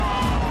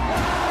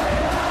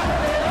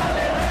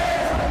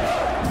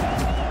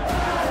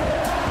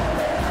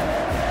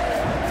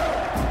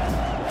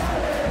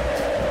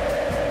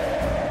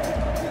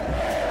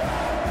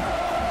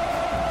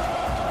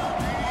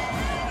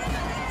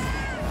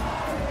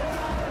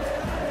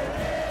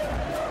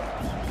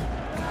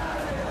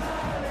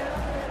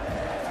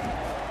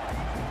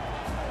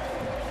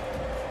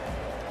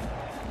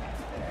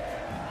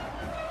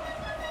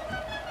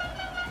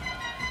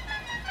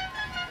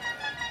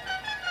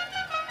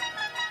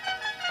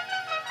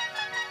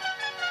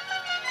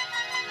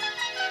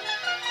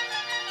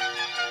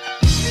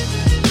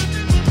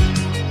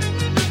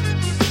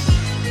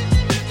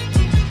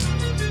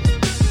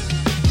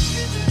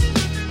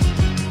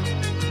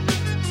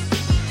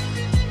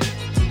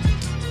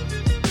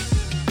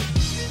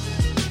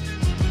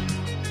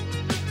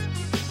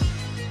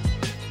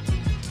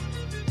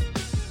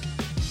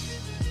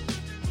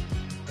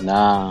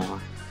Nah.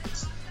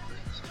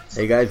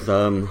 Hey guys,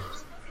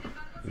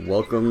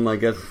 welcome, I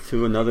guess,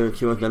 to another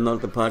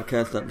Chivas the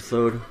podcast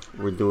episode.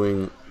 We're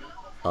doing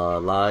a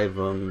live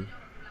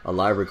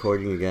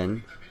recording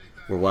again.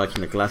 We're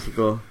watching the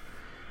Clasico.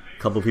 A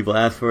couple people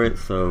asked for it,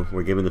 so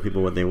we're giving the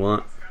people what they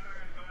want.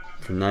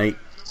 Tonight,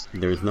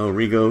 there's no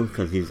Rigo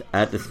because he's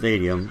at the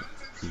stadium,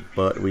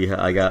 but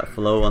I got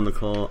Flo on the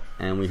call,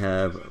 and we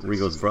have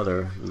Rigo's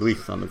brother,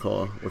 Luis, on the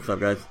call. What's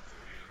up, guys?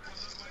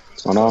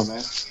 What's going on,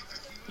 man?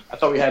 I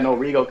thought we had no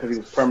Rigo because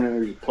he was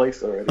permanently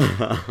replaced already.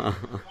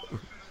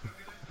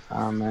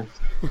 Oh, man.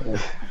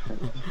 Yeah.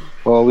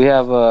 Well, we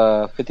have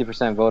a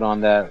 50% vote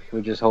on that.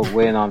 We just hope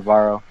win on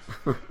Varo.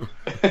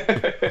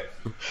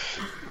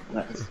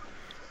 Nice.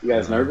 You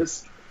guys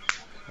nervous?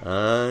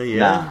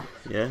 Yeah.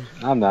 Yeah.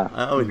 I'm not.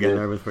 I always get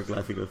nervous for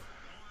Clásicos.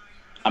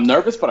 I'm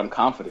nervous, but I'm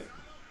confident.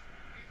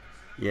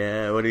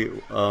 Yeah, what do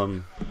you,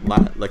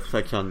 let's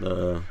touch on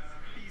the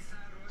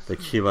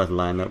Chivas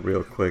lineup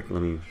real quick.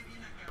 Let me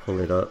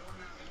pull it up.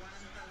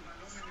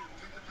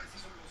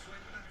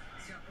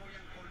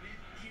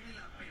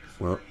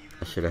 Well,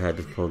 I should have had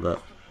this pulled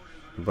up.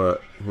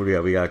 But who do we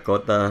got? We got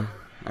Cota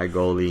at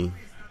goalie.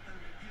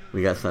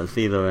 We got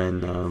Salcido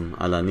and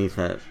Alanis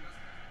at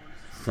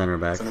center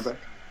back,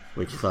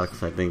 which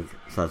sucks. I think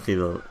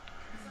Salcido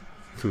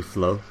too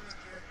slow,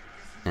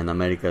 and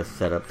America's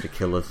set up to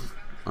kill us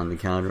on the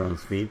counter on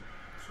speed.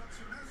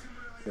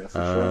 Yeah,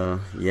 sure.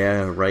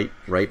 Yeah, right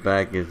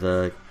back is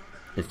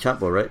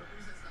Chapo, right?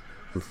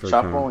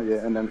 Chapo,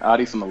 yeah, and then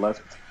Aris on the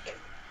left.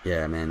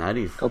 Yeah, man,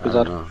 Aris. I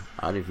don't know.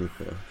 Aris needs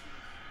to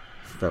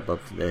step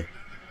up today.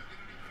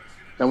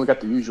 Then we got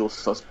the usual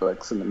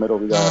suspects in the middle.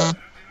 We got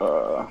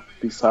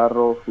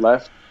Pizarro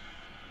left,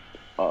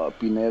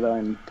 Pineda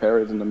and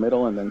Perez in the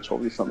middle, and then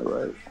Chovis on the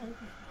right.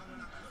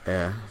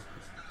 Yeah,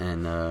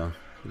 and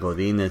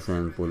Godinez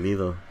and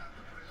Pulido.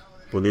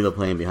 Pulido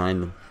playing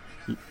behind them.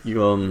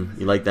 You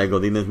like that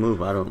Godinez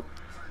move? I don't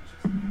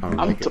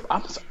like it.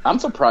 I'm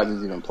surprised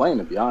he's even playing,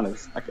 to be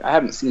honest. I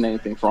haven't seen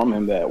anything from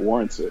him that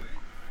warrants it.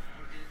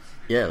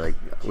 Yeah, like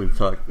we've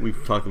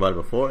talked about it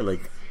before.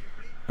 Like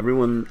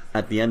everyone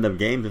at the end of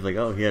games is like,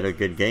 "Oh, he had a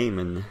good game,"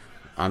 and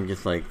I'm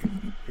just like,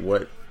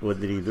 "What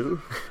did he do?"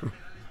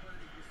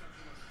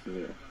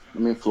 Yeah, I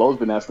mean, Flo's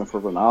been asking for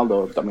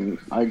Ronaldo. I mean,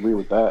 I agree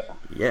with that.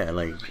 Yeah,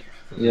 like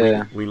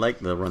we like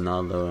the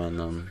Ronaldo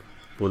and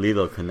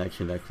Pulido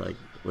connection that's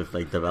was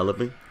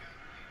developing.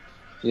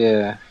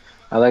 Yeah.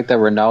 I like that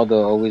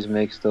Ronaldo always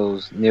makes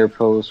those near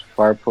post,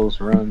 far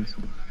post runs.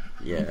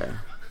 Yeah.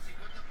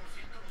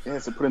 He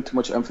has to put in too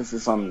much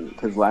emphasis on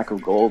his lack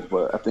of goals,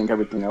 but I think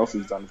everything else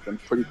he's done has been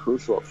pretty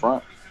crucial up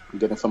front in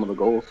getting some of the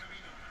goals.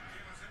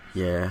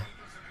 Yeah.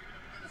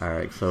 All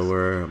right, so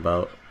we're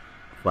about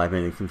 5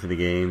 minutes into the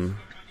game.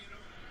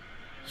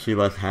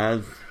 Chivas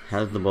has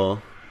the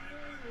ball.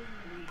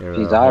 They're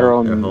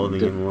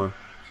holding it more.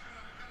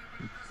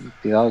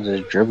 Pizarro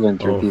just dribbling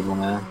through people,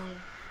 man.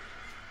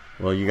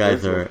 Well, you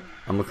guys are.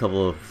 I'm a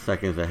couple of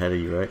seconds ahead of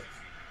you, right?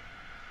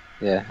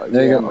 Yeah.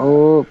 There you go.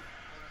 Oh.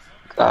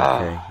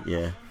 Okay.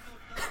 Yeah.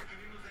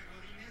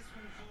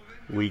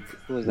 Weak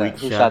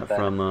shot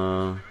from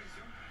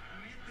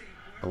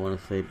I want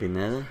to say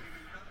Pineda.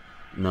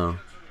 No.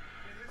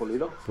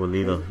 Pulido.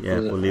 Yeah.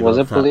 Pulido. Was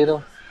it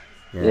Pulido?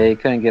 Yeah, he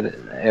couldn't get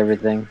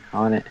everything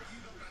on it.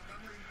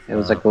 It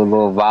was like a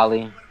little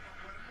volley.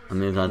 I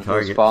mean, it's on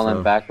target. He was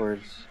falling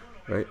backwards.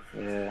 Right.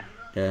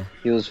 Yeah.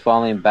 He was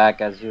falling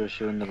back as he was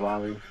shooting the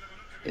volley.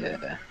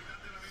 Yeah.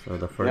 So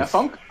the first. Yeah,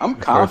 so I'm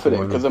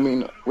confident because I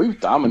mean we've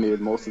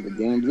dominated most of the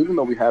games, even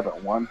though we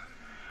haven't won.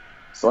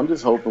 So I'm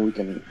just hoping we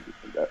can.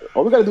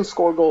 All we gotta do is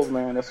score goals,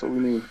 man. That's what we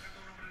need.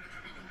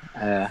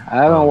 I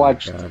haven't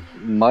watched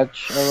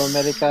much of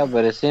America,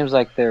 but it seems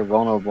like they're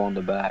vulnerable in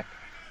the back.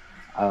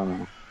 I don't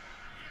know.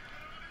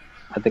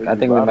 I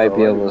think we might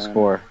be able to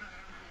score.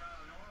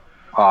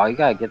 Oh, you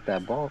gotta get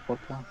that ball,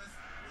 Foto.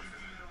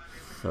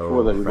 So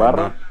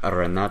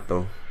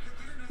Renato.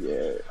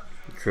 Yeah.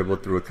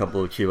 Dribbled through a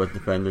couple of Chivas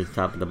defenders,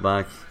 top of the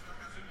box.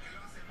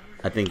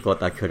 I think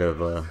Cota could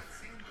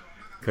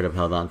have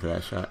held on to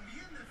that shot.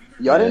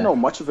 Yeah, I didn't know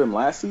much of him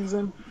last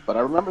season, but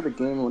I remember the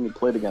game when he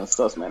played against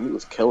us. Man, he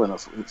was killing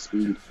us with his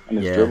speed and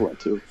his dribbling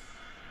too.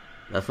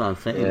 That's what I'm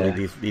saying. Yeah. Like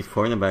these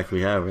cornerbacks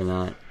we have are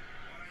not.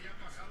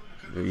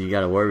 You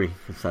gotta worry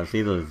because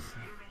Salcido's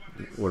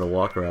with a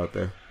walker out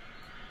there.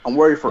 I'm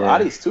worried for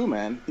Aris too,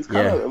 man. He's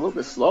kind of a little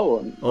bit slow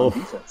on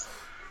defense.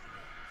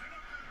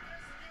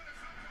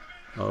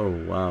 Oh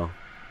wow.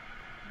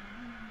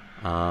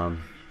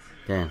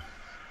 Damn. I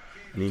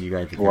need you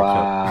guys to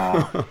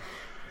catch up.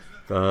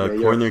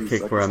 Corner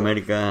kick for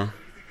America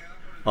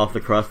off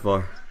the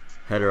crossbar.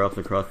 Header off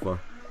the crossbar.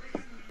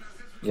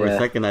 For a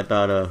second I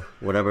thought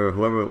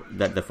whoever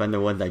that defender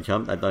was that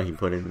jumped, I thought he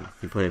put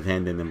his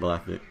hand in and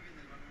blocked it.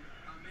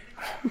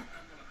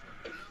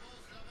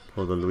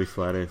 Pulled the Luis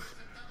Suarez.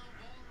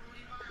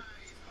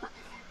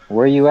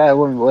 Where you at?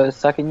 What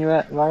second you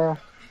at, Varo?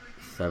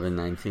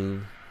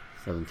 7:19.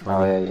 7:20.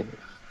 Oh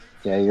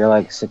yeah, you're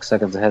like 6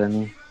 seconds ahead of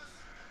me.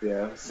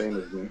 Yeah, same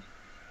as me.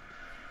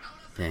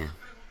 Damn.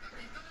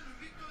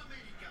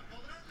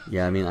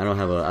 Yeah, I mean, I don't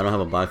have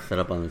a box set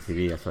up on the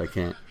TV, so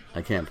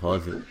I can't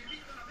pause it.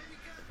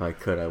 If I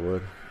could, I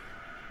would.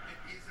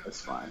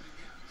 That's fine.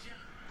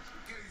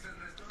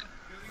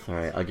 All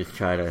right, I'll just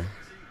try to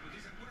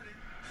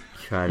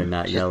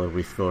not yell if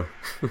we score.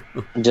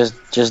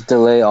 just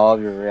delay all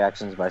of your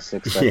reactions by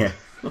 6 seconds.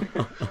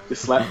 Yeah.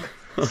 Just slap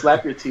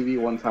your TV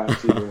one time,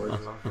 see if it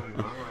works.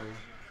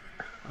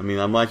 I mean,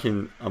 I'm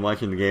watching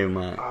the game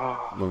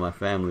with my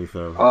family,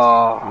 so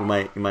you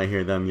might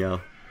hear them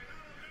yell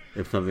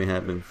if something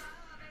happens.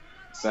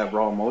 It's that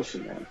raw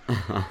emotion, man.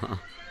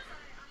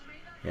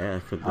 Yeah,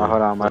 that's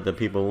what the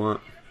people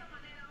want.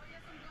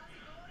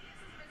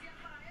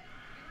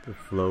 The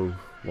Flo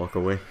walk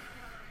away.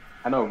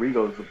 I know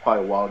Rigo's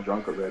probably wild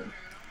drunk already.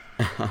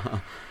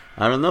 I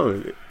don't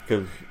know,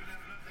 because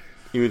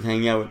he was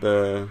hanging out with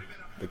the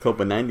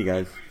Copa 90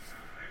 guys.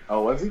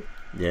 Oh, was he?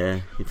 Yeah,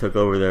 he took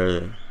over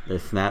their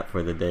snap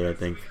for the day, I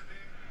think.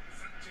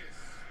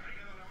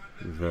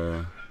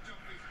 I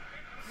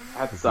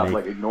have to stop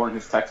ignoring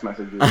his text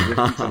messages. Just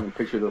keep sending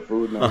pictures of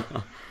food now.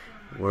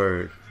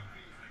 Word.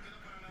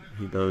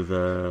 He does.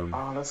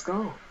 Oh, let's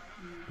go.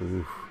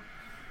 Oof.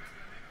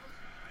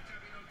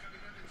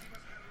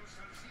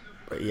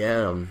 But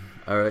yeah,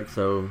 all right.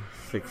 So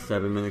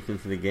 6-7 minutes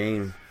into the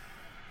game,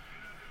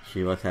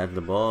 Chivas has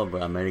the ball,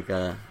 but I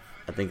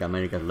think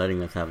America's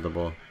letting us have the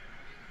ball.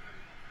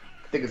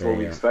 I think it's what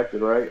we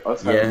expected, right?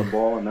 Us having the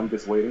ball and them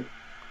just waiting.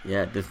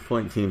 Yeah, at this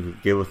point, teams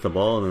give us the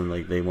ball and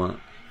they want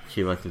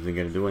Chivas isn't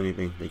going to do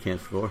anything. They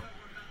can't score.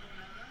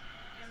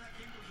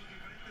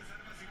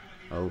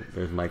 Oh,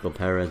 there's Michael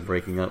Perez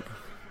breaking up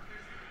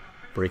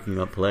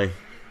play.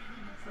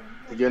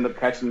 Did you end up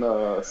catching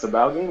the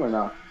Sabal game or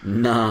not?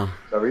 Nah.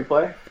 The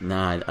replay?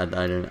 Nah, I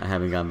didn't. I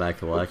haven't gone back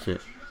to watch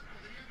it.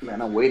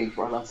 Man, I'm waiting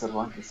for Alan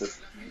Cervantes to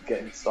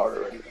get started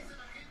already.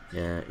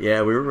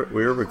 Yeah. We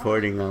were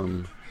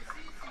recording.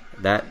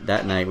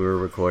 That night we were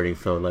recording,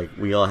 so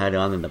we all had it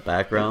on in the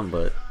background,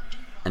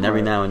 and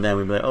every now and then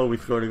we'd be like, oh, we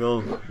scored a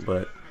goal,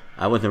 but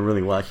I wasn't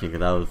really watching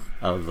because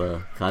I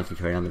was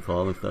concentrating on the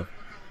call and stuff.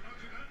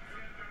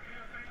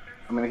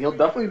 I mean, he'll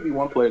definitely be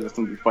one player that's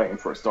going to be fighting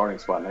for a starting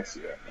spot next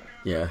year, I think.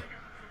 Yeah.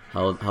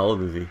 How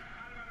old is he? I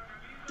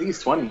think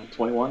he's 20,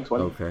 21,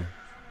 20. Okay.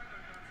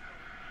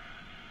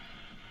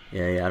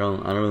 Yeah. I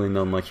don't really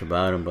know much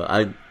about him, but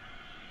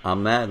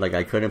I'm mad.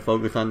 I couldn't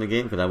focus on the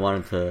game because I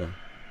wanted to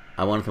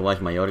watch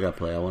Mayorga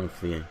play. I wanted to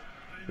see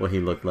what he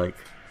looked like.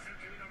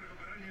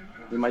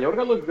 I mean,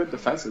 Mayorga looked good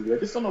defensively. I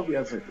just don't know if he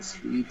has the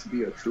speed to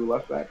be a true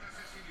left back.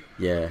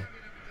 Yeah.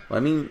 Well,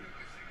 I mean,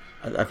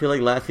 I feel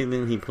like last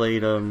season he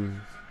played a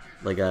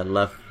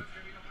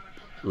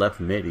left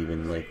mid,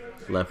 even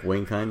left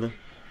wing kind of.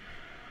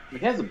 He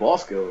has the ball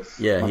skills.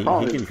 Yeah, he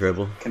can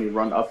dribble. Can he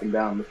run up and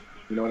down?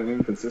 You know what I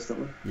mean?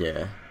 Consistently.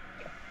 Yeah.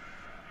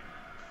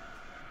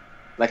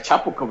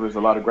 Chapo covers a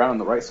lot of ground on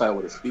the right side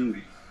with his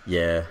speed.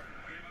 Yeah.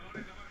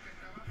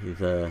 He's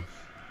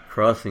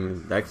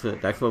crossing. That's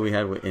what we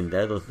had in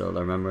Dedos though. I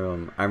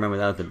remember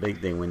that was the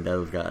big thing when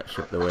Dedos got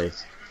shipped away.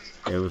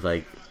 It was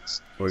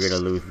we're gonna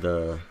lose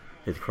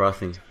his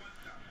crossing.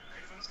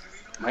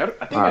 I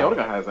think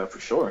Mayorga has that for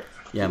sure.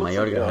 Yeah,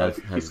 Mayorga has.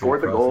 He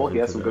scored the goal. He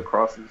has some good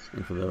crosses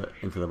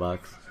into the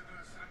box.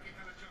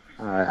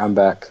 All right, I'm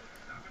back.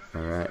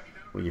 All right,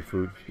 with your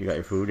food, you got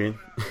your food in.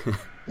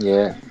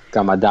 Yeah,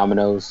 got my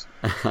Domino's.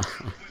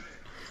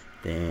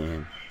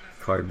 Damn,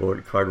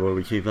 cardboard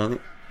with cheese on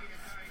it.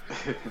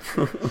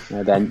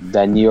 Yeah,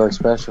 that New York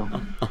special.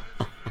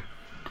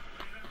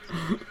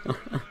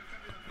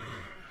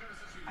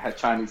 I had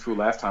Chinese food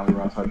last time we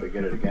were on, so I had to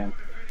get it again.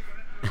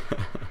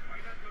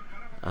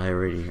 I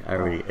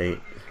already ate.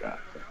 God.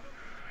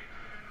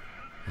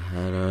 I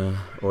had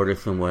ordered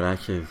some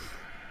huaraches.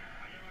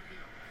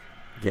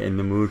 Get in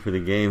the mood for the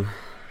game.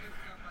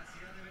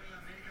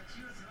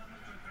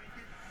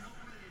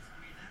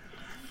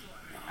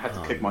 I had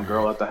to kick my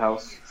girl out the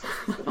house.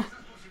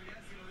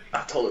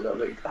 I told her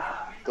that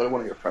go to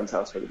one of your friends'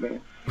 house for the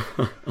game.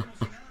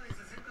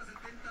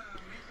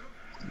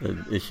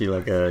 Is she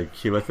a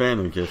Chivas fan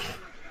or just?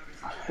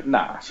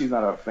 Nah, she's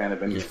not a fan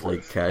of any just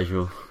sports.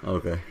 Casual.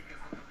 Okay.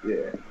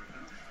 Yeah.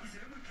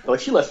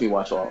 She lets me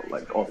watch all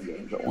the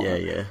games at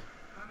once. Yeah.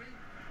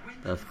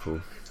 That's cool.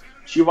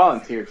 She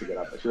volunteered to get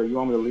out there. She's like, "You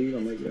want me to leave?"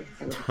 I'm like, "Yeah,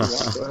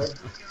 go ahead."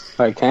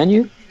 All right, can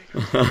you?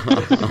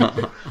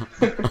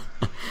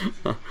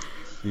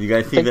 Did you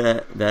guys see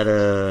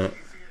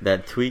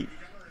that tweet?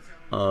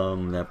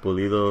 That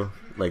Pulido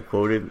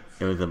quoted.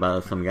 It was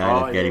about some guy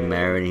that's getting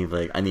married. And he's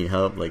like, "I need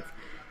help.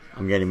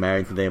 I'm getting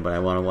married today, but I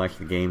want to watch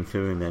the game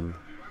too." And then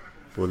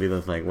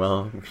Pulido's like,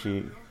 "Well,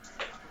 he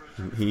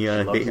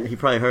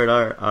probably heard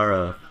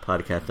our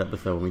podcast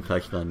episode when we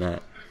touched on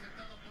that.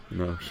 You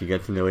know, she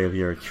gets in the way of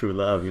your true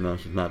love. You know,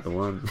 she's not the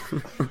one."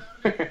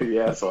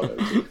 Yeah, I saw that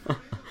too.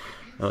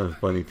 That was a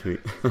funny tweet.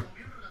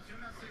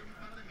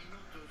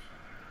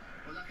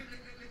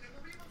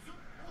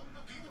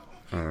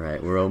 All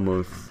right, we're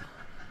almost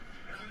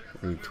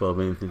 12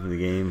 minutes into the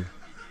game,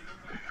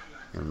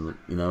 and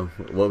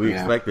what we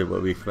expected.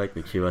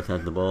 Chivas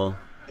has the ball.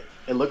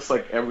 It looks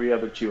like every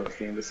other Chivas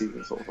game this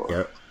season so far.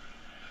 Yep.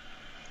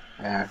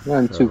 Yeah,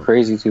 nothing too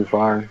crazy too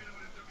far.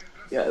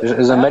 Yeah,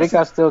 is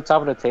America still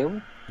top of the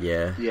table?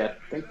 Yeah. Yeah,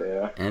 I think they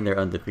are. And they're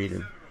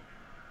undefeated.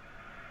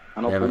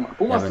 I know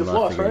Pumas just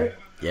lost, right?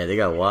 Yeah, they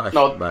got washed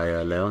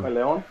by Leon. By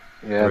Leon?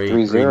 Yeah,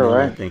 3-0,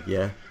 right? I think,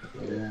 yeah.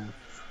 Yeah.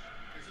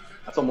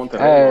 That's what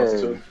Monterrey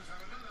lost, too.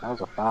 That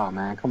was a foul,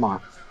 man. Come on.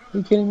 Are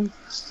you kidding me?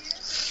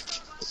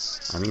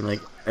 I mean,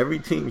 like, every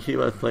team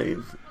Chivas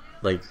plays,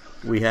 like,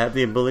 we have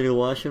the ability to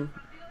wash them,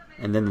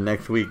 and then the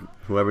next week,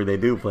 whoever they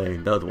do play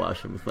does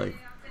wash them. It's like,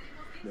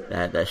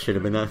 that should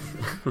have been us.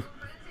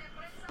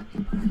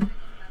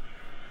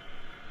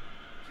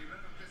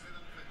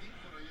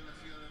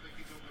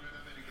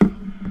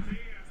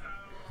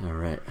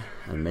 Alright,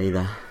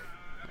 Almeida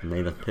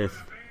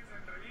pissed.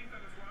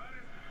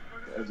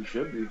 As he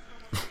should be.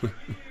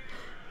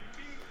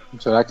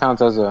 So that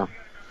counts as a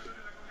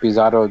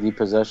Pizarro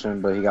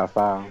depossession, but he got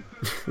fouled.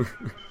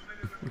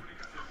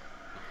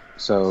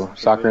 So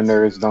soccer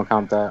nerds don't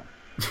count that.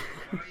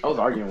 I was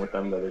arguing with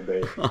them the other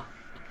day. I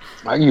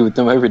argue with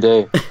them every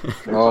day.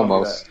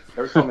 Almost.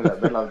 They were telling me that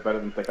Vela's better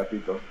than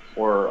Tecatito,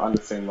 or on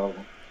the same level.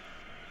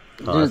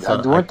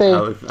 Dude, weren't they?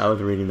 I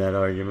was reading that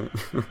argument.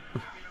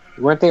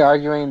 Weren't they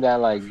arguing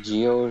that like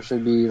Gio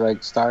should be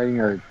like starting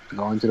or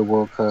going to the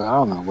World Cup? I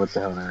don't know what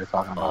the hell they were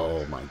talking about.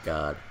 Oh my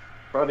god.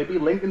 Bro, they be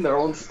linking their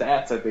own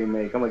stats that they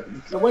make. I'm like,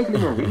 no one can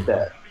even read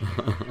that.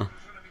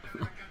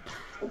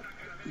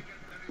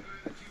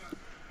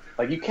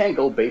 Like, you can't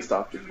go based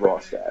off just raw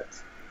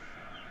stats.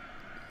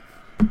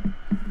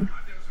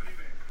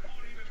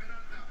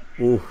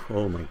 Ooh,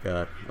 oh my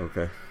god.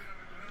 Okay.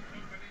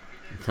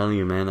 I'm telling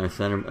you, man, our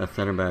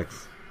center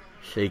back's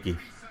shaky.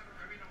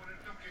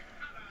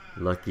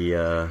 Lucky,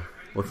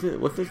 what's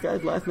this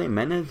guy's last name?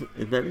 Menez?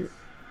 Is that it?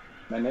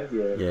 Menez,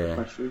 yeah.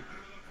 Yeah.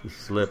 He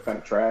slipped. He's kind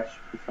of trash.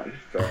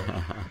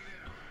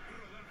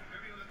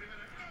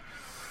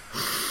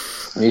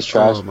 He's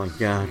trash. Oh my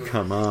god,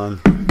 come on.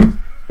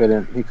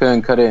 He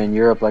couldn't cut it in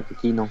Europe like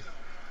Aquino.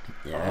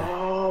 Yeah.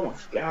 Oh my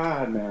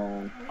god,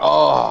 man.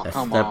 Oh, that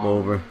come step on.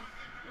 over.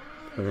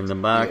 Put in the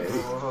box.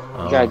 Yeah.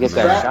 Oh, You gotta get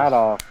that shot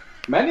off.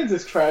 Menez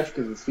is trash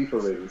because his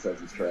FIFA rating says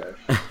he's trash.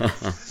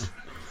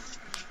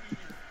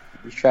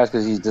 He's trash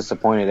because he's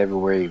disappointed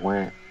everywhere he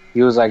went.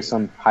 He was like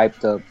some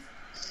hyped up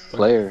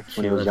player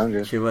when he was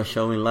younger. She was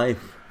showing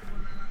life.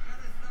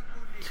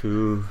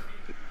 They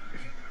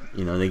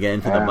get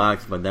into the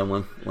box, but then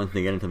once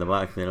they get into the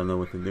box, they don't know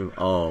what to do.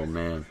 Oh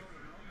man,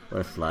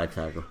 what a slide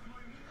tackle!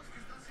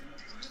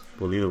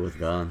 Bolito was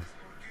gone.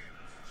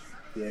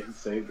 Yeah, he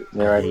saved it.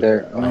 Yeah, right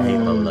there. I hate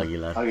Pablo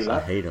Aguilar. Aguilar. I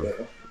hate him.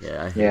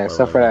 Yeah. I hate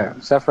except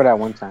for that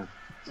one time.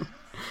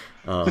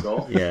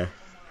 Oh, yeah.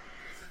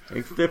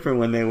 It's different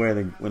when they wear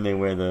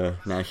the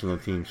national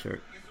team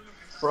shirt.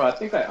 Bro, I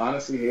think I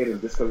honestly hate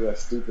him just because of that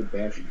stupid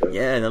dance he does.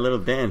 Yeah, that little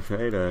dance,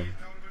 right? That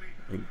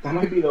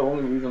might be the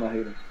only reason I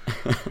hate him.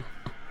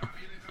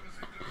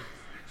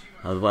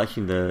 I was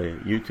watching the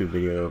YouTube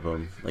video of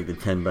like the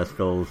 10 best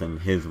goals, and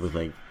his was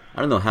like, I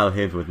don't know how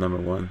his was number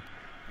one,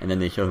 and then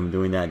they show him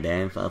doing that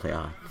dance. I was like,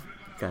 oh,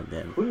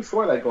 goddamn. Who did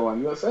score that goal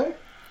on USA?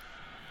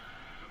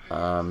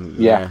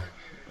 Yeah.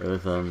 It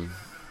was the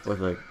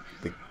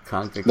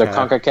CONCACAF. The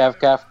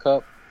CONCACAF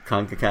Cup.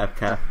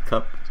 CONCACAF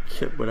Cup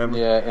ship, whatever.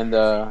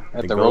 Yeah,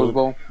 at the Rose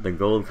Bowl. The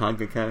gold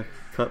CONCACAF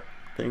Cup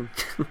thing.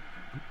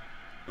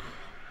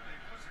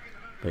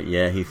 But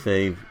yeah, he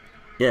saved.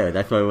 Yeah,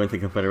 that's why we went to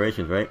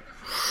Confederations, right?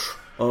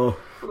 Oh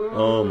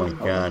my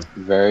God.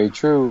 Very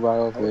true,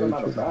 bro. Very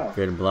true.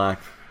 Good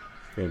block.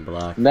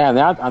 Now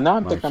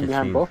I'm thinking I'm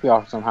behind both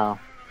y'all somehow.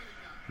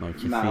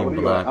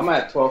 Block. I'm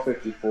at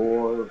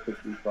 12:54,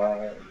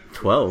 55.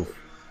 12?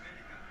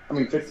 I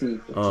mean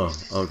 15. Oh,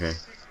 okay.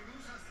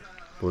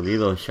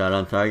 Pulido shot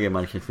on target.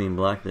 Marchesín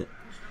blocked it.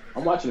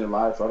 I'm watching it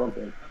live, so I don't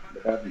think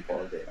the happy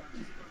ball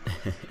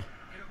there.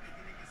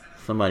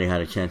 Somebody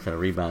had a chance at a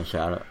rebound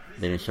shot.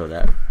 They didn't show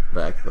that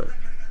back, but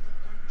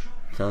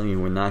I'm telling you,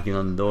 we're knocking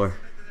on the door.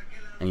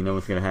 And you know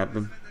what's going to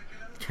happen?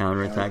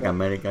 Counterattack,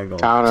 America goal.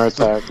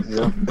 Counterattack,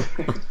 yeah.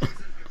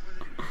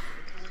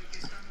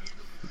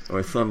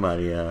 Or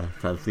somebody,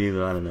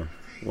 Salcido, I don't know.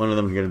 One of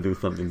them's going to do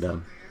something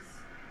dumb.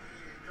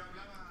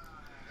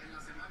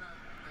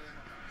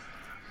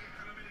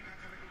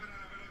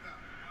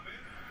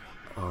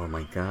 Oh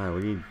my God,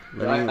 what are you...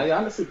 I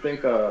honestly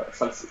think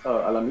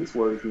Alamis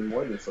worries me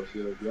more than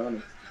Salcido, to be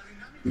honest.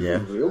 He's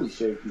really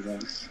shaky, man.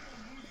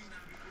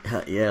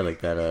 Yeah, like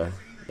that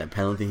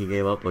penalty he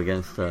gave up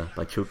against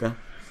Pachuca.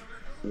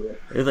 Yeah.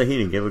 It was like he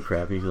didn't give a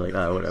crap. He's like,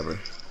 whatever.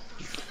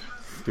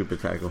 Stupid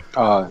tackle.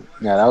 Yeah,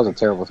 that was a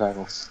terrible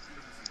tackle.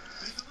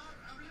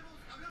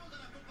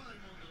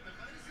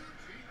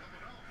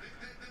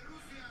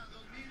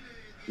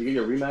 You get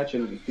your rematch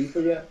in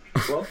FIFA yet?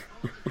 Well,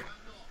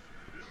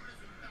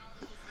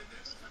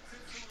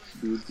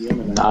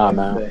 nah,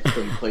 man.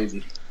 Pretty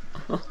crazy.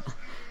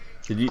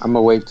 I'm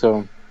gonna wait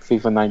till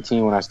FIFA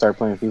 19 when I start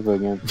playing FIFA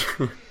again.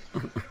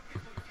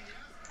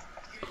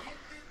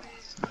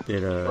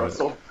 Bro,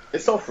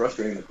 it's so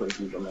frustrating to play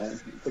FIFA, man.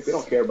 It's like they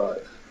don't care about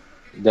it.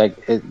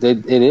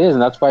 it is,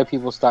 and that's why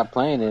people stopped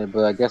playing it.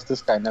 But I guess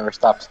this guy never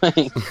stopped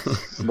playing.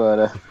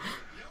 but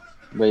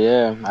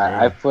yeah,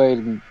 I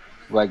played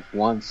like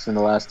once in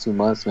the last 2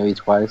 months, maybe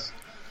twice.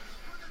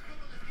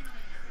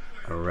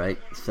 All right,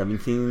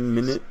 17th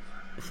minute,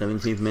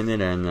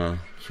 and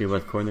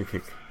Chivas corner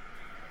kick.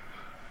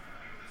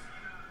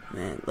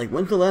 Man, like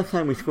when's the last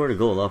time we scored a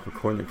goal off a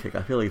corner kick?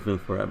 I feel like it's been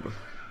forever.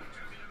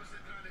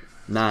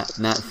 Not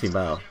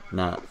Cibao,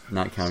 not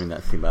counting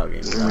that Cibao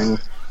game.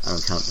 I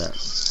don't count that.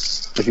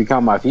 If you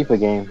count my FIFA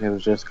game, it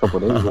was just a couple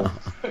days ago.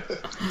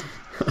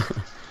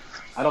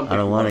 I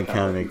don't want to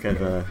count it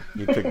because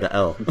you took the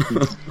L.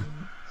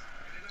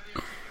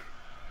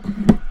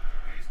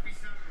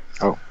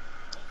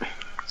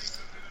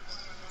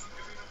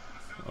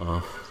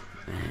 Oh,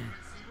 man.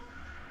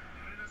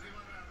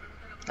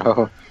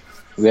 Oh,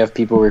 we have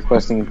people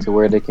requesting to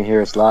where they can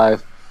hear us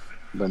live,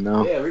 but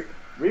no. Yeah,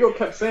 Rigo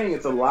kept saying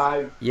it's a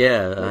live.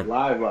 Yeah,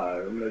 live.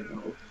 I'm like,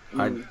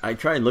 no. I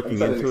tried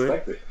looking into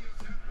it,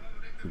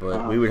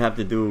 but we would have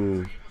to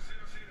do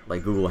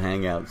like Google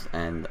Hangouts,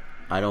 and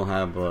I don't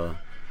know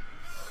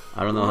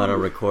how to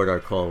record our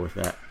call with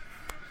that.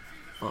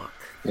 Fuck.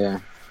 Yeah.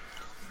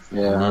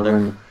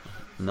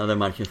 Another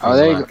Manchester. Oh,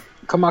 there you go.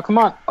 Come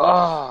on.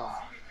 Oh.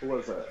 Who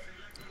was that?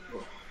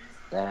 Oh.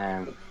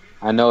 Damn.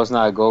 I know it's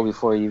not a goal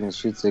before he even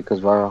shoots it because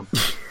Varo.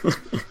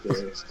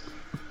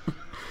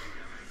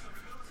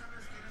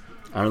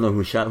 I don't know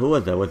who shot. Who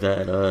was that? Was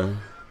that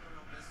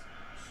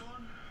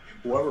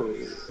whoever?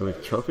 It was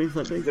Chofis,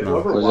 I think.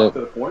 Whoever walked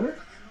to the corner?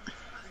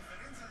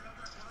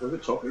 Was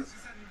it Chofis?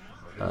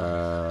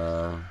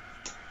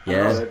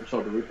 Yeah. It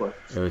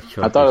was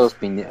Chofis. I thought it was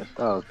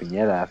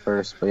Pineda at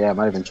first, but yeah, it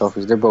might have been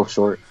Trophies. They're both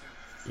short.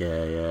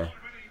 Yeah.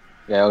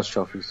 Yeah, it was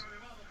Trophies.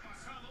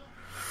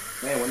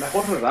 Man, when that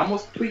Jorge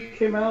Ramos tweet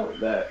came out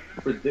that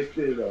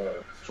predicted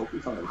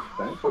Trophies on the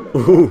bench.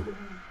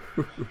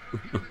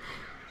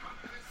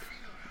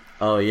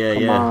 Oh, yeah.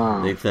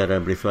 On. They said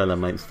Brizuela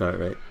might start,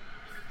 right?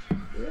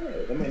 Yeah,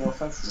 that made no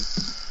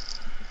sense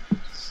to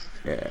me.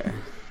 Yeah.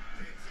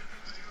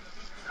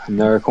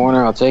 Another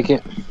corner, I'll take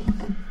it.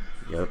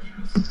 Yep.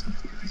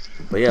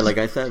 But yeah, like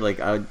I said, like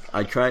I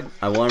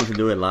wanted to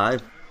do it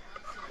live,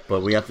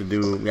 but we have to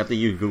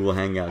use Google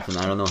Hangouts, and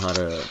I don't know how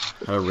to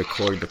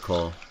record the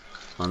call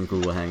on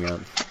Google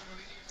Hangouts.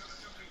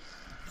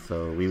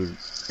 So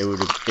it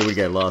would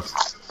get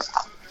lost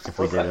if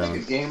we did it. I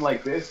think a game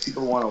like this,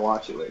 people want to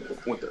watch it like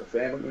with their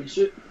family and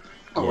shit,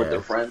 or with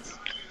their friends.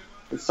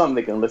 It's something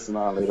they can listen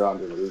on later on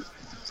in the week.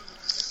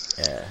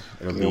 Yeah,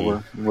 it'll be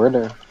we're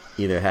there.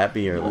 Either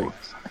happy or like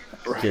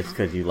just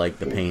because you like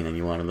the pain and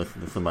you want to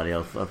listen to somebody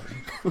else suffer.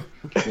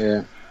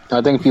 Yeah,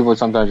 I think people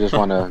sometimes just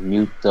want to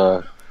mute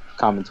the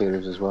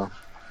commentators as well.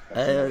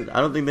 I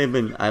don't think they've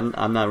been.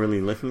 I'm not really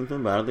listening to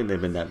them, but I don't think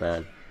they've been that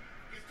bad.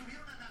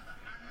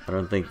 I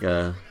don't think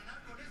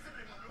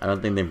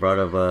they brought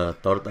up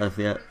Tortas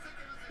yet.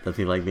 Does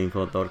he like being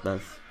called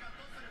Tortas?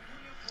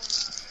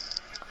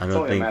 It's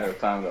only a matter of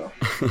time, though.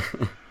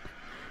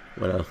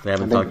 What else? They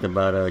haven't talked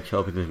about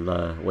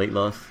Chofis' weight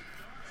loss.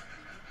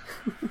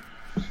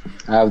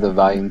 I have the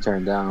volume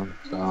turned down,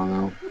 so I don't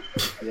know.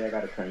 Yeah, I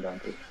got it turned down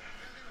too.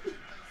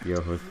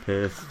 Yojo's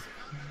pissed.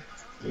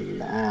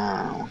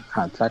 Wow, what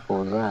kind of tackle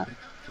was that?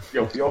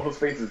 Yo, Yojo's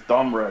face is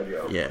dumb red,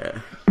 yo.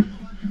 Yeah.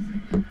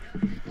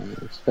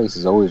 His face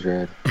is always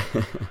red.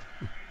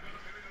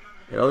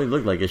 It always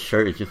looked like his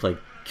shirt is just like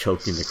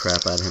choking the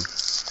crap out of him.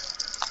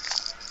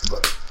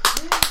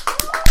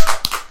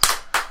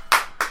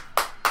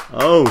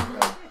 Oh,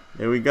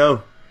 there we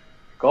go.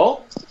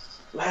 Goal?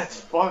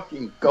 Let's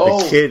fucking go.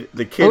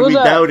 The kid we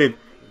doubted.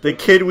 The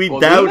kid we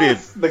doubted.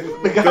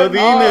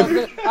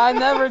 Godinez. I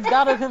never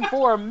doubted him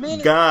for a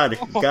minute.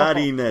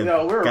 Godinez.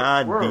 No, we're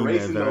Godinez,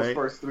 erasing those right?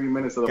 first 3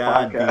 minutes of the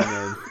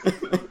podcast.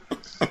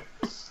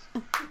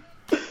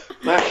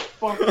 Let's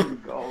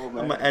fucking go,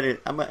 man.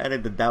 I'm gonna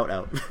edit the doubt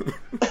out.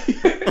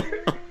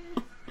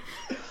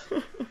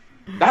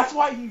 That's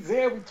why he's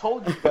there. We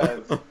told you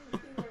guys.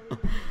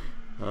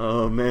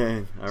 Oh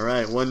man! All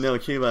right, 1-0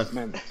 Chivas.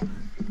 Man,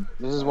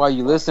 this is why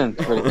you listen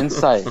for the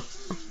insight.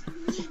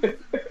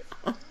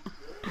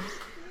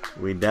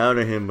 We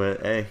doubted him,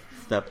 but hey,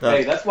 stepped up.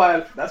 Hey, that's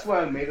why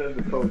I made it as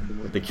the coach.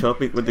 With the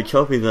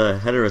Chofis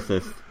header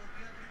assist.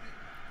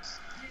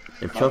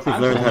 If Chofis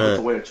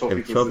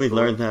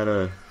learns how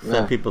to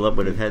set people up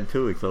with his head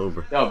too, it's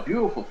over. Yeah,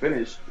 beautiful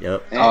finish.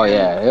 Yep. Oh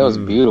yeah, it was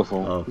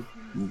beautiful. Oh.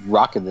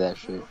 Rocketed that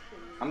shit.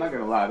 I'm not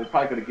gonna lie, they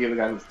probably could have given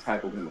the guy who's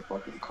tackled him a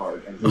fucking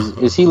card.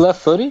 Is he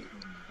left-footed?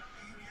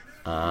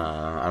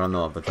 I don't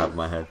know off the top of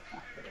my head.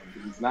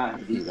 He's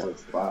not.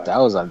 That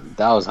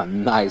was a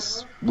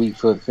nice weak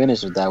foot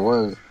finish. If that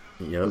was.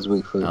 Yep. It was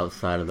weak foot.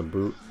 Outside of the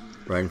boot,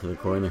 right into the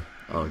corner.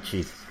 Oh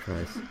Jesus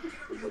Christ!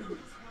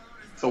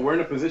 So we're in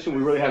a position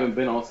we really haven't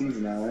been all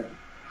season now, right?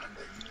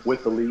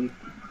 With the lead.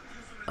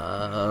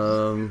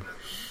 Trying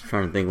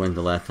to think when's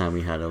the last time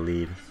we had a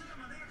lead.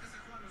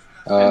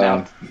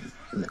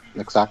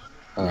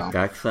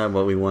 Necaxa,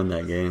 but we won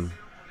that game.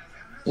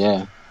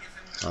 Yeah.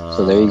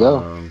 So there you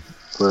go.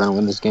 We're gonna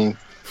win this game.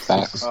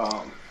 Facts.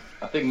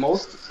 I think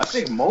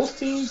most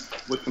teams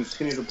would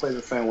continue to play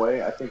the same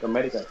way. I think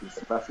America in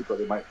Super Clasico,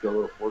 they might feel a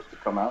little forced to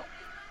come out.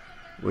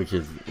 Which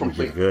is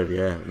good,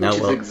 yeah. Which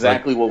is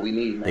exactly what we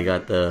need. Man. They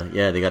got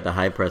the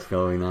high press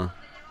going now,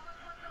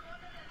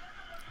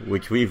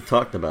 which we've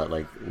talked about.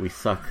 Like we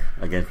suck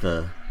against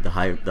the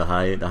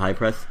high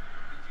press,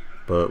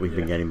 but we've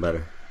been getting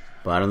better.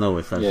 But I don't know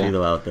with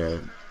Salcido out there.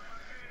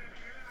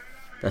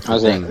 That's the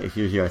thing. It's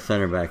usually our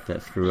center back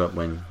that screw up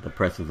when the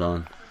press is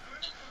on.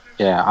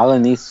 Yeah,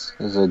 Alanis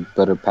is a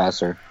better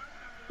passer,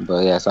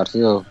 but yeah,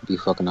 Salcido be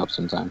fucking up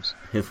sometimes.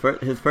 His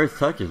first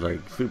touch is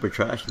like super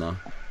trash now.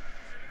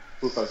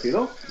 Who,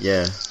 Salcido?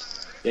 Yeah.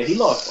 Yeah, he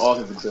lost all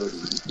his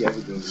abilities. He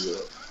hasn't been in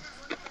Europe.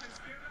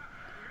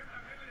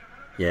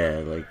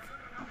 Yeah, like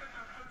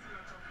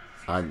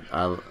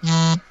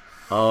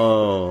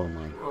oh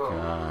my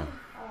god,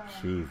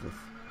 Jesus!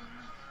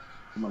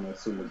 I'm gonna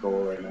assume a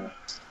goal right now.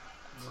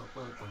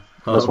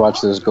 Let's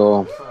watch this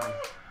goal.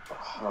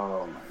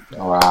 Oh my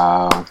god!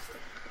 Wow.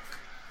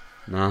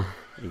 Nah,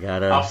 you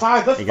gotta.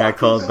 Outside, you got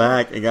called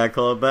back. You got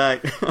called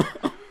back.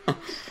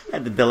 I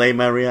had to delay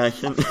my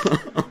reaction.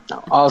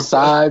 All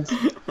sides.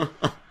 Oh,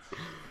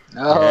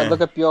 yeah.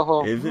 Look at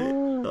Piojo. Is it?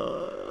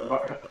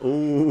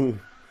 Ooh,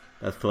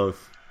 that's close.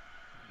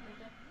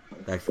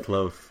 That's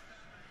close.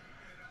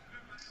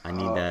 I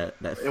need that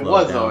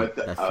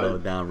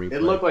slowed down replay.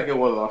 It looked like it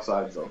was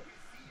offside though.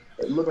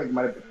 It looked like it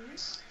might have been.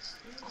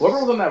 Whoever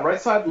was on that right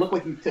side looked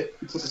like he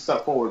took a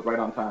step forward right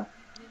on time.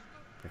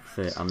 That's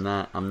it. I'm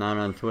not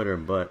on Twitter,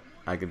 but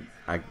I can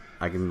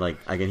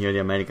hear the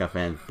America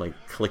fans like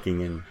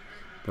clicking in.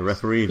 The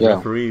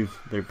referees,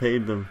 they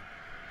paid them.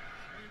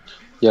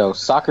 Yo,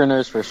 soccer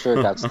nerds for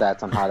sure got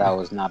stats on how that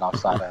was not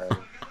offside already.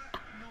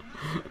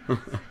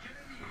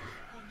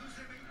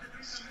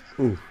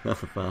 Ooh,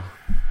 that's a foul.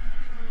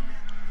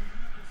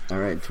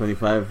 Alright,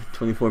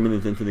 24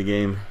 minutes into the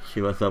game.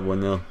 Chivas up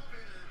 1-0.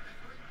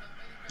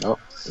 Oh,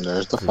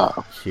 there's the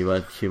foul.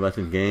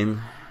 Chivas'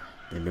 game.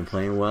 They've been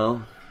playing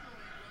well.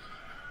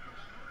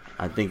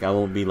 I think I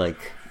won't be like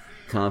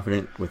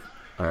confident with.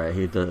 Alright,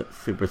 here's the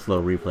super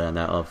slow replay on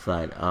that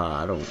offside.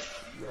 I don't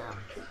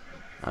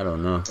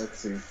know.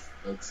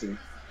 Let's see.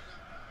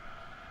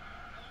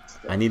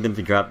 I need them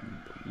to drop.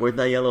 Where's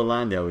that yellow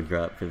line they always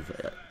drop? Because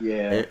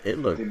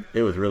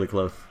it was really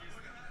close.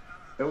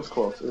 It was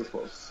close. He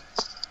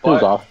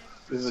was off.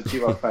 This is a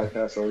Chivas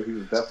podcast, so he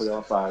was definitely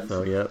offside.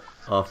 So yep,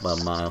 off by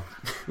a mile.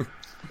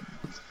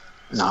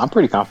 No, I'm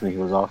pretty confident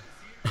he was off.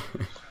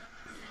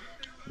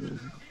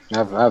 I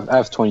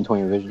have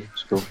 20/20 vision.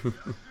 It's cool.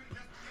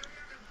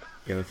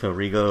 Yeah, so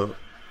Rigo's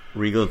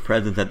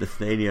presence at the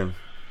stadium,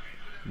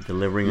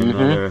 delivering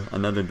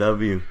another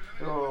W.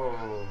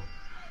 Oh.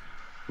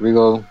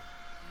 Rigo's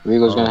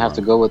gonna have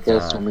to go with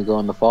this when we go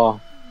in the fall.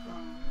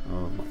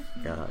 Oh my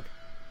god!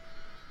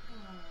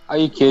 Are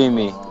you kidding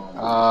me?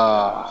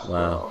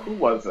 Wow. Who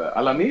was that?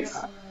 Alanis?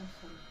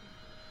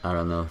 I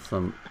don't know.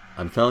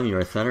 I'm telling you,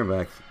 our center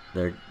backs,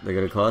 they're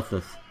gonna cost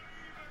us.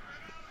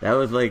 That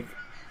was like,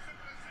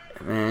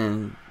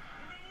 man.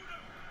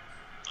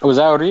 Was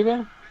that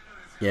Uribe?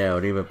 Yeah,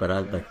 Uribe, but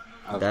of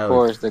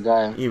course, the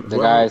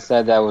guy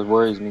said that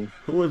worries me.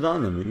 Who was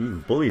on him?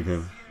 You bullied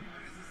him.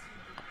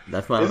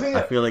 That's why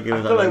I feel like it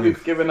was. I feel like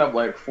we've given up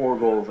like 4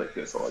 goals like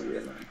this all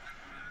year, man.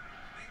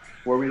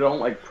 Where we don't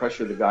like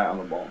pressure the guy on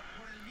the ball.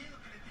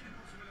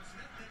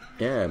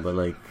 Yeah, but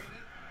like,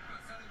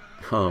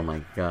 oh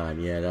my god,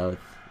 that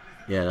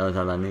was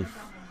Alanis.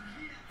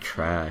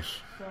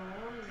 Trash.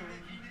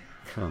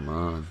 Come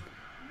on.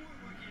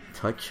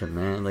 Touch him,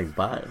 man. Like,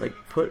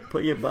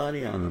 put your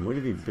body on him. What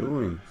is he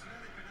doing?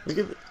 Look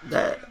at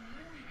that.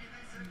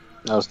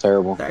 That was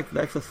terrible.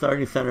 That's a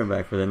starting center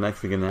back for the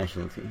Mexican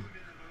national team.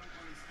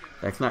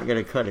 That's not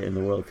gonna cut it in the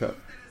World Cup.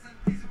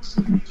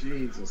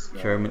 Jesus.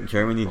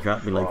 Germany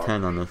dropped me like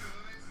 10 on this.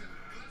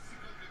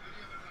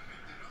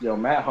 Yo,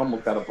 Matt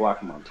Hummel's got to block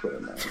him on Twitter,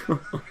 man.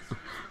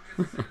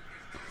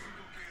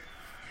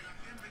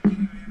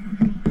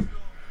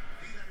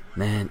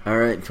 Man,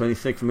 alright,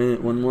 26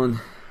 minute 1-1.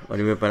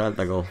 Oribe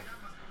Peralta goal.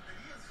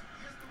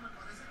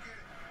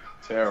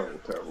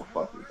 Terrible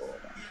fucking goal,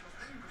 man.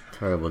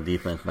 Terrible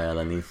defense by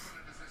Alanis.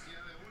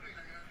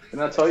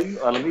 Didn't I tell you?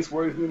 Alanis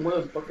worries me more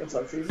than fucking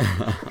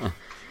Salcido.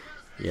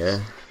 Yeah.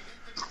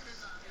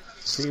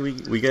 See,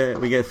 we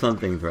get some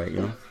things right,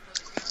 you know.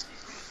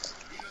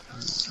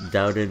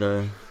 Doubted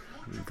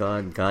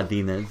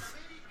Godinez,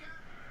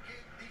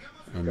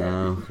 and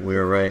now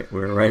we're right.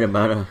 We're right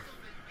about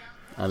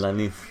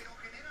Alanis.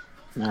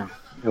 Yeah,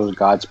 it was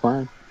God's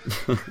plan.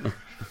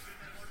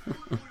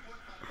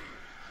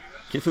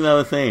 Just what I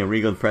was saying,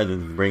 Rigo's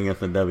presence is bringing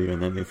us a W,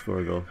 and then they score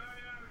a goal.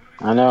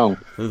 I know.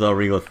 This is all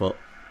Rigo's fault.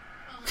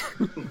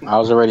 I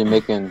was already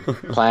making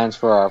plans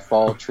for our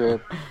fall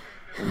trip,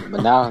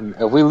 but now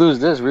if we lose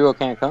this, Rigo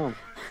can't come.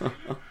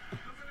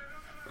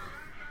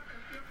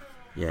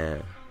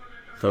 Yeah.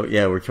 So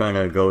yeah, we're trying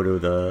to go to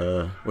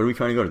the. What are we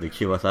trying to go to? The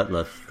Chivas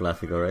Atlas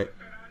Clasico, right?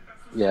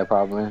 Yeah,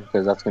 probably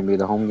because that's gonna be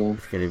the home game.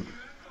 It's gonna.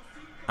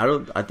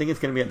 I think it's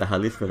gonna be at the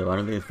Jalisco though. I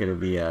don't think it's gonna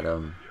be at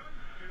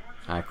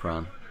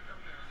Akron.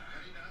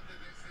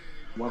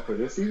 One for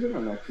this season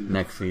or next season?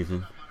 Next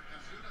season.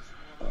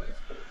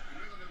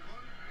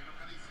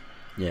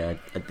 Yeah,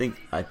 I think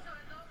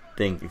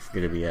it's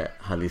gonna be at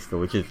Jalisco,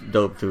 which is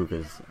dope too,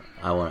 because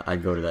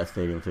I'd go to that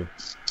stadium too.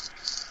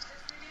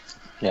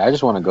 Yeah, I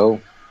just want to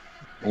go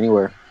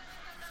anywhere.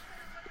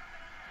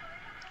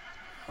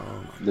 Oh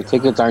my The God.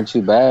 tickets aren't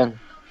too bad.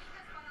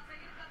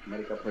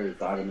 America players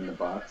diving in the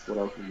box. What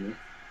else is new?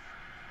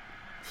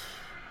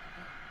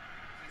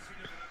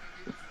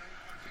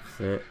 That's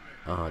it.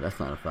 Oh, that's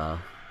not a foul.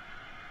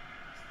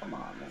 Come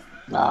on, man.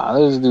 Nah,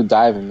 let's do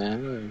diving,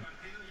 man.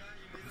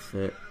 That's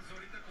it.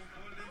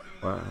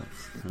 Wow,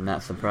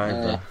 not surprised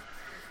though.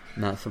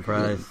 Not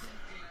surprised.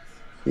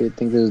 You'd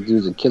think this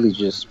dude's Achilles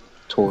just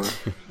tore.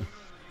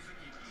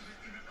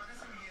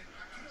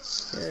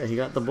 Yeah, he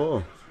got the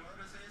ball.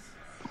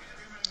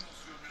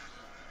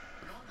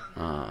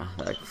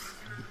 That's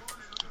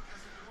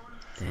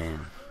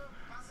damn.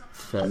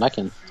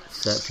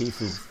 Set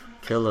pieces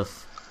kill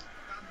us.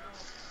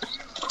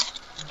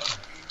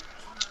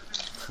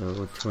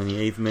 So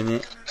 28th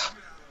minute,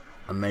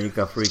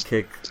 America free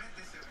kick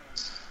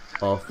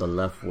off the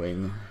left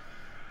wing.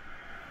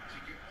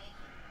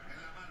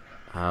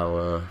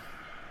 How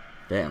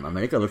damn,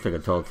 America looks like a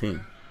tall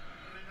team.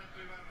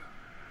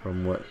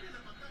 From what?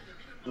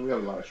 We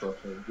have a lot of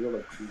short players. We have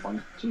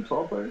like 2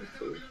 tall players.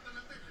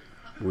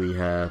 We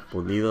have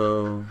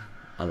Pulido,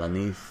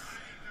 Alanis,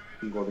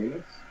 And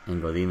Godinez.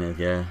 and Godinez.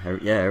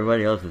 Yeah,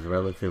 everybody else is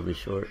relatively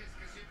short.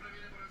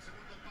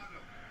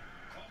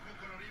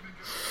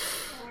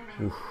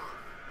 Oof.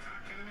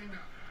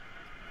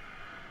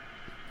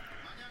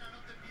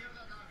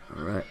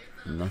 Alright,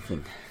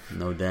 nothing.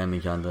 No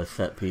damage on the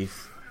set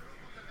piece.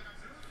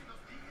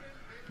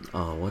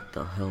 Oh, what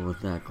the hell was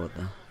that,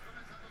 Kota?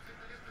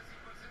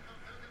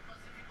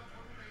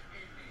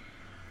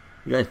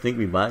 You guys think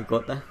we buy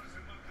Kota?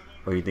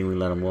 Or you think we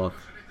let him walk?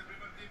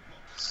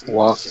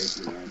 Walk.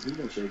 He's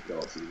been shaky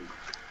all season.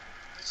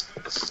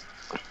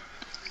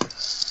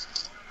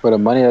 For the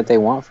money that they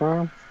want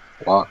from him,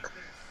 walk.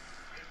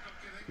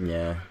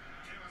 Yeah.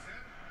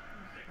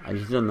 I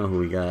just don't know who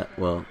we got.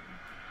 Well,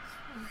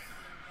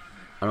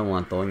 I don't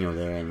want Toño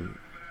there, and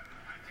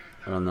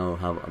I don't know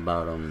how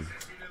about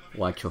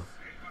Huacho.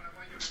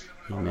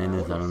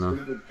 Jimenez, I don't know.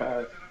 Good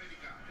pass.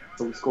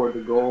 So we scored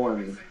the goal,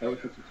 and ever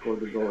since we scored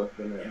the goal, it's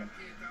been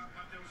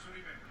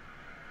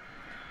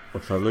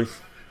What's up, Luis?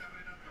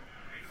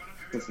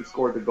 since we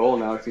scored the goal,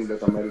 now it seems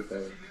that America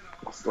is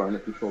starting to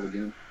control the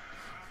game.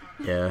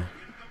 Yeah.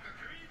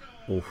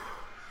 Oof.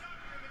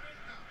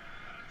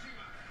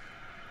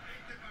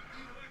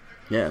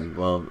 Yeah,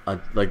 well,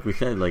 like we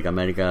said, like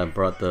America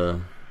brought the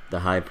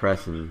high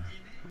press, and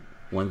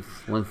once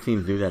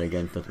teams do that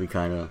against us, we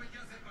kind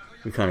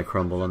of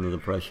crumble under the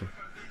pressure.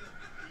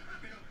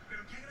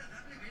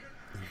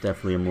 It's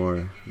definitely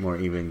a more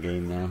even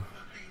game now.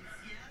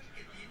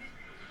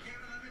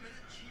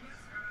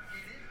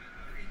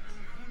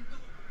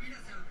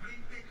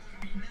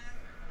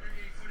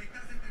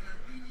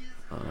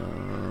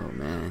 Oh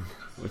man,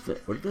 what's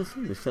it? What did this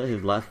say? They said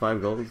his last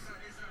 5 goals.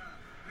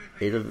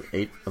 8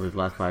 of his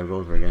last 5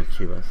 goals were against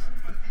Chivas.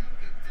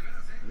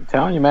 I'm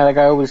telling you, man, that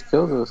guy always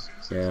kills us.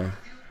 Yeah.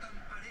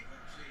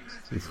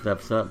 He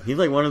steps up. He's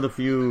like one of the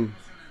few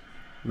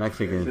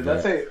Mexicans Did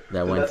that say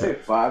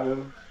 5 of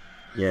them?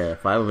 Yeah,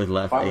 5 of his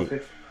last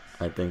 8,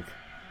 I think.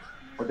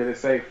 Or did it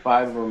say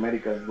 5 of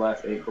America's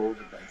last 8 goals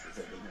against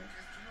us?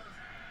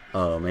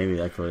 Oh, maybe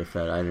that's what it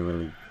said. I didn't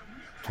really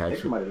I catch think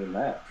it. it might have been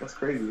that. That's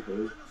crazy,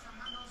 dude.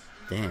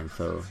 Damn,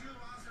 so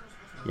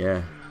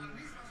yeah.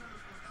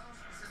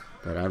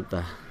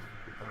 Peralta.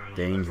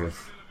 Dangerous.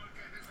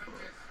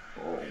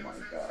 Oh my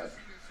god.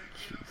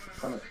 Jesus.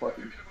 Kind of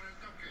fucking.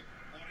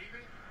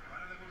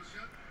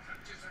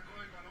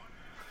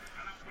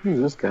 Who's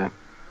this guy?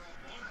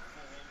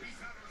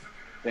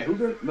 Yeah,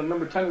 who's the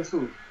number 10 is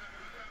who?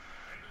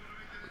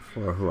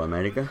 For who,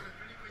 America?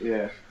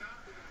 Yeah.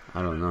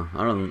 I don't know.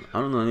 I don't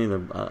know any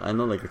of the. I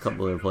know like a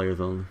couple of their players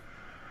only.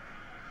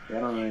 Yeah,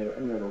 I don't know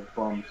any of those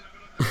bums.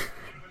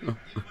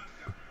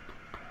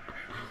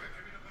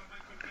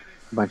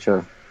 Bunch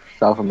of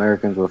South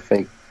Americans with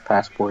fake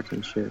passports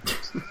and shit.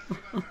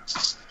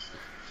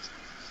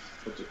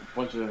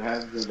 Bunch of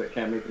has-beens that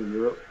can't make it in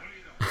Europe.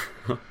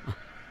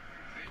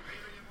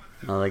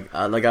 No, like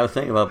I was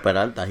saying about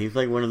Peralta, he's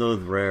like one of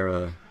those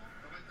rare,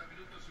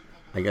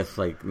 I guess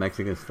like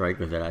Mexican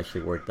strikers that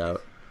actually worked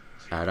out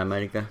at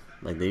America.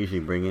 Like they usually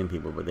bring in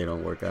people, but they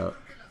don't work out.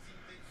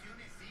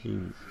 He's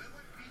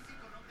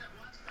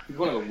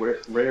one of the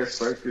rare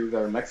strikers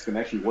that are Mexican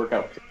actually work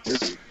out.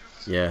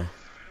 Yeah.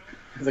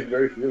 There's like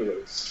very few of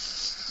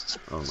those.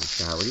 Oh my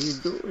god, what are you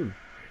doing?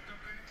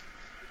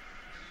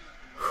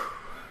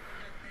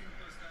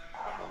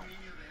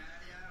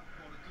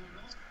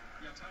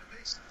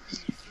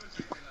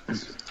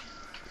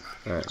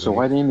 Alright, So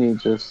why didn't he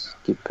just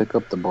pick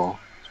up the ball?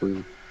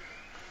 Sweet.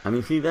 I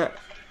mean, see that?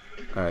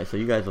 Alright, so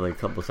you guys are like a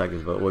couple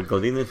seconds, but what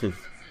Godinez is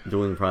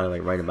doing probably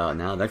like right about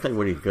now, that's like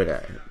what he's good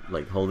at.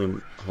 Like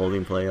holding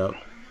play up.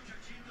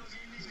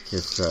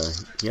 Just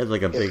he has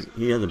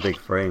a big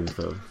frame,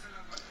 so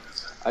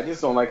I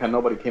just don't like how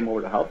nobody came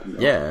over to help him.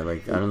 Yeah,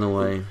 like I don't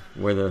know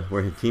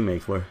where his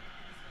teammates were.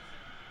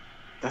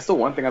 That's the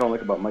one thing I don't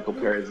like about Michael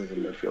Perez as a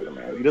midfielder,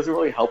 man. He doesn't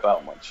really help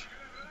out much.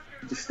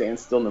 He just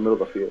stands still in the middle of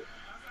the field.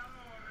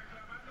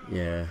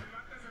 Yeah.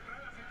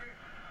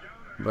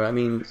 But I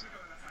mean,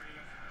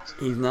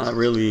 he's not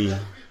really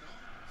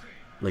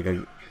like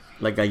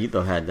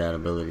Gallito had that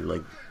ability,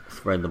 like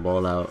spread the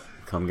ball out,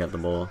 come get the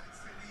ball.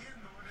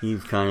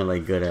 He's kind of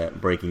like good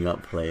at breaking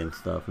up play and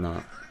stuff,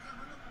 not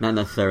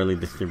necessarily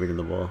distributing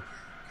the ball.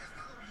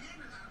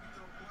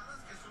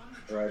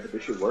 Right, but they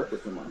should work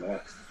with him on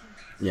that.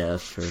 Yeah,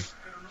 that's true.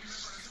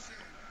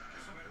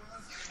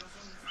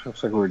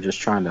 Looks like we're just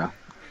trying to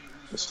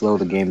slow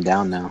the game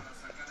down now.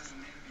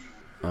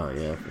 Oh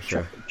yeah, for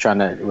sure.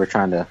 We're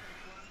trying to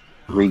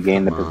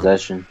regain the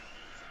possession.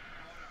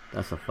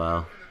 That's a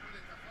foul.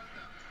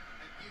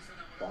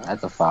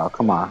 That's a foul.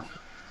 Come on.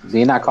 Did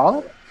he not call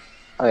it?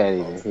 Oh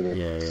yeah, he did.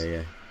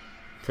 Yeah.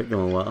 Took them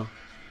a while.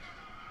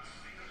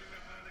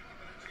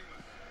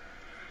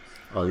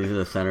 Oh, these are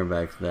the center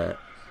backs that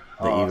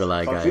the Eagle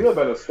Eye guys. Faustino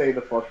better stay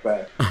the fuck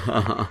back.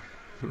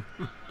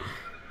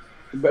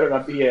 He better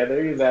not be here.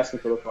 There he's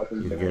asking for the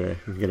fucking thing.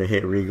 He's gonna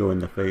hit Rigo in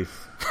the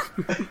face.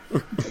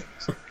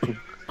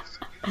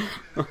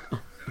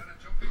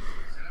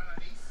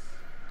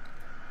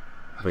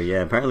 But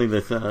yeah, apparently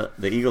the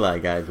Eagle Eye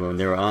guys, when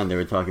they were on, they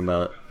were talking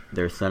about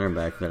their center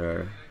backs that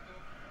are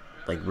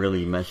like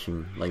really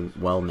meshing like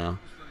well now.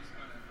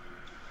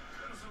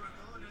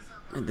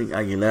 I think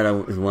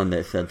Aguilera is one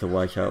that said to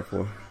watch out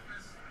for.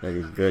 That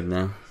he's good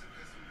now.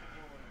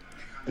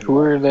 Who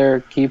are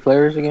their key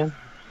players again?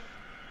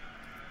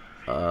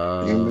 Do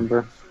you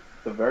remember?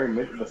 The very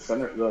mid, the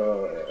center,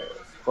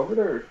 whoever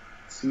their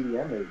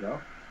CDM is,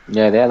 no?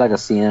 Yeah, they had like a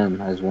CM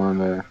as one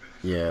there.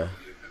 Yeah.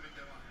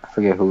 I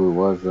forget who it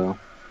was though.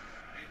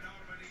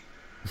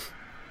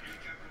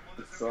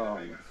 It's I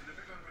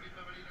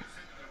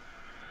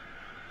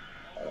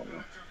don't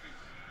know.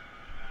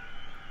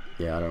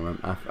 Yeah, I don't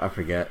remember. I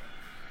forget.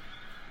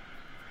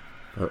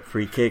 But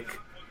free kick.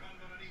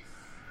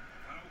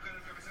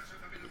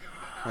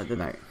 I did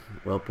not.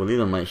 Well,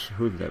 Pulido might.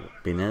 Who's that?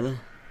 Pineda?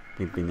 I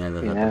think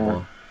Pineda's at the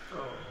ball.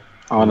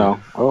 Oh no.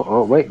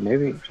 Oh wait,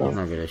 maybe. So. He's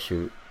not gonna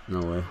shoot.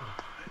 No way.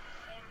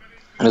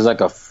 It's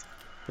like a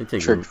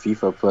trick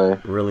FIFA play.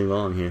 Really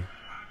long here.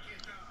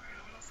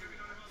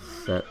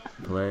 Set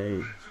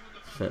play.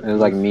 It was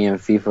like me in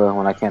FIFA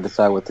when I can't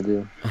decide what to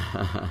do.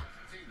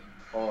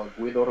 Oh,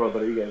 Guido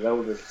Rodriguez, that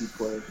was a key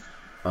play.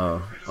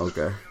 Oh,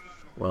 okay.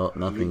 Well,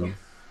 nothing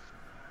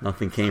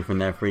came from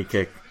that free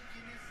kick.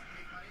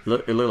 It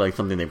looked like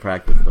something they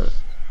practiced, but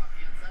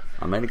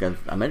America's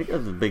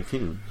a big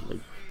team. Like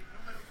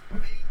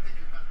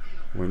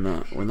we're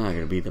not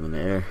gonna beat them in the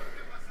air.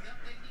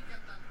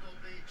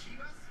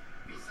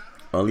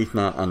 Or at least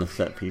not on the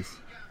set piece.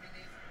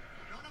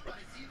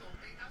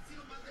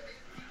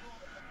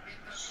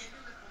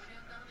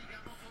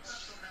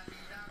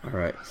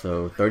 Alright,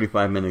 so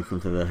 35 minutes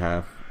into the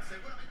half.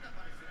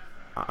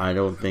 I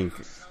don't think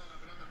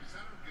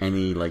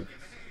any like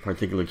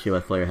particular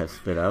Chivas player has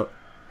stood out.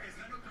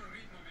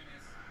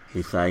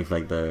 Besides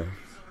like the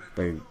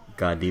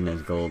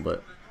Godinez goal,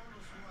 but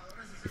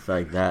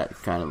besides that,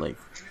 it's kind of like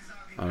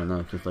I don't know,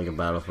 it's just like a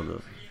battle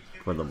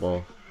for the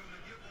ball.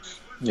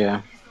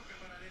 Yeah.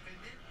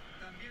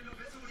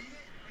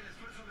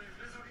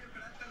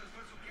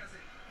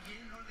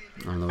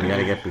 I don't know. We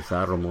gotta get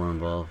Pizarro more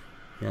involved.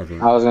 I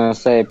was gonna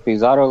say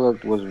Pizarro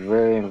was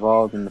very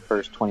involved in the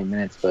first 20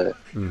 minutes, but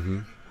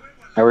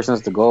ever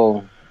since the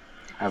goal,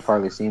 I've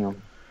hardly seen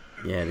him.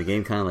 Yeah, the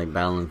game kind of like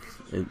balanced.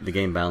 The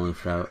game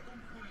balanced out.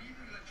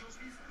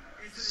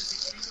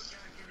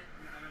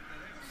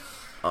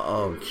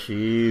 Oh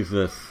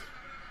Jesus!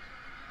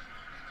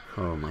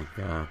 Oh my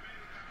God!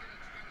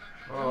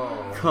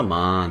 Oh. Come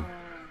on!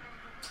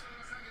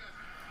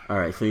 All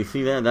right, so you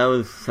see that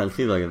was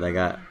Salcido that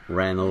got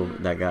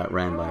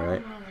ran by,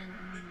 right?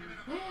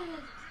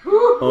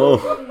 Oh!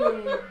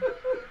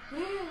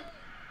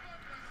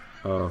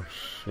 Oh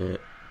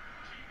shit!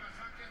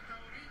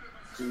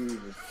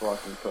 Jesus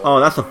fucking Christ. Oh,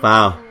 that's a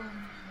foul.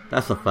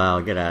 That's a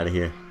foul. Get out of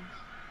here.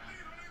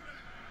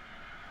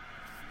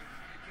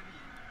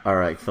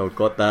 Alright, so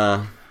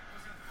Cota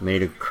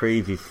made a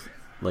crazy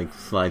like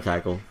slide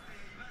tackle.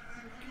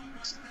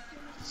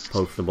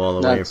 Pokes the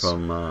ball away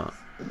from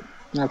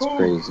That's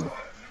crazy.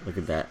 Look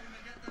at that.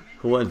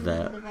 Who was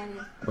that?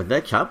 Was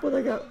that Chapo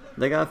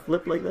that got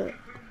flipped like that?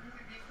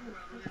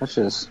 That's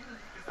just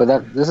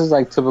this is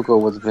like typical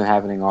of what's been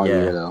happening all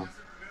year though.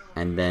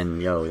 And then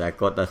that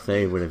Cota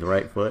saved with his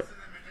right foot.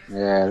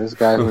 Yeah, this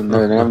guy who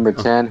number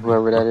 10,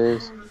 whoever that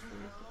is.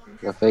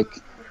 The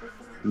fake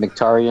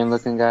Mkhitaryan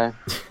looking guy.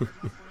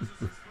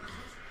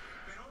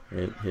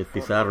 Hit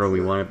Pizarro.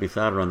 We wanted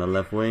Pizarro on the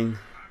left wing.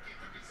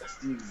 That's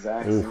the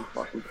exact same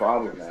fucking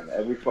problem, man.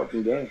 Every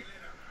fucking game.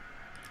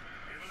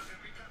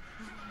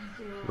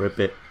 Rip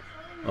it.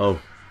 Oh.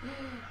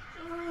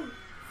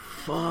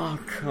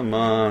 Fuck. Come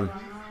on.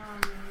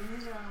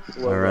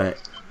 Alright.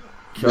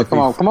 Yeah, come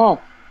on. Come on.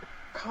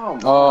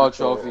 Oh,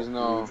 trophies,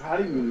 no. How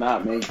do you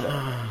not make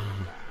that?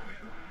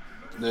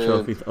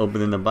 Trophy's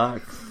opening the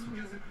box.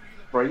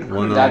 Right?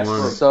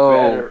 One-on-one.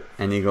 So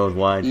And he goes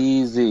wide.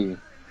 easy.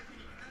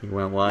 He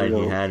went wide.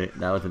 He had it.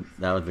 That was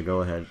the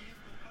go ahead.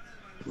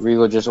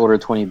 Rigo just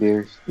ordered 20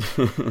 beers.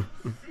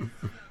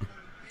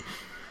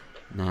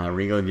 Nah,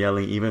 Rigo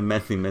yelling. Even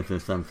Messi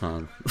misses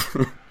sometimes.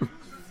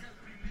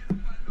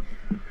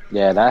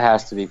 Yeah, that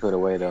has to be put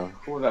away though.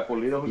 Who was that,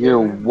 Pulido? You're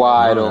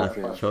wide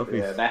open.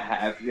 Trophies.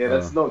 Yeah,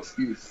 that's no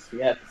excuse. He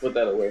had to put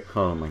that away.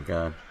 Oh my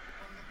god.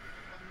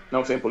 No,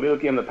 I'm saying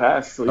Pulido came to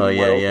pass. So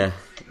yeah.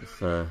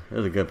 It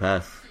was a good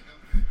pass.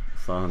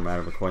 Saw him right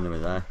over the corner of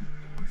his eye.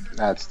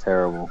 That's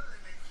terrible.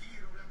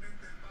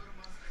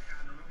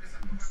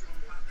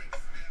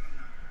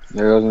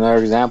 There goes another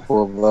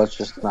example of us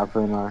just not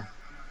putting our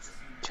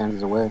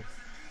chances away.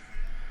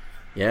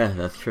 Yeah,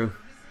 that's true.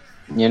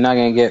 You're not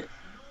gonna get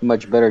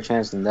much better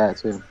chance than that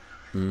too.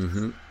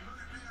 Mm-hmm.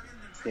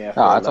 Yeah.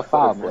 Oh, it's a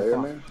foul, player,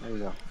 man. There you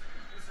go.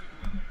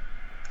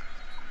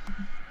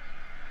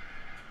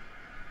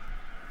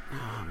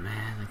 Oh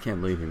man, I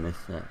can't believe he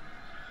missed that.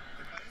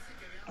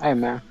 Hey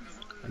man.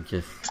 I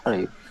just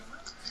Hey.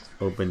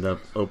 opened up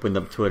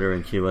Twitter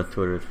and Chivas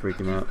Twitter is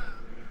freaking out.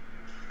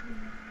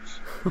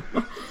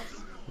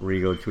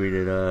 Rigo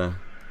tweeted,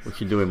 "What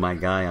you doing, my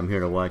guy? I'm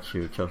here to watch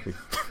you, Chuffy."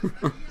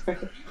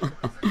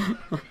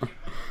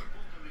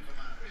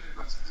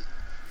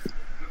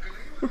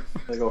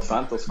 There goes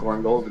Santos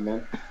scoring goals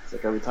again. It's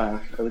like every time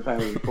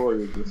we score,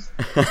 you just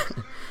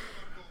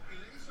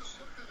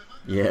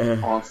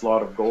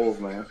onslaught of goals,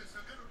 man.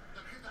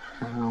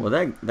 Well,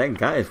 that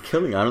guy is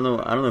killing. I don't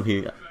know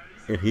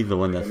if he's the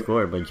one that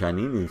scored, but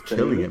Giannini is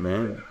killing it,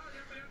 man. Yeah.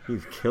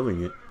 He's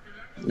killing it.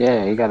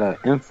 Yeah, he got an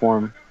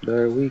inform the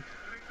other week.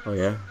 Oh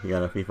yeah, he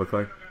got a FIFA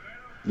card.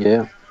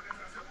 Yeah.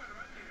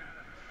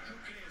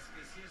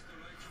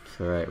 It's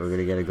alright. We're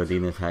gonna get a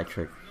Godinez hat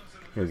trick.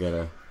 He'll get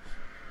an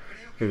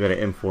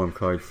inform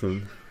card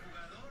soon.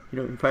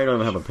 You probably don't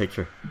even have a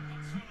picture.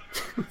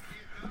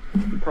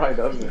 He probably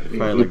doesn't. He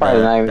probably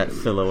that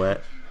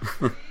silhouette.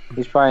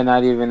 He's probably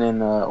not even in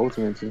the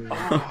Ultimate Team.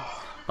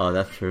 Oh,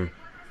 that's true.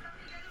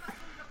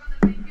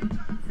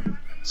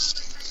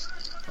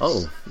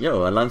 Oh,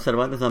 yo, Alan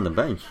Cervantes on the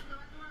bench.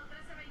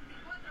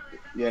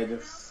 Yeah, he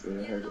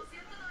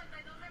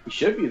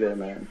should be there,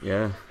 man.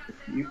 Yeah.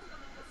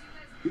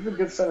 He's a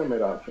good center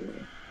mid option,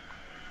 man.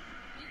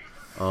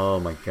 Oh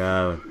my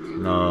god.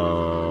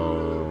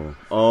 No.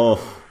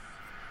 Oh.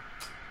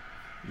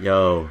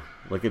 Yo,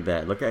 look at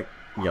that.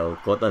 Yo,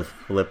 Cota's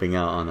flipping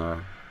out on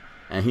our...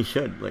 And he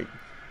should,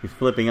 he's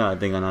flipping out, I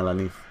think, on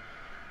Alanis.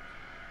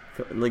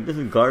 This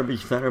is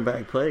garbage center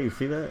back play. You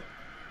see that?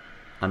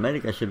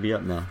 America should be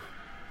up now.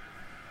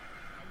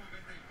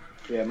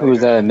 Yeah, who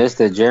was that?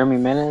 Mr. Jeremy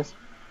Menez?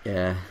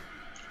 Yeah.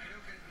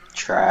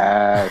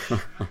 Trash.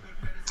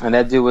 And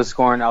that dude was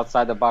scoring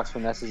outside the box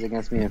finesses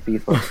against me in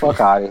FIFA.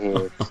 Fuck out of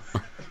here.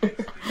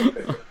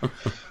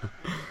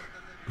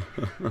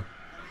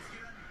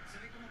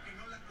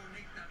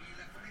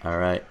 All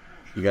right,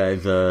 you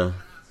guys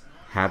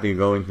happy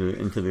going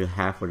into the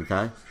half with a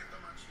tie?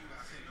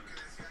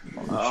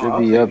 Should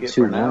be up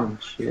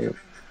 2-1. Shit.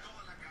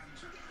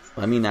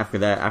 I mean, after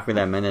that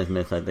Menez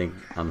miss, I think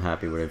I'm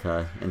happy with a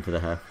tie into the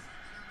half.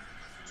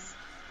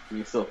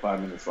 There's still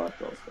 5 minutes left,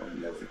 though, so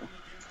never know.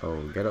 Oh,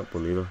 get up,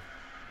 Pulido.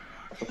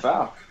 That's a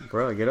foul.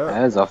 Bro, get up.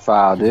 That is a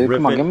foul, dude.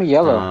 Come on, give me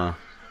yellow.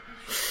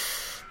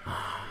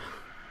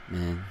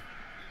 Man.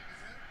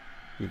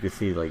 You can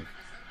see,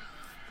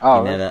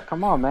 Pineda.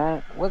 Come on,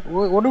 man. What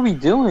are we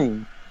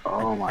doing?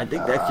 Oh, my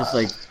God.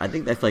 I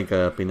think that's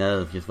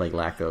Pineda's just,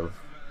 lack of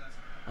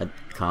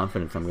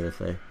confidence, I'm going to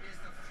say.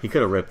 He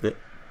could have ripped it.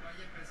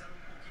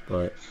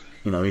 But,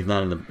 he's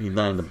not in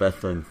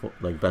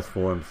the best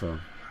form, so,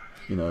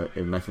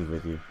 it messes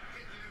with you.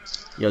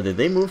 Yo, did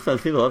they move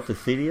Salcido up to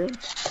CDM?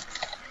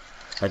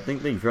 I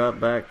think they dropped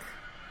back.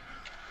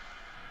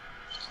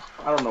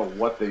 I don't know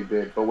what they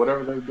did, but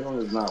whatever they're doing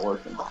is not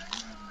working.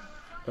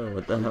 Oh,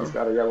 what the hell?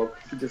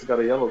 He just got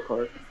a yellow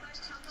card.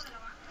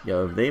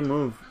 Yo, if they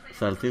move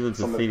Salcido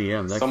to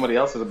CDM, somebody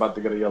else is about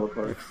to get a yellow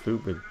card. That's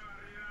stupid.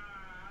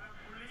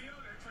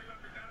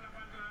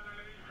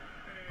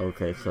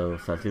 Okay, so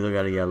Salcido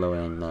got a yellow,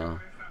 and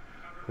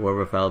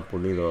whoever fouled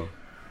Pulido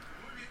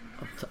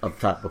up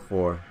top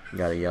before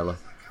got a yellow.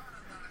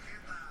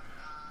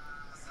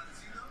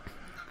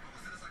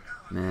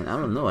 Man, I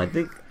don't know. I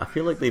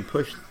feel like they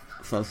pushed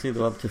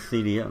Salcido up to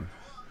CDM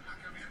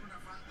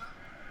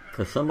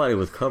because somebody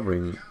was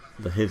covering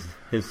his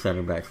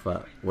center back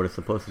spot. What is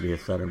supposed to be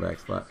his center back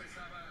spot.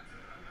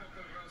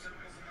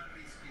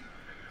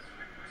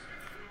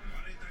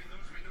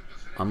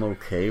 I'm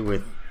okay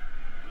with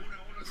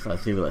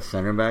Salcido at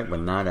center back, but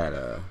not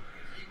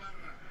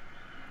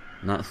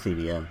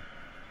CDM.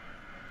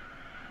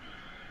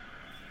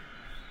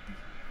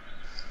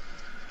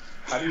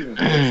 How do you even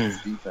fix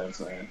this defense,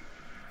 man?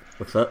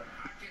 What's up?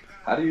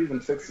 How do you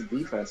even fix the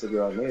defense if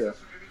you're Almeida?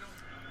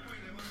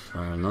 I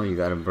don't know. You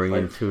got to bring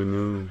in 2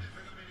 new.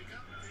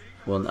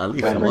 Well, at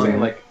least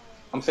one.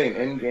 I'm saying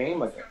in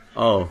game,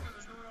 Oh,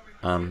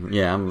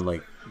 yeah. I'm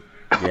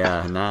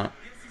not.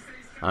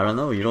 I don't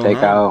know. You don't Take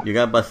have. out. You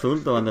got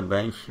Basulto on the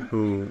bench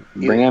who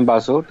Bring in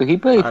Basulto. He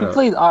played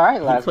all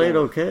right last game. He played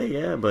game. okay,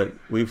 yeah, but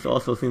we've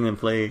also seen him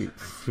play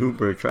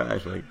super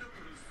trash. Like,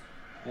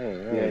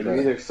 you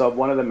either sub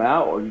one of them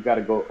out or you got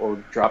to go or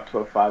drop to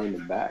a 5 in the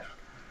back.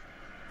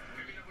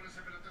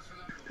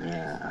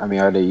 Yeah, I mean,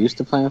 are they used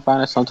to playing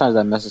finals? Sometimes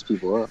that messes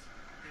people up.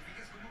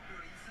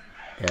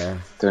 Yeah,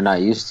 they're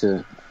not used to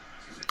it.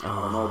 I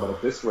don't know, but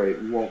at this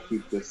rate, we won't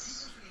keep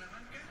this.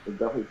 We'll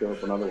definitely fill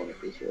up another one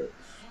at this rate.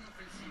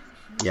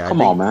 Yeah,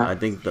 Come on, man. I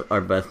think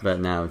our best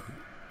bet now is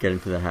get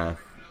into the half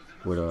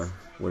with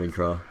a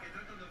draw,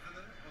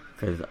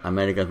 because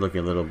America's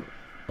looking a little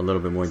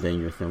bit more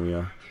dangerous than we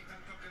are.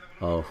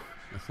 Oh,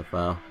 that's a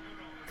foul.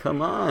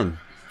 Come on,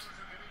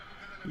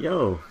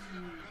 yo.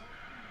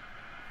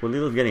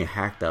 Pulido's getting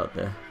hacked out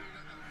there.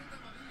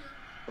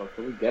 So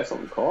can we get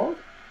something called?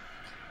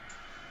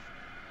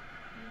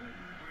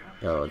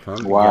 Yo,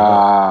 Tom.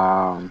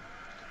 Wow.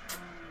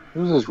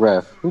 Who's this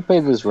ref? Who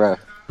paid this ref?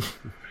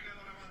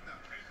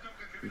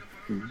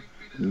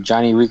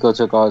 Johnny Rico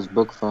took all his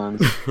book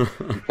funds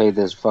and paid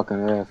this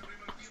fucking ref.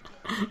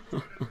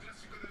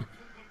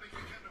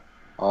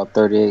 All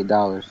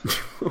 $38.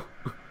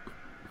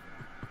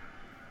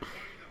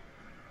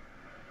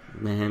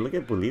 Man, look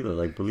at Pulido.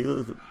 Like,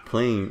 Pulido's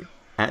playing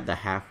at the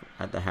half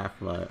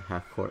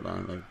court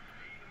line. Like,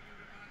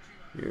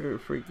 you're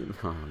freaking.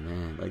 Oh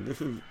man, like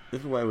this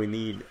is why we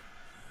need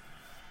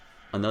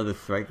another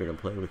striker to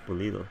play with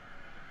Pulido.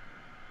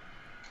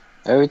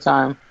 Every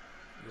time.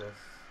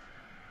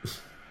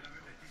 Yes.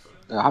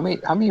 How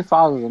many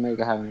fouls does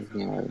Omega have in this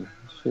game already?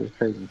 Shit is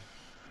crazy.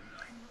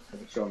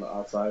 It's on the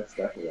outside. It's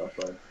definitely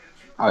outside.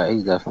 Oh yeah,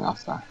 he's definitely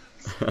outside.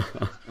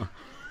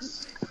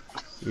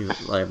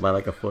 He's like by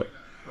like a foot.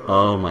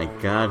 Oh my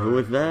God, who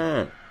was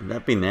that? Is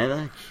that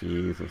Pineda?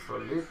 Jesus.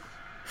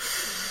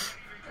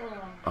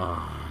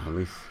 Oh, at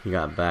least he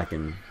got back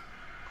in.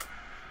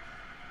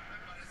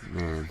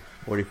 Man,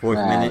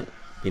 44th minute.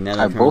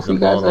 Pineda turns the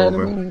ball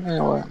over.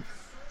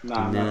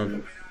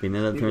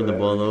 Pineda turned the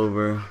ball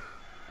over.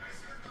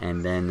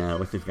 And then,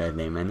 what's this guy's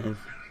name?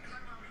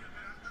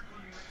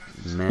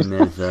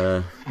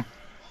 Menez,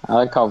 I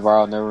like how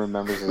Varo never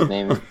remembers his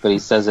name, but he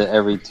says it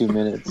every 2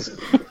 minutes.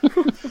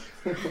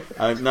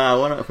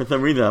 For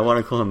some reason I want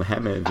to call him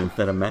Jimenez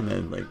instead of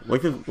Menez. Like,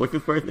 what's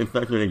his first? It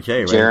starts with a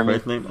J, right? Jeremy.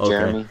 His first name? Okay.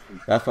 Jeremy.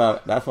 That's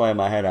why in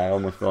my head I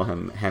almost call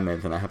him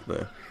Jimenez, and I have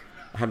to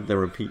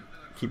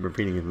keep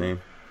repeating his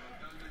name.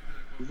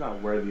 He's not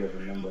worthy of a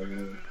number.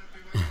 Anyway.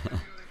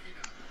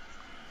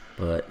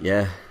 But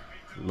yeah,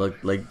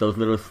 look, like those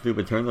little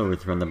stupid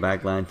turnovers from the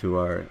back line to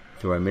our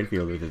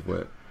midfielders is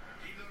what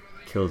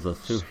kills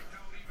us too.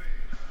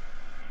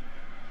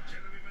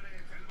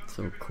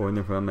 So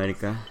corner for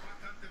America.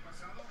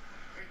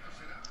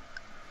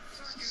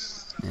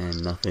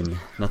 And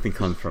nothing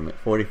comes from it.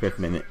 45th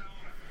minute.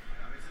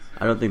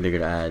 I don't think they're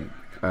gonna add.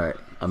 All right,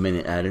 a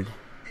minute added.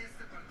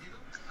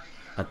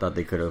 I thought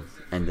they could have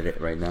ended it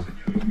right now.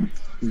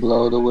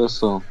 Blow the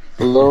whistle.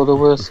 Blow the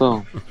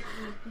whistle.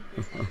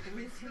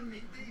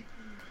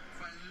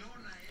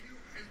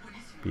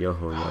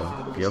 Piojo,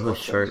 yo. Piojo's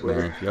shirt,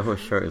 man. Piojo's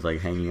shirt is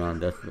like hanging on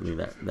desperately.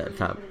 That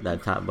top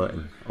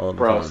button all the time.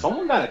 Bro,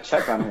 someone gotta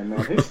check on him,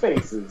 man. His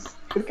face it's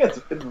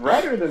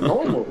redder than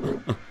normal.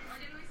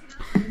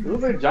 It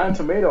looks like a giant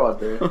tomato out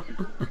there.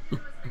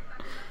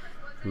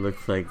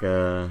 Looks like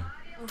a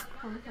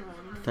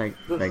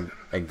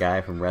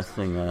guy from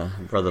wrestling,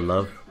 Brother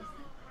Love.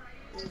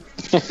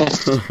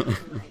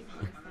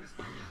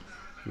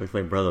 Looks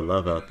like Brother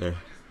Love out there.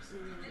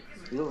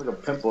 It looks like a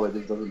pimple that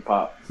just doesn't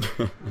pop.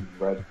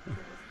 Red.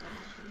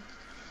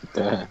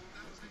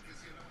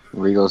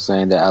 Rigo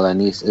saying that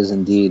Alanis is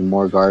indeed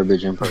more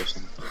garbage in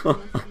person.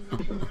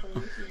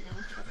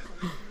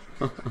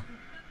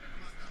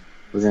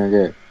 We're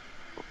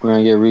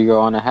gonna get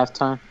Rigo on at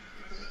halftime.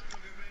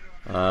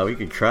 We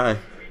could try.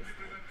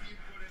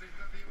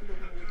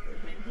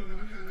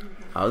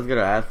 I was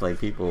gonna ask like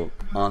people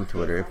on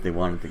Twitter if they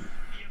wanted to,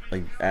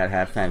 like at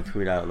halftime,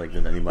 tweet out like,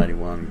 does anybody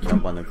want to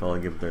jump on the call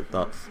and give their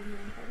thoughts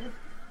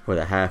for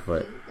the half?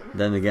 But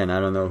then again, I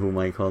don't know who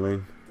might call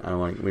in.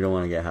 We don't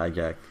want to get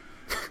hijacked.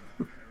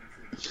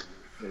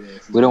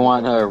 We don't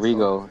want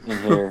Rigo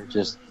in here.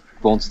 Just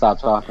won't stop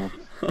talking.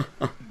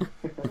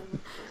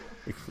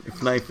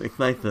 It's nice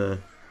to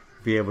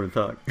be able to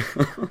talk.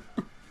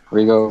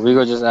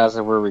 Rigo just asked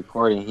if we're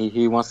recording.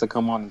 He wants to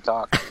come on and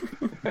talk.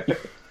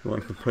 He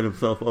wants to put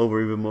himself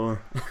over even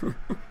more.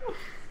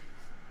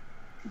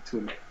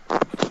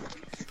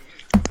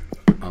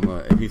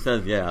 If he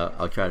says yeah,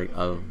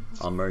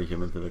 I'll merge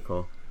him into the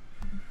call.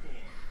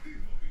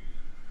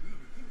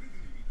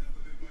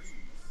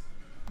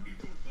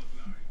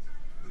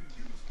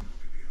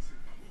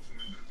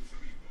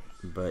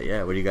 But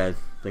yeah, what do you guys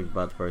think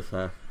about the first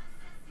half?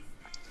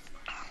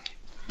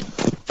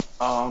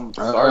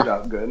 Started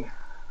out good.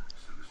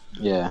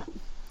 Yeah,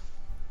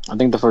 I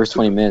think the first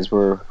 20 minutes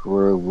we're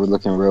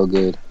looking real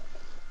good.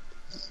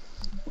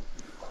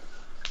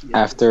 Yeah,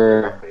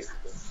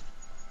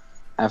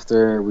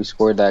 After we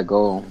scored that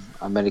goal,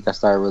 America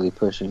started really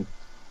pushing.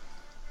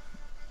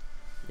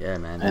 Yeah,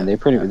 man. And they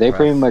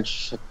pretty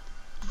much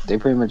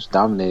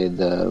dominated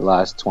the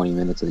last 20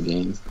 minutes of the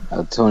game.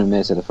 20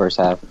 minutes of the first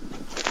half.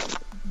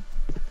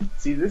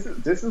 See, this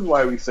is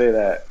why we say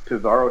that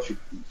Pizarro should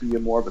be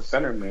more of a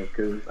center mid,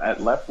 because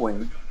at left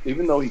wing,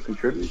 even though he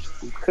contributes,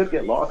 he could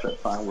get lost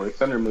at time. Where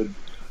center mid,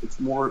 it's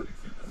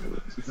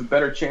a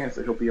better chance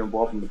that he'll be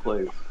involved in the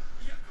plays.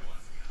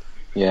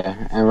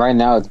 Yeah, and right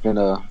now it's been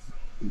a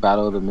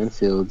battle of the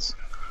midfields.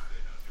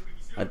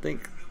 I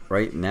think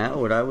right now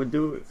what I would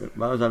do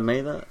if I was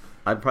Almeida,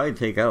 I'd probably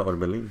take out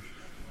Orbelin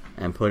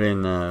and put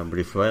in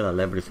Brizuela,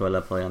 let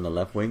Brizuela play on the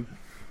left wing,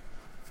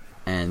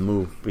 and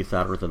move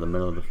Pizarro to the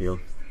middle of the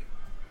field.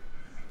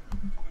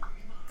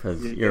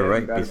 Because you're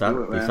right,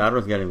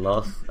 Pizarro's getting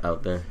lost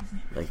out there.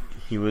 Like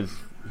he was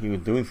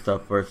doing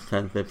stuff first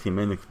 10-15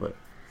 minutes, but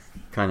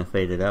kind of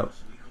faded out.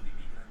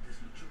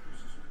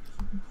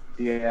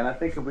 Yeah, and I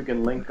think if we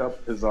can link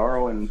up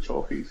Pizarro and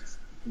Chofi,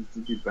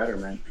 it'd be better,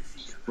 man.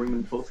 Just bring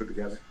them closer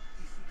together.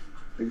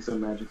 Maybe some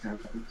magic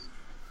happens.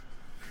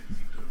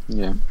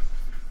 Yeah.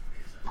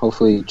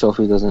 Hopefully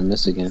Chofi doesn't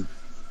miss again.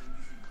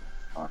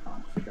 Oh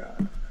my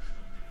god.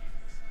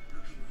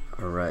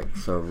 Alright,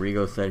 so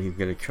Rigo said he's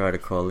going to try to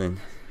call in.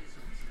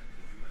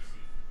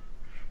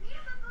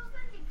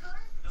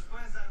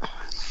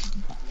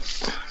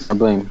 I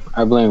blame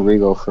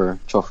Rigo for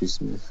Chofi's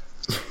miss,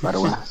 by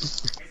the way.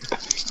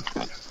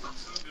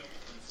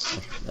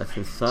 That's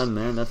his son,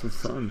 man. That's his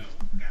son.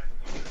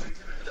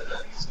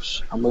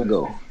 I'm gonna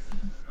go.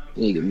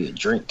 You need to give me a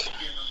drink.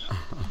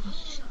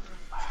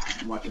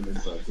 I'm watching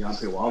this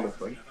Deontay Wilder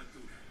fight.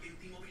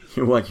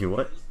 You're watching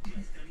what?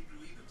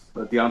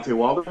 The Deontay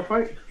Wilder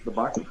fight? The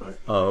boxing fight.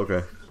 Oh,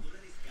 okay.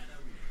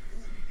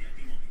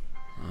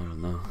 I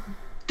don't know.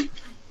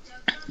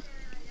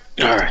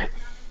 Alright.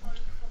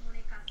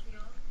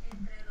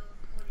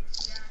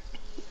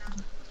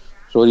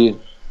 So who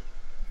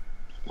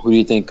do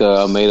you think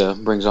Almeida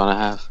brings on a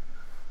half?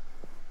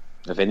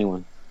 If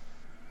anyone.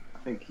 I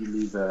think he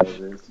leaves that as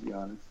is, to be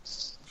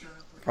honest.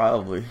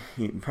 Probably.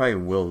 He probably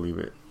will leave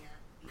it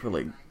for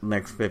like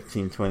next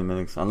 15-20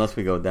 minutes. Unless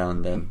we go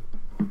down, then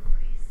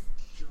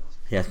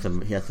he has to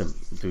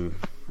do,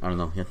 I don't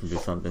know, he has to do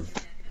something.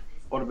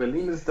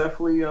 Orbelin is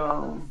definitely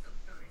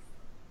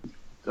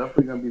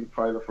gonna be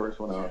probably the first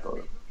one out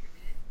though.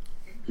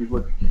 He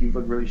looked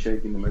really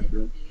shaky in the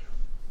midfield.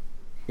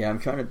 Yeah, I'm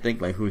trying to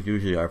think like who's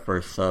usually our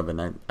first sub,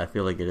 and I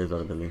feel like it is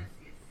Orbelin.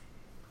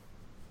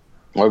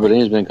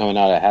 Orbelin's been coming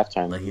out at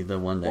halftime. Like he's the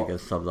one that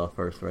gets subbed off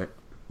first, right?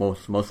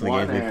 Most of the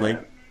games we played.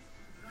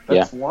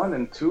 That's one,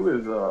 and two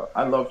is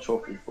I love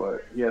Chofi,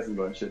 but he hasn't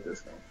done shit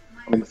this game.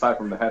 I mean, aside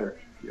from the header,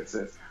 the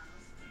assist.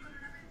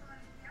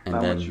 And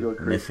Not then much real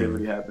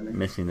creativity happening.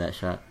 Missing that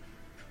shot.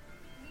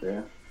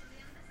 Yeah.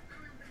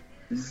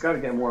 You just got to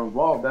get more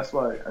involved. That's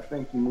why I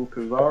think you move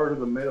Pizarro to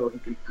the middle. He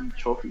can feed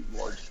Chofi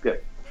more. Just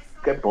get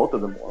both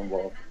of them more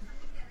involved.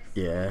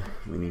 Yeah,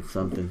 we need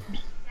something.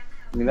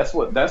 I mean, that's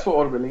what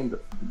Orbelin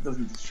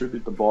doesn't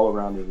distribute the ball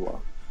around as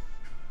well.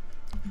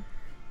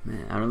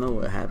 Man, I don't know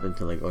what happened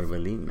to like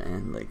Orbelin,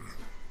 man. Like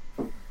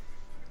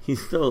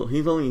he's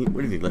only,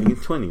 what is he, like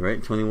he's 20,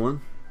 right?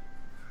 21?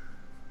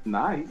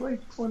 Nah, he's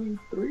like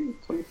 23,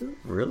 22.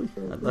 Really?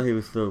 I thought he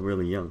was still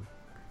really young.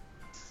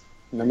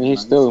 I mean, he's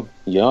still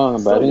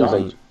young, but I think he's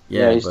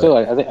like, he's still.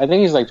 I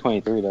think he's like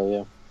 23 though.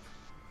 Yeah.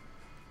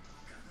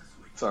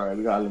 Sorry,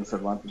 we got Alan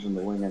Cervantes in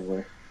the wing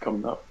anyway.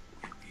 Coming up.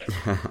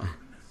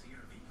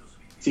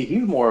 See,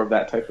 he's more of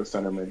that type of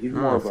centerman. He's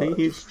more of a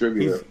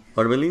distributor.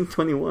 Orbelin's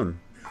 21.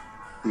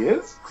 He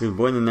is? He was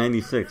born in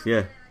 96,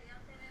 yeah.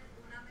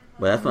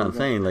 But that's what I'm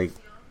saying, like,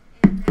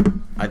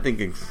 I think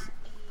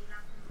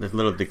this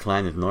little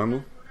decline is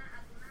normal.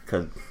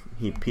 Because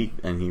he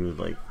peaked and he was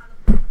like,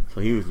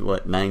 so he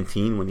was,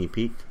 19 when he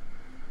peaked?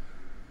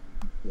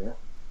 Yeah.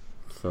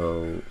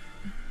 So,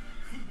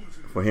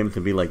 for him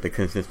to be like the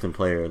consistent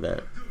player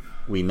that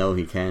we know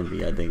he can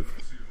be, I think,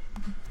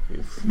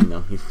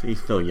 he's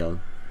still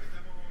young.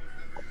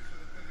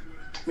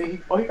 I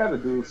mean, all you got to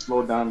do is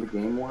slow down the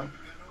game more.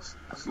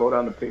 Slow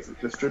down the pace,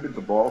 distribute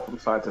the ball from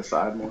side to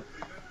side more.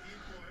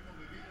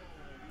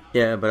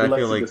 Yeah, but I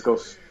feel like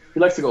he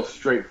likes to go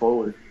straight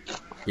forward.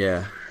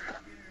 Yeah,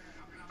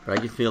 but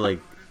I just feel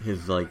like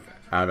his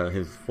out of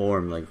his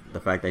form, like the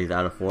fact that he's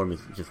out of form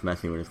is just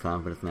messing with his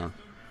confidence now.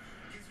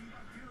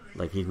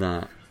 Like he's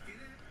not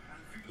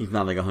like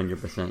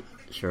 100%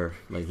 sure.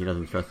 Like he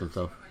doesn't trust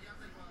himself.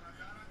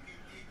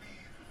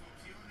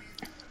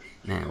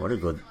 Man, what a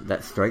good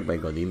that strike by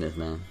Godinez,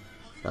 man.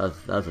 That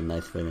was a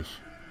nice finish.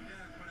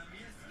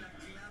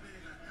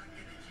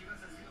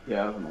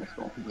 Yeah, that was a nice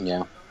goal.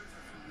 Yeah.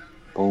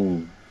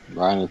 Boom.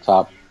 Right in the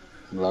top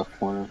left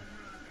corner.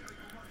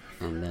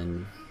 And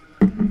then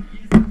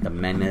the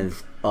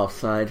Menez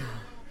offside.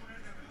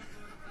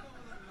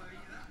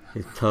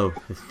 His toe,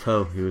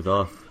 he was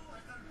off.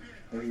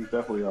 Yeah, he's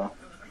definitely off.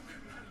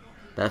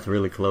 That's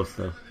really close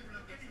though.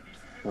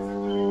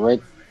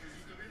 Right.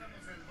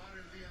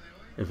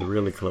 It's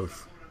really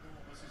close.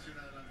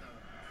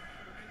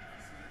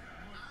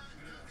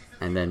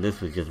 And then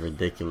this was just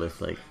ridiculous.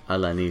 Like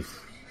Alanis,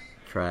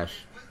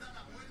 trash.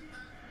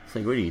 It's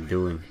like, what are you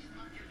doing?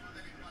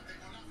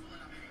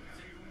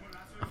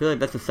 I feel like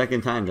that's the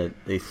second time that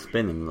they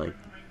spin him. Like,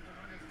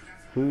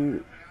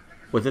 who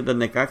was it? The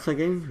Necaxa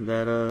game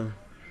that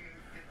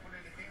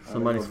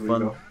somebody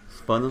spun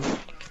him.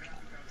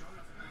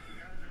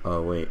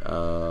 Oh wait,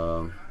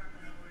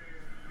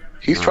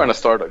 he's trying to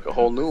start a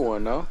whole new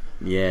one, no?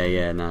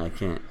 Yeah. Nah, I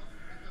can't.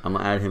 I'm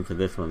gonna add him to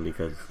this one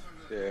because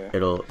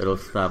it'll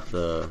stop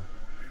the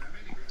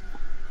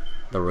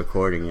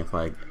recording if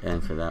I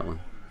answer that one.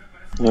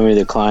 Let me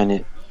decline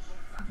it.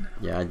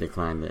 Yeah, I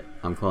declined it.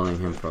 I'm calling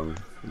him from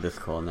this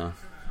call now.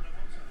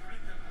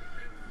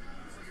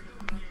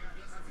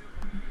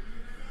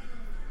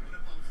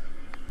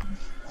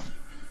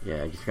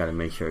 Yeah, I just gotta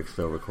make sure it's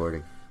still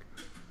recording.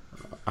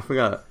 I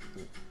forgot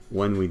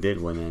when we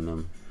did one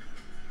and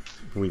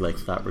we like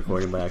stopped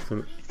recording by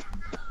accident.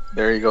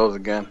 There he goes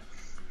again.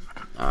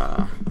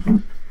 Let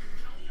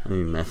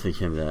me message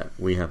him that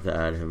we have to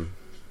add him.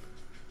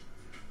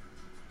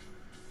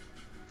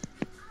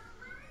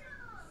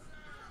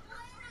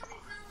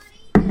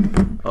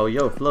 Oh,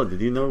 yo, Flo,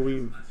 did you know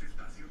we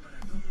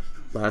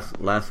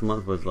last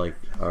month was like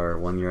our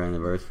 1 year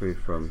anniversary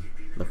from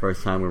the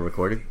first time we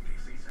recorded?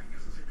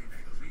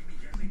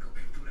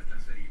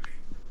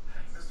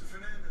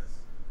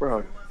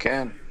 Bro,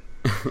 Ken.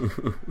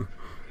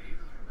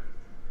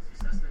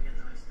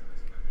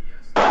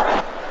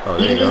 Oh,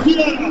 there you go.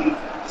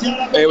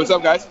 Hey, what's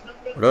up, guys?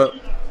 What up?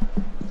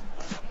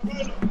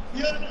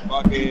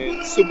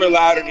 Fucking super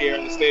loud in here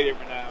in the stadium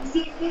right now.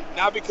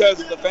 Not because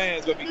of the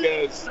fans, but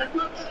because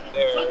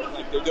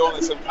they're doing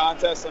like some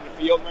contests on the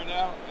field right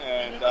now,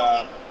 and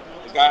the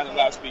guy on the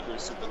loudspeaker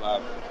is super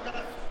loud.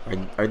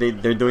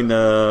 They're doing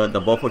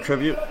the Bofo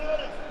tribute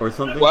or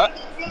something? What?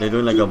 They're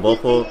doing like a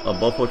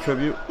Bofo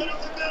tribute?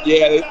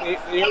 Yeah,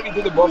 they already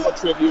did the Bofo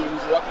tribute.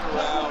 He's walking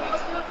around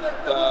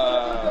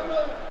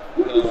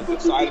the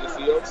side of the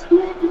field.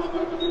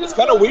 It's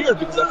kind of weird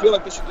because I feel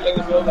like they should be in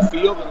the middle of the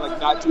field and like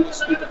not do this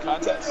stupid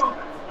contest.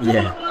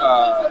 Yeah.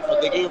 But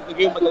they gave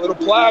him like a little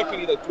plaque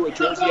and he like threw a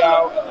jersey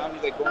out and now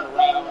he's like going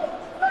around.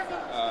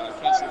 I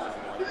can't see him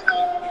anymore. He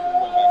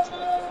went back to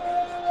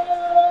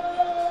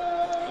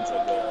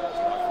inside goal.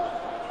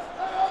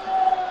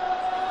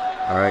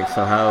 All right.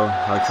 So how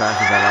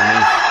trash is that I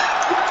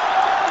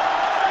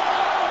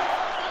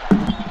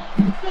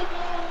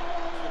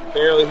can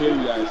barely hear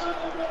you guys.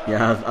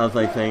 Yeah, I was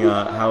like saying,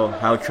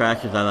 how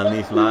trash is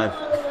Alanis live?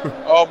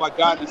 Oh my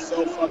god, he's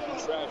so fucking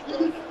trash,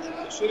 bro.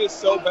 This shit is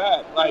so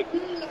bad. Like,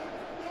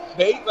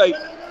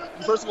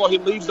 first of all, he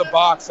leaves the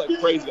box like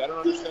crazy. I don't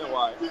understand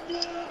why.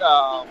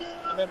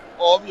 And then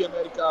all the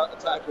America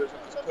attackers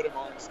have just put him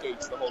on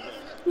skates the whole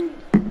game.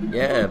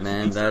 Yeah,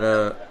 man,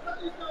 that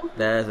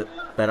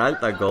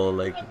goal,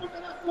 like,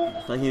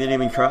 it's like he didn't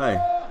even try.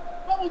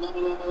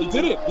 He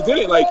did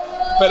it. Like,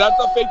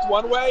 Peralta faked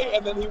one way,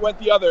 and then he went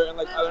the other, and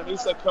like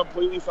Alanis like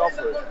completely fell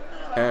for it.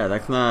 Yeah,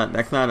 that's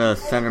not a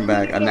center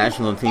back, a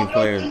national team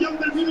player.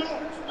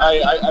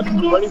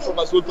 I'm ready for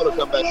Mazzuto to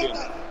come back in.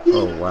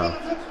 Oh wow.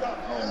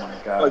 Oh my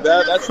god. Like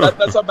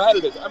that's how bad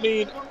it is. I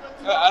mean,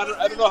 I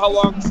don't know how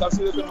long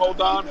Saucedo can hold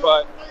on,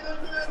 but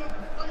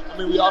I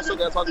mean, we also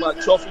got to talk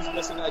about Trophy's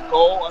missing that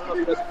goal. I don't know if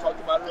you guys have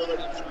talked about it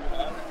already. I'm sure you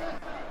have.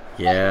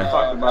 Yeah. We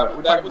talked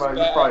about it.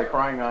 You're probably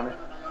crying on it.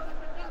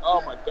 Oh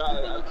my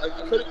god!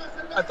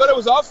 I thought it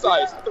was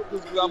offside.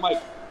 I'm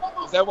like,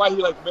 is that why he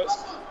like missed?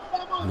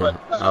 No, But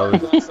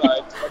it was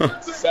offside.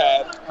 It's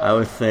sad. I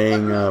was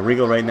saying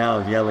Rigo right now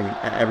is yelling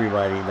at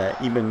everybody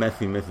that even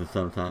Messi misses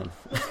sometimes.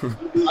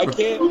 I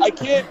can't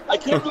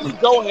really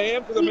go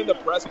ham because I'm in the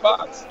press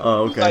box.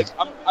 Oh, okay. Like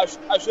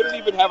I shouldn't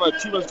even have a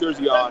Chivas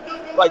jersey on.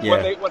 Like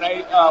when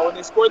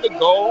they scored the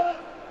goal,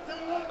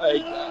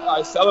 like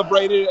I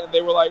celebrated and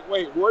they were like,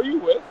 "Wait, who are you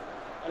with?"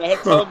 And I had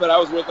to tell them that I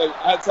was with, like,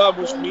 I had to tell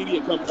them which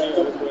media company I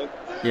was with.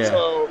 Yeah.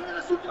 So,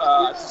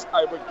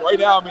 right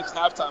now I'm in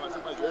halftime. I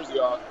took my jersey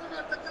off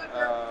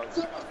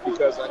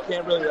because I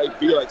can't really, like,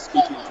 be, like,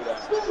 speaking to them.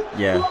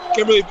 Yeah.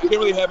 Can't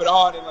really have it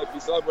on and, like, be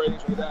celebrating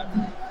like that.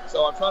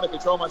 So I'm trying to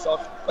control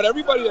myself. But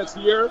everybody that's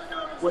here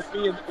with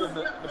me in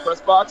the press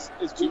box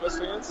is Chivas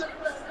fans.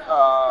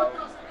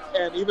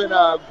 And even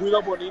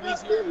Guido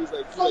Bonini's here. He's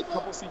like a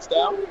couple seats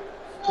down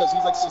because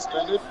he's, like,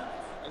 suspended.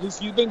 And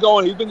he's been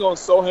going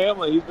so ham,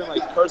 like he's been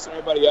like cursing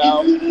everybody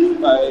out,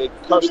 like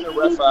cursing the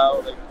ref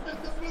out, like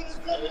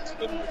it's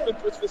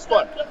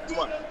fun. It's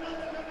fun.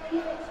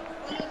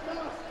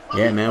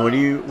 Yeah, man. What do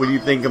you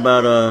think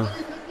about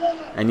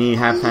any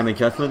halftime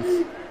adjustments?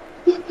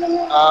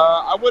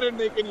 I wouldn't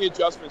make any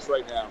adjustments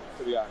right now,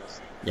 to be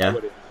honest. Yeah. I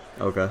wouldn't.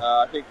 Okay.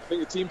 I think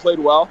the team played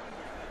well.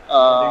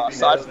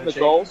 Aside from the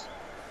goals.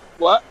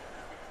 What?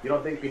 You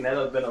don't think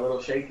Pineda's been a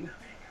little shaky?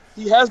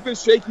 He has been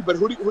shaky, but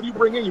who do you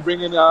bring in? You bring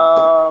in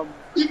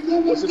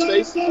what's his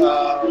face?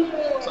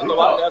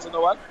 Sandoval.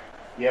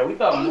 Yeah, we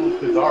thought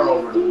move Pizarro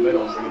over to the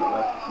middle and bring it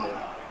left.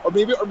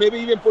 Yeah. Or maybe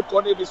even put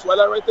Cone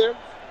Visuela right there.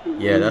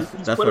 Yeah,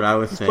 that's what I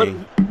was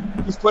saying.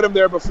 He's put him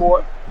there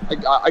before.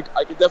 I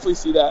could definitely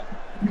see that.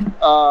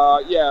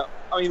 Yeah,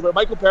 I mean,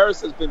 Michael Paris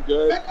has been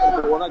good.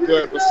 Well, not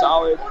good, but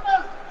solid.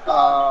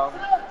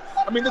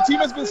 I mean, the team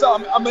has been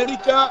solid.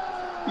 America,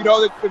 you know,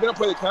 they're going to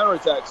play the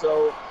counterattack,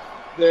 so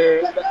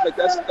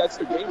that's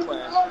their game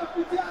plan.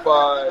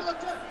 But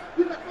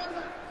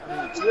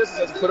Chivas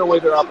has put away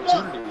their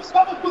opportunities.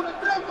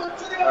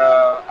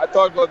 I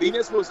thought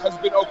Godinez has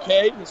been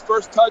okay. His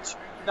first touch,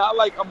 not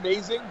like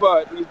amazing,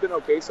 but he's been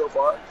okay so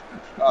far.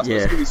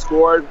 Especially he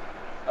scored.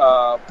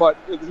 But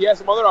he has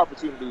some other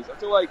opportunities. I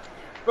feel like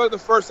the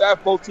first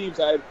half, both teams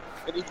had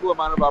an equal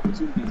amount of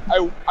opportunities.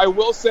 I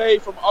will say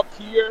from up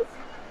here,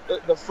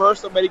 the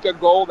first America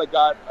goal that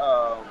got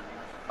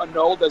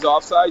annulled as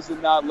offsides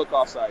did not look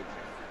offside.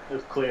 It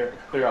was clear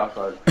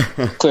offside.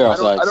 Clear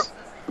offsides.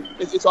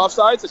 It's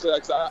offsides.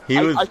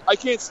 I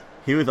can't.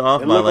 He was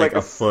off by like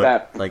a foot,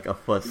 step. like a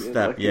foot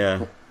step,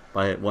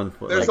 by 1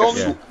 foot.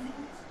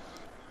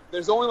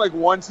 There's only like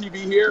one TV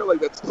here,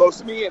 like that's close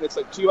to me, and it's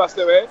like Chivas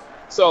TV.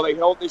 So they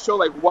show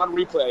like one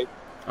replay.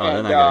 Oh,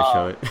 they're not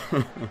gonna show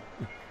it.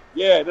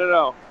 Yeah,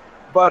 no.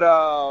 But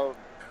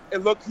he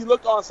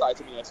looked onside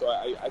to me, so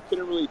I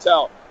couldn't really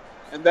tell.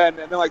 And then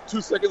like 2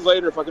 seconds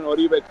later, fucking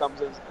Oribe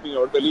comes in.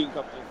 Orbelin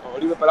comes in.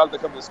 Oribe Peralta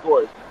comes and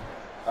scores,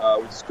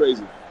 which is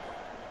crazy.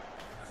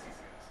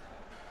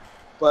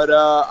 But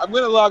I'm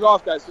going to log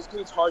off, guys, just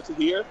because it's hard to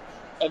hear.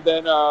 And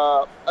then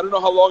I don't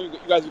know how long you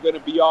guys are going to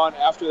be on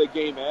after the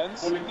game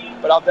ends,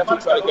 but I'll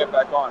definitely try to get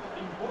back on.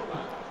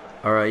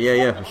 All right,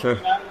 yeah, for sure.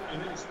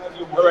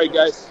 All right,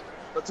 guys.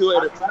 Talk to you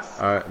later.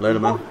 All right, later,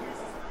 man.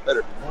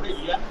 Later.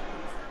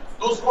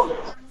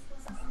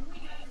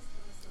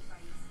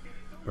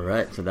 All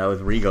right, so that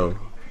was Rigo,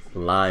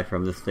 live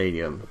from the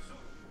stadium.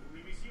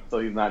 So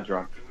he's not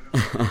drunk.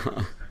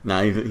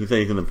 Nah, he said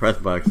he's in the press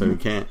box, so he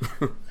can't.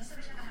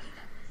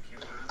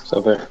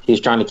 So he's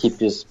trying to keep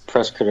his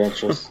press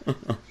credentials.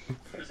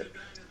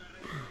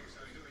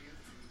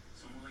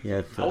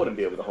 Yeah, I wouldn't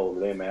be able to hold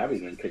it in, man. I'd be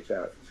getting kicked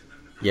out.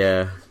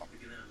 Yeah.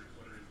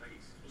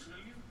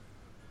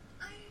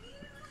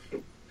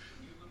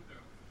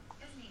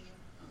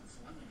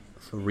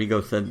 So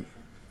Rigo said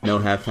no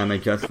halftime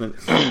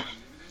adjustments. I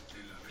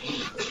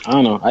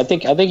don't know. I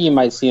think you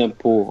might see him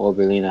pull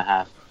Oberlin a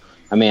half.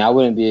 I mean, I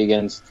wouldn't be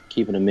against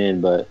keeping him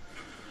in, but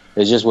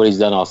it's just what he's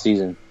done all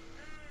season.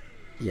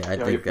 Yeah, I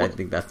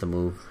think that's the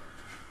move.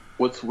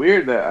 What's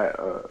weird that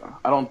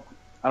I don't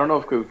know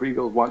if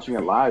Rigo's watching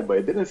it live, but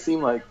it didn't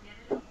seem like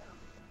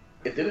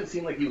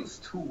he was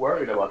too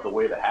worried about the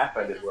way the half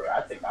ended. Where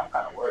I think I'm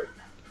kind of worried.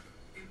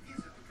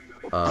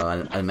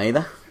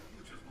 Almeida?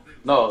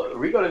 No,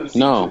 Rigo didn't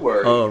seem too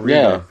worried. Oh, Rigo.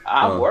 Yeah.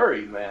 I'm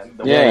worried, man.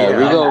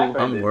 Rigo.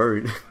 I'm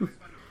worried.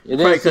 It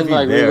didn't seem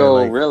like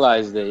Rigo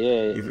realized it.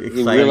 Yeah,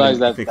 he realized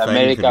that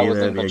America was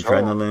in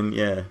control. Adrenaline,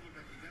 yeah.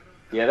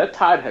 Yeah, that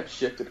tide had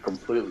shifted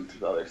completely to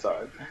the other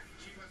side.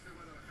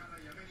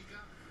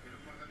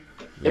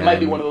 It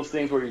might be one of those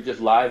things where you're just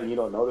live and you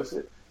don't notice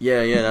it.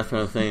 Yeah, that's what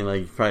I'm saying.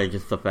 Like, probably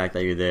just the fact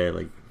that you're there,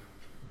 like,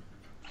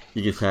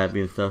 you're just happy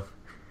and stuff.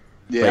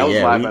 Yeah,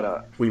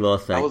 we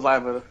lost that. I was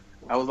live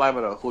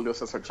at a Julio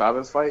Cesar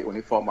Chavez fight when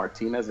he fought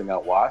Martinez and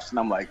got washed, and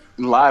I'm like,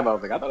 live, I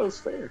was like, I thought it was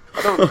fair.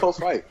 I thought it was a close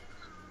fight.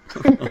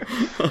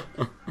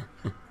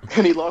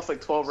 And he lost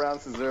like 12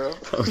 rounds to 0.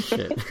 Oh,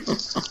 shit.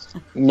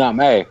 Nah,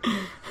 man.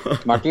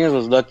 Martinez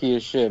was lucky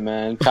as shit,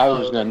 man. Chavez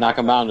was going to knock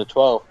him out in the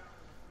 12.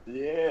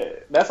 Yeah.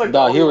 That's like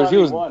he was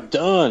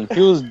done.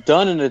 He was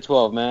done in the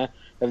 12, man.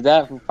 If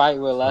that fight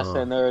would last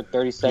another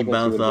 30 seconds, he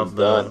would have been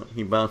done.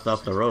 He bounced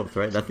off the ropes,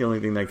 right? That's the only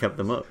thing that kept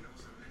him up.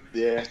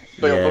 Yeah.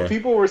 But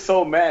people were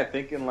so mad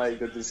thinking like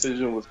the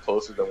decision was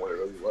closer than what it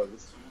really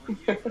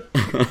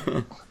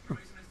was.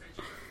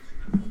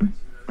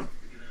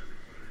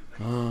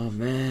 Oh,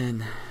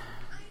 man.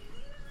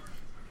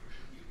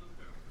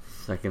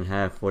 Second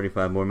half,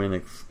 45 more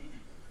minutes.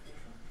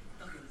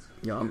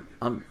 Yo,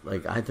 I'm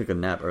like, I took a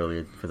nap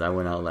earlier because I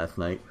went out last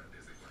night.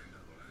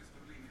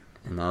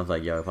 And I was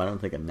like, yo, if I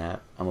don't take a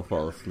nap, I'm going to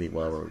fall asleep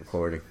while we're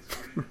recording.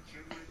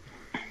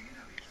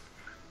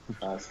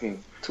 This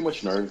game, too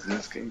much nerves in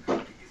this game.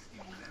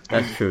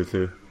 That's true,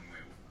 too.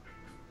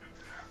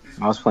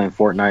 I was playing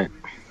Fortnite.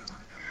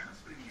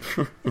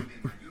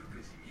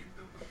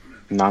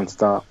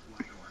 Non-stop.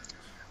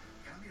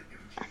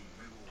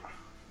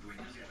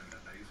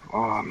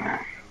 Oh, man.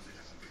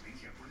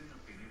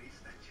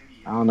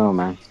 I don't know,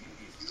 man.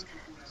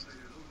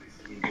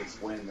 You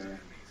just win, man.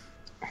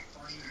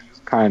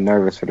 Kind of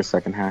nervous for the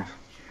second half.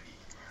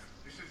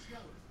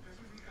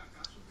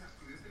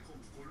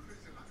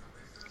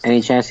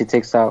 Any chance he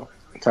takes out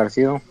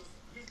Salcido?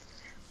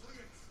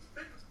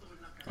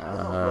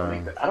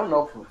 I don't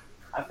know.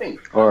 I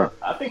think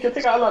he'll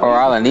take out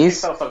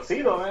Alanis.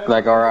 Salcido, man.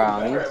 Like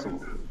Alanis.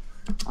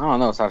 I don't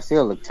know.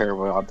 Salcido looked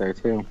terrible out there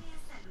too.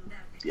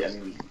 Yeah, I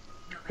mean,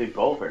 they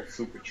both are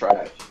super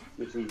trash.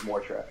 This is more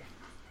trash.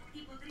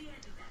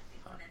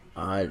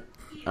 I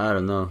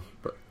don't know.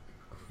 But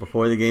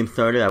before the game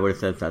started, I would have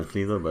said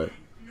Salcido, but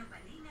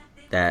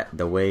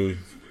the way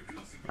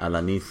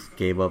Alanis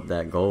gave up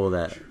that goal,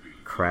 that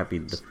crappy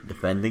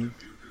defending,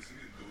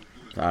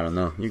 I don't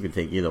know. You could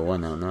take either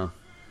one. I don't know.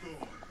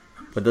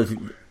 But does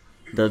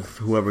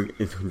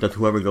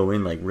whoever go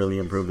in like really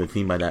improve the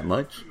team by that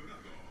much?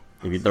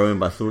 If you throw in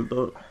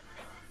Basulto,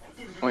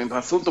 I mean,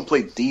 Basulto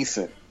played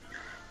decent.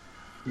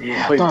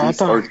 Yeah,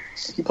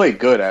 He played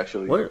good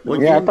actually. What yeah,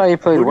 game? I thought he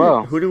played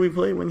well. Who did we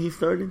play when he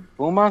started?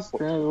 Pumas?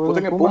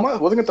 Wasn't it Pumas?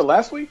 Wasn't it the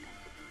last week?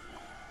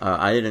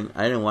 I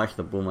didn't watch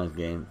the Pumas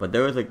game, but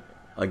there was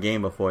a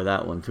game before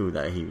that one too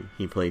that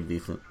he played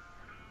decent.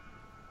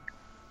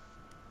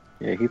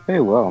 Yeah, he played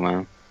well,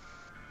 man.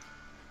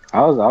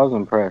 I was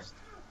impressed.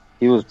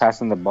 He was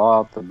passing the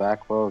ball up the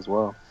back well as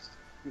well.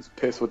 He's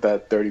pissed with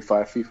that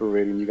 35 FIFA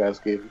rating you guys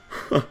gave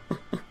him.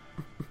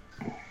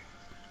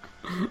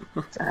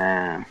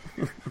 Damn.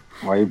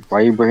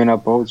 Why you bringing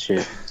up old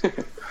shit?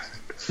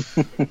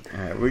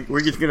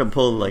 We're just gonna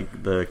pull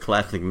like the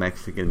classic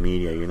Mexican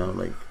media, you know,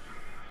 like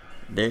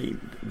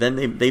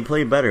they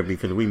play better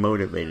because we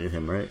motivated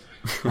him, right?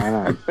 I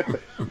know.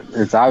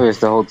 It's obvious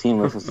the whole team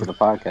listens to the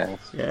podcast.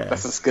 Yeah,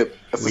 that's a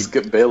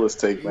Skip Bayless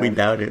take, man. We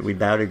doubted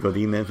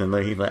Godinez, and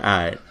he's like, all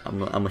right, I'm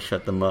gonna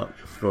shut them up.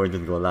 Score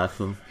this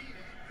golazo.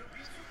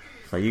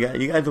 So you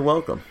guys are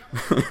welcome.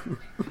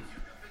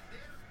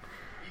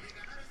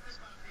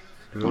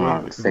 It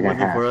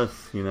wasn't for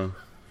us, you know,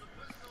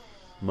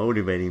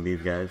 motivating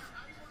these guys.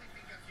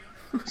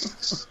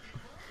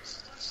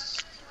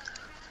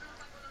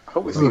 I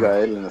hope we see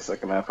Gael in the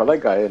second half. I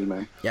like Gael,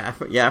 man. Yeah, I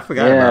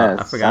forgot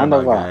about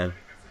Gael.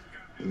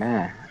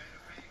 Man,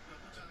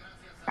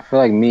 I feel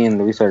like me and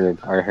Luis are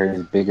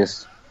his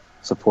biggest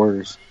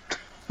supporters.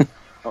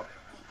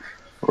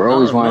 We're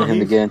always wanting him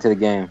to get into the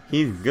game.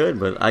 He's good,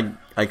 but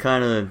I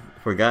kind of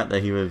forgot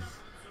that he was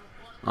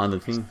on the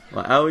team.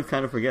 Well, I always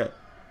kind of forget.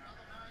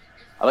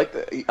 I like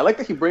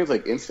that he brings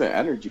like instant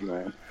energy,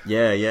 man.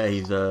 Yeah,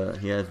 he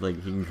has like,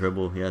 he can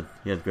dribble. He has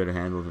good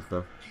handles and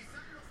stuff.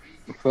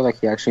 I feel like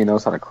he actually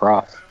knows how to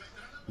cross.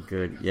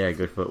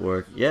 Good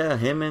footwork. Yeah,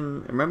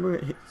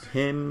 remember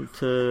him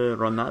to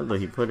Ronaldo.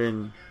 He put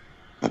in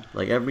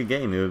like every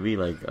game. It would be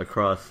like a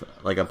cross,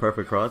 like a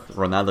perfect cross.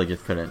 Ronaldo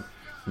just couldn't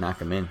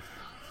knock him in.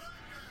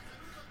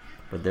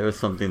 But there was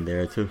something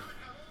there too.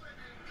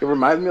 It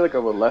reminds me like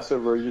of a lesser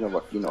version of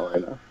Aquino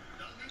right now.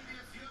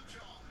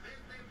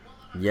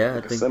 Yeah,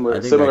 like I think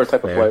similar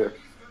type of player.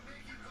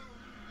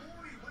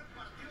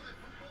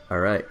 All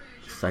right,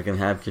 second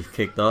half just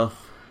kicked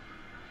off.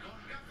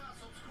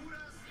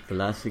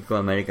 Clasico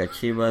America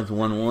Chivas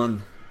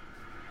 1-1.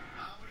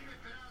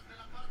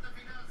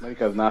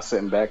 America's not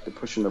sitting back; they're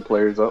pushing the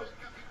players up.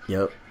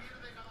 Yep.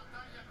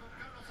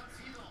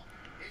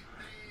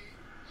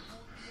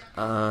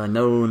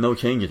 No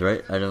changes,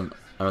 right? I don't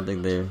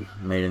think they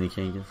made any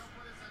changes.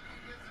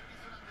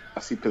 I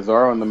see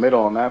Pizarro in the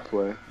middle on that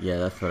play. Yeah,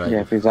 that's what I.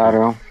 Yeah,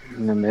 Pizarro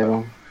in the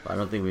middle. I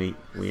don't think we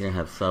didn't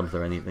have subs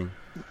or anything.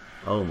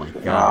 Oh my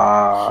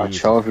god!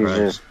 Trophy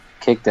just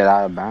kicked it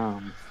out of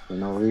bounds for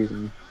no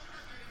reason.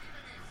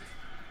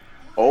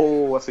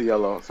 Oh, that's a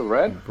yellow. It's a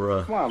red?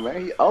 Bruh. Come on,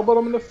 man. He elbowed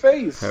him in the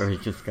face. Perry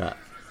just got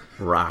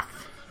rocked.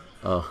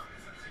 Oh.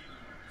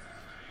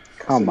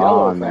 Come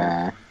on,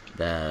 man.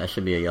 That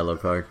should be a yellow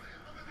card.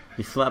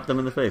 He slapped him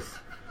in the face.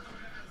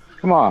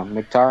 Come on,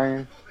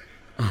 Mkhitaryan.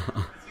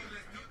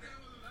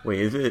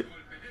 Wait,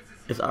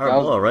 it's our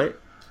ball, right?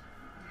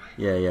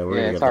 Yeah, we're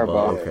gonna get the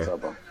ball. Okay. Yeah, it's our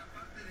ball.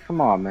 Come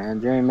on,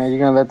 man. Jerry, man, you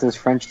gonna let this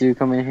French dude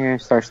come in here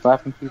and start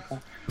slapping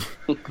people?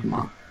 Come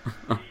on.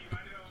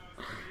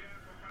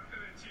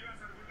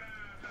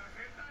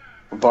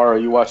 Varo,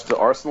 you watched the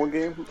Arsenal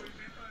game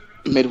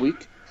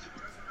midweek?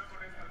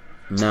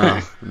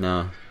 No.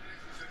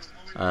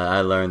 I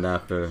learned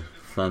after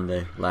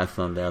last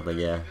Sunday, I was like,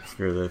 yeah,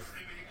 screw this.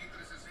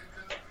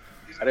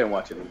 I didn't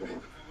watch it either.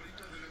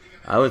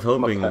 I was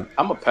hoping...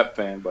 I'm a Pep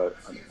fan, but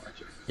I didn't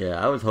watch it.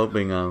 Yeah, I was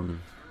hoping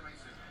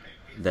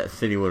that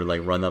City would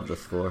like run up the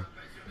score.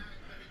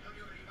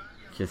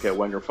 Just get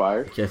Wenger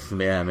fired?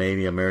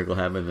 Maybe a miracle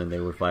happens and they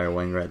would fire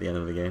Wenger at the end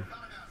of the game.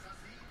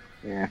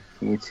 Yeah,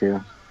 me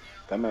too.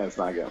 That man's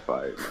not getting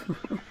fired.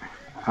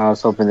 I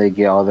was hoping they'd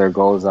get all their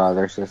goals out of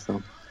their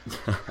system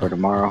for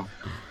tomorrow.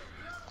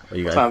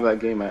 What time is that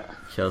game at?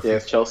 Chelsea. Yeah,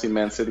 it's Chelsea,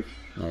 Man City.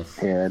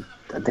 Nice. Yeah,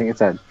 I think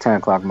it's at 10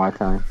 o'clock my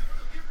time.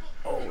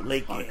 Oh,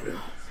 late game.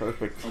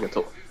 Perfect.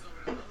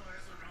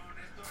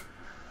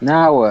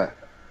 Now what?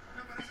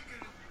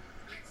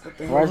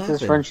 Why is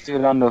this French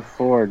dude on the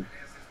floor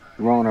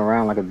rolling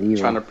around like a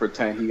diva? Trying to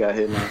pretend he got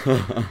hit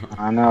now.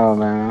 I know,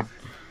 man.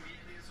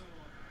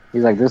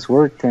 He's like, this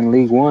worked in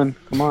League One.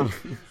 Come on.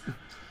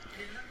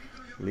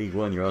 League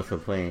One, you're also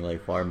playing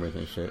like farmers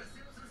and shit.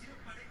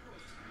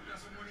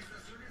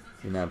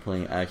 You're not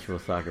playing actual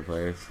soccer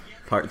players.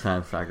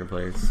 Part-time soccer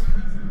players.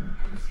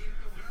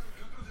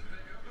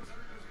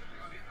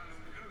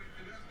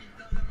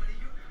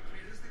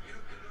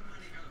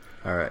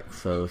 Alright,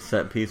 so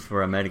set piece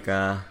for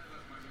America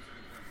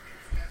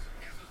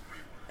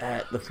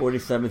at the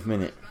 47th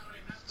minute.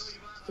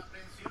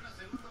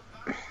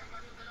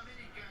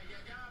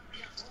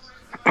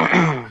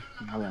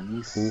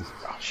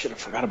 Oh, shit, I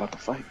forgot about the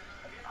fight.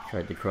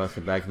 Tried to cross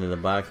it back into the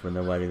box, but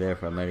nobody there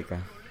for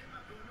America.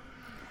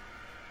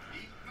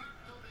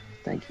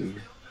 Thank you.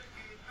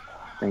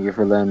 Thank you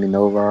for letting me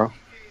know, Varo.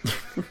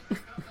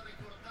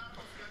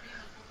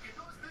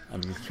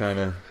 I'm just trying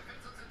to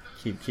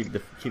keep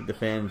the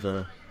fans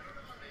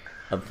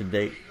up to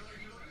date.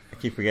 I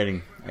keep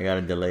forgetting. I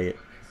gotta delay it.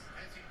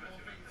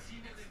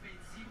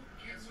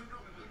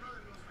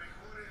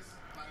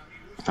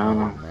 I don't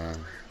know. Man.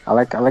 I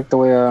like the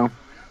way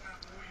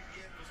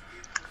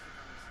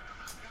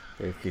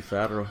There's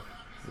Pizarro,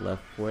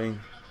 left wing.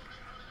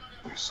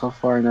 so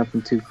far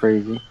nothing too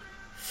crazy.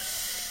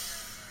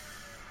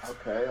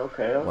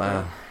 Okay.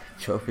 Wow,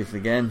 trophies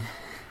again.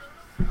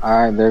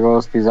 All right, there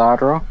goes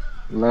Pizarro,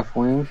 left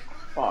wing.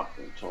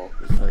 Fucking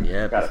trophy. So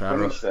yeah, Gotta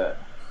Pizarro finish that.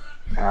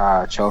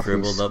 Trophies.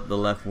 dribbled up the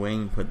left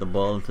wing, put the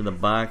ball into the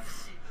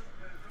box.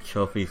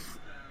 Trophy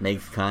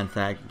makes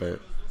contact, but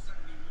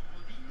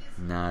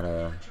not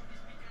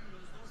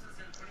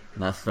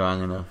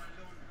strong enough,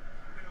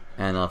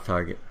 and off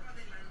target.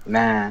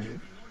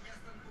 Man,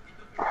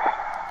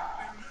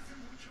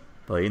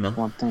 But you know,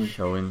 one thing.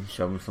 showing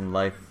some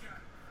life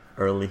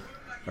early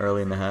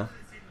in the half.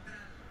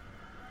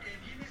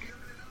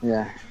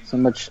 Yeah, so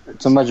much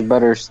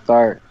better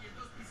start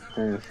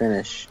than the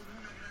finish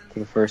to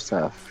the first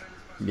half.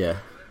 Yeah.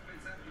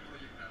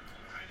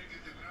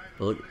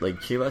 Look, like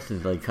Chivas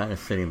is like kind of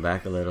sitting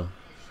back a little.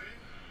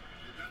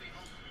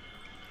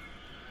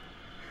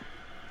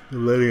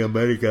 Letting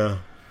America's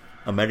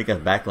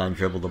backline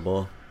dribble the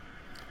ball.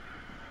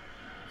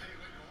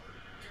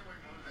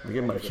 Look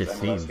at much it's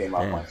seen.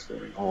 Damn.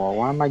 Oh,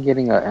 why am I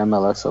getting a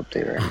MLS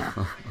update right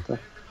now?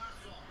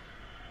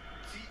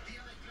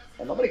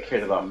 And nobody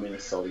cared about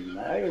Minnesota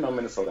United. I didn't even know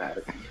Minnesota had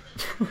a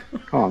team.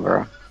 Come on,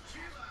 bro. I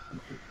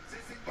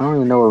don't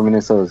even know where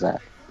Minnesota's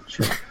at.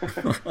 Sure.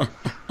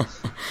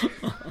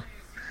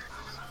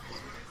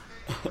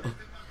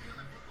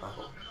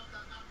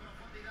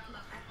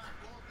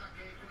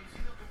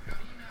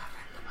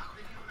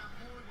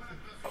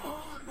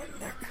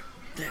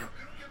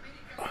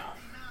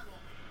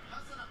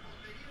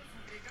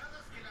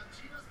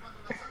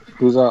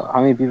 How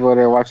many people are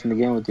there watching the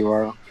game with you,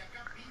 Varo?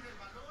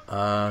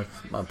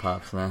 It's my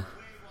pops now.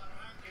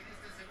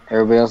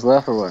 Everybody else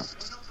left or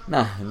what?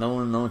 Nah, no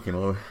one came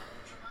over.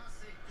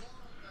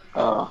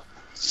 Oh.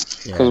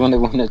 Because when the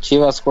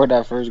Chivas scored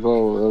that first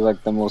goal, it was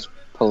like the most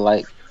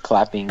polite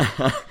clapping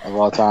of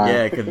all time.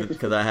 Yeah,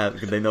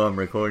 because they know I'm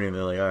recording.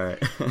 They're like, all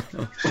right.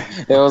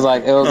 It was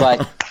like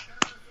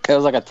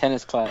a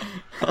tennis clap.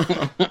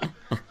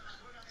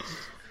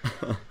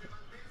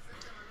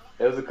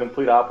 It was a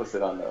complete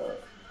opposite on the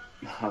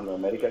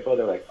America goal.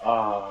 They're like,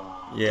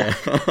 ah. Yeah.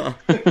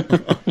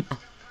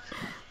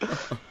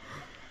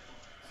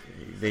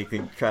 They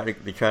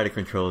try to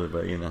control it,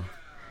 but you know,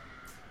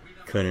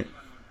 couldn't.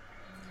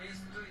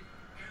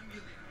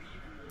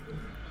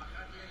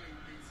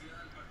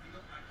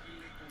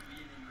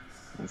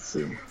 Let's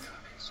see.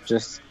 It's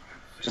just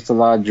a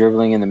lot of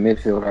dribbling in the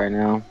midfield right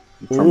now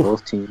from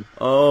both teams.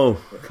 Oh,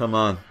 come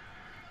on.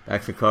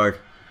 That's a card.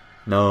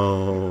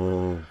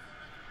 No.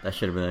 That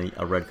should have been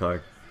a red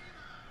card.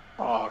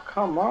 Oh,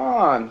 come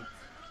on.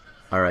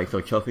 Alright,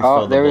 so Chofi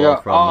stole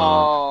the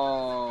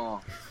ball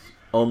from...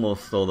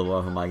 almost stole the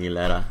ball from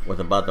Aguilera. Was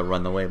about to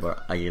run away,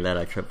 but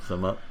Aguilera trips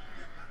him up.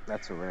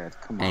 That's a red.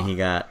 Come on. And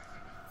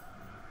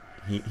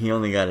he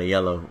only got a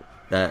yellow.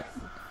 That...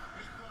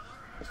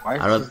 Why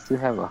does he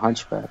have a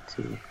hunchback,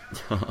 too?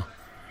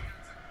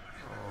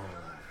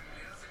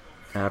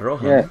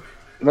 Roja.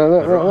 Yeah.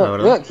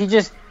 Look. He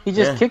just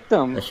kicked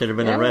him. That should have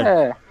been a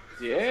red.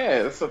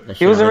 Yeah,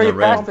 he was already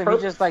past him.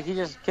 He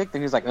just kicked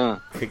him. He was like,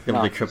 kicked him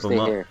to trip him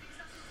up. Here.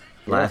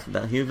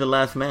 He was the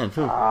last man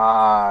too.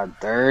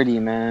 Dirty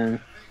man.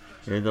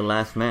 He was the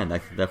last man.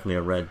 That's definitely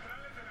a red.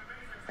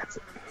 That's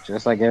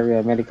just like every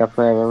America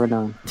player I've ever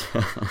known.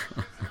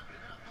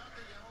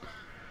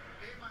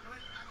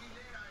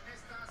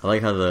 I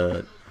like how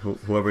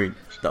whoever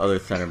the other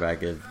center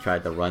back is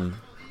tried to run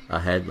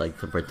ahead, like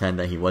to pretend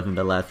that he wasn't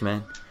the last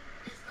man.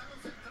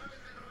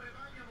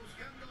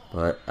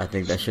 But I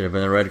think that should have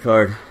been a red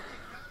card.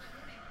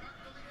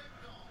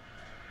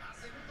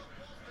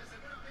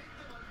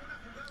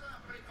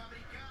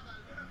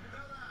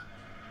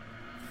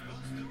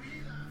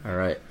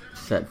 Alright,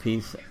 set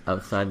piece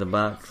outside the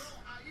box.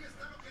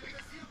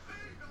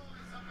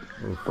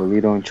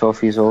 Bolito and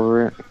Trophy's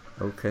over it.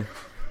 Okay.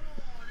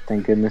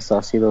 Thank goodness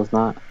Saucedo's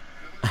not.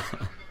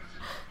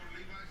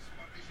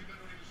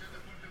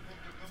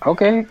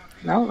 Okay.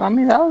 No, I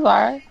mean, that was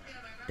alright.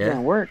 Yeah. It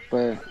didn't work,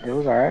 but it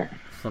was alright.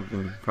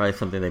 Probably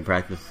something they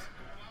practice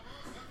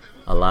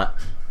a lot.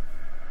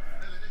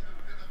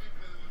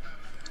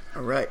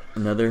 All right,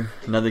 another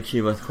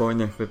Chivas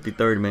corner,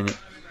 53rd minute.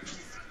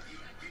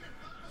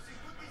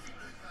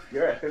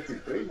 You're at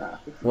 53 now.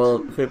 52. Well,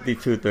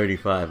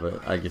 52-35,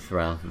 but I just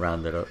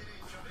rounded up.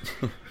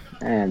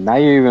 Man, now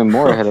you're even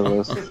more ahead of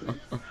us.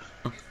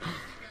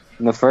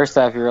 In the first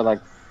half, you were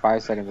like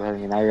 5 seconds ahead of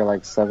me. Now you're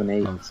like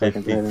 7-8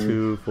 seconds ahead of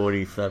me.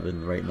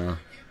 52-47 right now.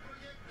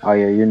 Oh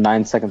yeah, you're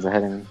 9 seconds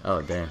ahead of me.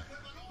 Oh damn.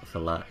 A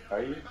lot.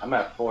 Are you? I'm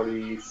at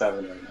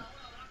 47 right now.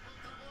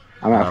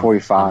 I'm at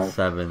 45. I'm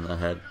 7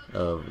 ahead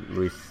of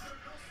Luis.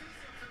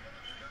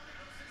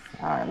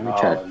 Alright, let me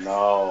try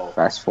to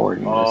fast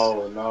forward.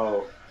 Oh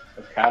no.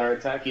 A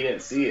counterattack? He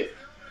didn't see it.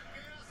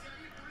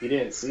 He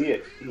didn't see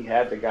it. He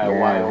had the guy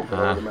wide open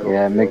over the middle.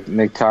 Yeah, of the field.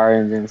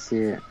 Mkhitaryan didn't see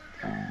it.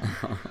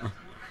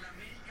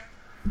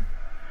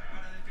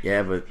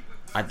 Yeah, but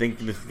I think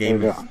this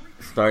game is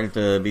starting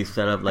to be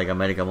set up like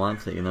America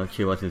wants it. You know,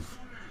 Chivas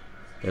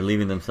they're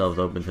leaving themselves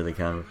open to the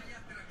counter.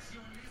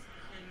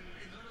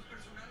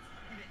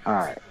 All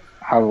right.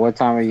 What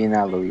time are you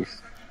now,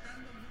 Luis?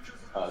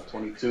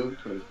 22,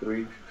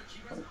 23,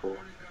 24.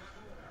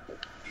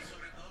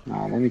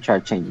 Let me try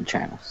changing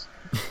channels.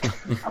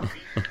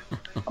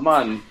 I'm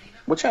on.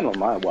 What channel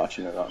am I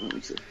watching it on? Let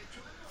me see.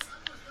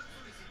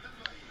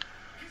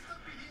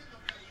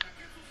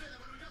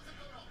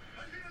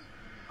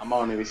 I'm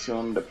on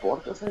Univision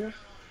Deportes, I guess.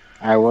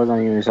 I was on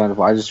Univision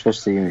before. I just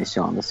switched to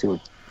Univision. Let's see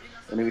what.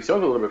 Univision's a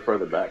little bit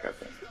further back, I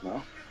think.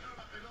 No?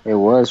 It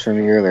was for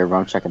me earlier, but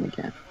I'm checking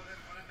again.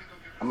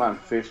 I'm on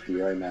 50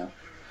 right now.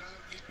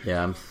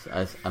 Yeah,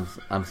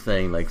 I'm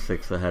staying like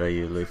 6 ahead of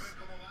you, Luis.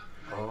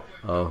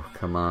 Oh,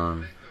 come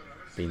on.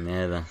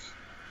 Pineda.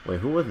 Wait,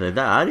 who was it? Is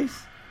that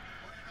Aris?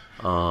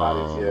 Oh,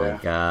 Aris, yeah. my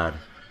God.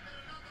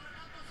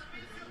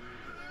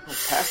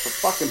 Pass the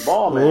fucking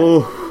ball, man.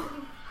 Ooh.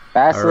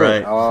 Pass All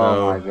right, it. Oh,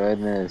 so my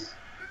goodness.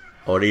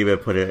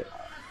 Oribe put it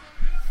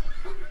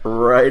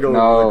right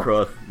over the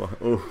crossbar.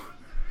 Ooh.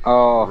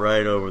 Oh.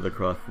 Right over the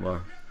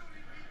crossbar.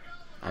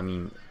 I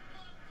mean,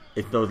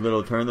 it's those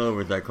little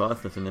turnovers that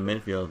cost us in the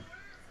midfield.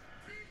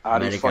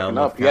 He's fucking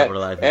up.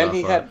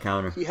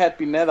 Counter. He had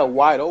Pineda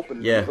wide open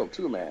in the middle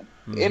too, man.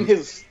 In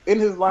his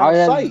line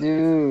of sight. All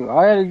you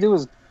had to do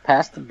was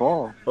pass the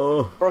ball.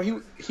 Oh, bro,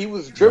 he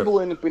was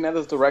dribbling in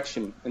Pineda's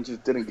direction and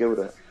just didn't give it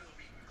a.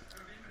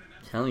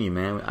 Telling you,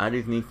 man, I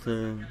just need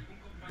to.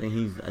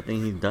 I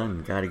think he's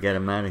done. Got to get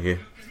him out of here.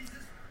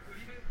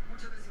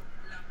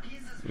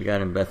 We got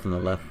to invest in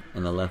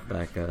the left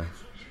back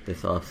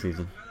this off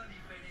season.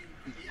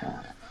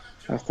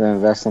 Have to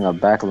invest in a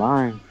back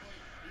line.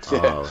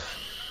 Oh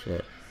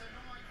shit!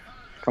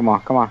 Come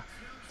on! Come on,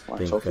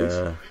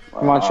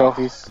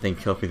 Trophies. I think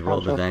Trophies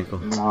rolled his ankle.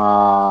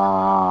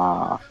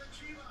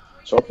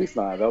 Trophies?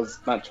 Nah, that was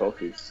not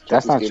Trophies.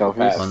 That's not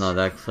Trophies. Oh no,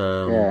 that's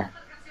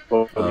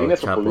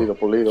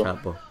Pulido.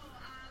 Chapo.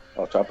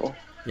 Oh, Chapo.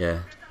 Yeah.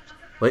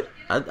 Wait,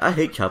 I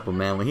hate Chapo,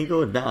 man. When he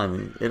goes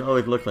down, it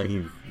always looks like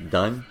he's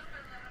done.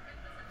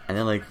 And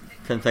then, like,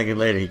 10 seconds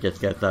later, he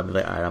just gets up and is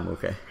like, alright, I'm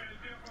okay.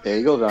 Yeah,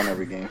 he goes down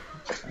every game.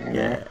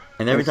 Yeah.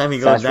 And every time he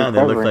goes down,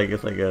 it looks like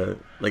it's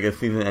like a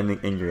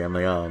season-ending injury. I'm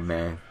like, oh,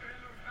 man.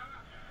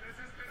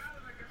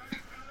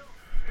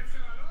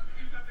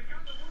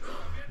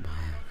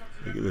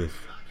 Look at this.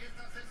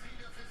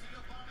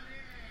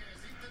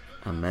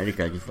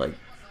 America just, like,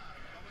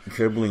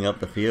 dribbling up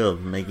the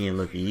field, making it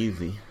look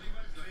easy.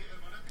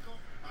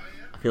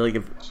 I feel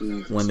like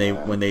when they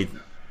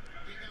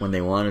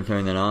want to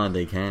turn it on,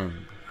 they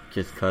can,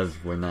 just because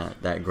we're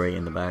not that great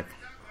in the back.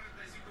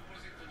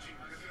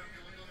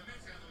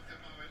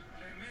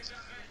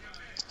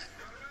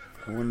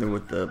 I wonder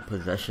what the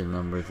possession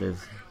numbers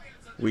is.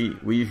 We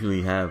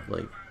usually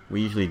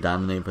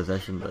dominate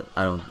possession, but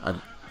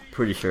I'm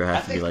pretty sure it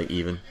has to be like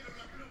even.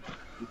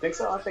 You think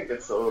so? I think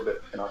it's a little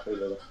bit in our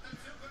favor.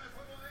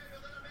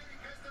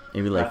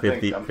 Maybe like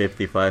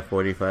 55,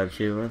 45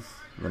 Chivas.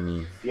 Let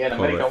me. Yeah, and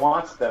America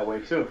wants it that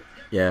way too.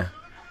 Yeah.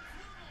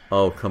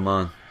 Oh, come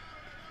on.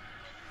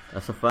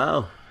 That's a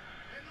foul.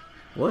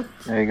 What?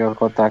 There you go,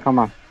 Kota. Come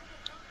on.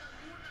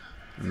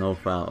 No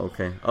foul.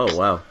 Okay. Oh,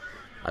 wow.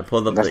 I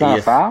pulled up the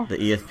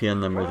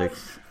ESPN number.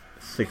 It's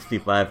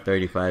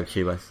 65-35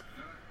 Chivas.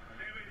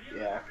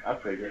 Yeah, I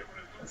figured.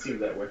 It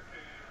seems that way.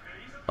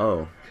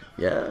 Oh,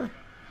 yeah.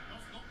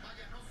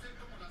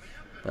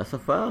 That's a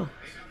foul.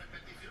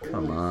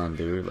 Come on,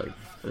 dude. Like,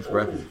 this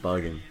ref is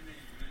bugging.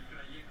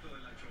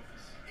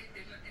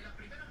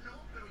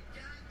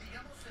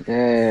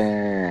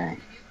 Yeah.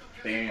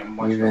 Damn,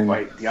 much of a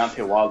fight.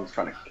 Deontay Wilder's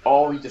trying to.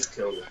 Oh, he just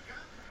killed him.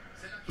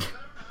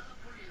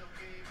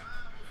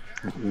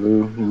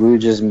 Lou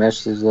just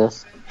messaged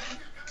us.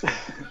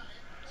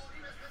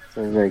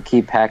 So they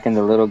keep hacking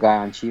the little guy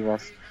on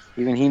Chivas.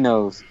 Even he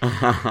knows.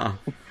 That's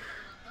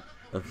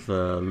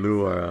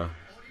Lou, our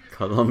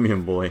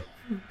Colombian boy,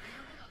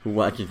 who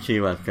watches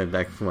Chivas because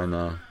that's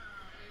when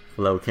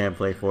Flo can't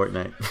play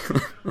Fortnite.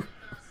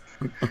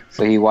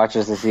 So he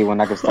watches to see when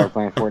I can start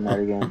playing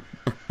Fortnite again.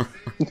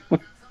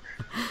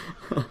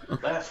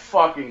 Let's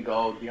fucking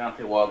go.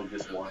 Deontay Wilder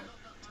just won.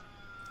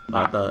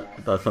 I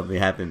thought something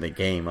happened in the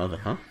game. I was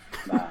like, huh?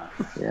 Nah.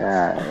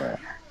 Yeah.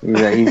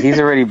 He's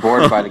already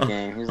bored by the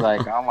game. He's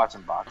like, I'm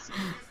watching boxing.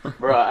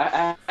 Bro,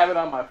 I have it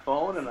on my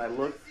phone, and I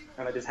look,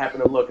 and I just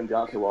happen to look, and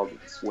Deontay Wilder's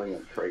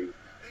swinging crazy.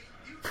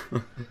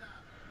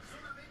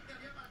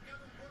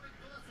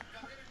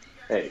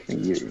 Hey.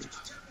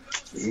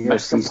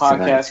 Mexican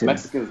podcast.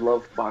 Mexicans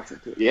love boxing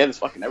too. Yeah, there's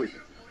fucking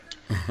everything.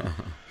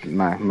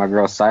 My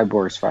girl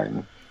Cyborg's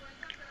fighting.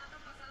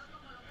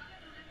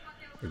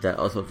 Is that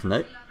also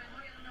tonight?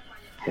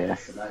 Yeah.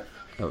 Tonight.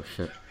 Oh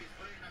shit.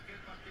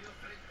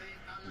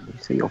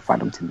 So you'll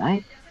fight him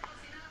tonight?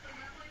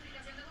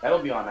 That'll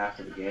be on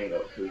after the game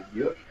though, because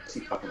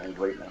UFC fucking ends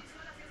right now.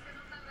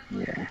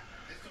 Yeah.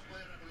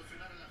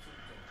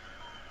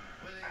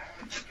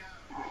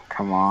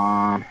 Come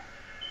on.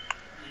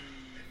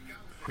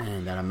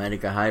 Man, that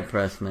America high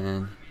press,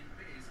 man.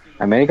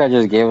 America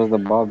just gave us the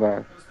ball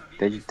back.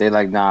 They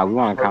like, nah, we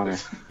want to counter.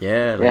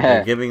 Yeah, like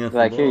they're giving us the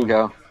like, ball. here you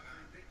go.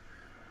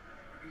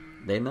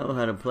 They know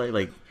how to play.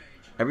 Like,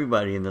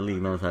 everybody in the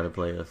league knows how to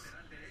play us.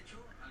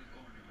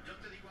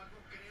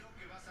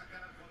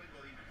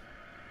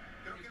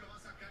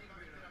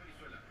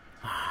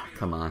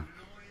 Come on.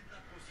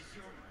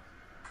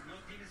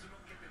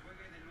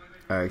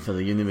 Alright, so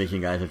the Univision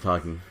guys are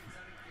talking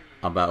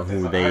about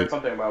who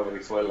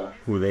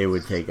they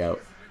would take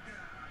out.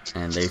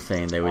 And they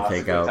saying they would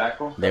take out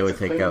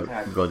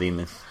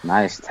Godinez.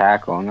 Nice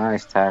tackle.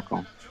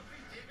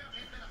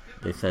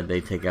 They said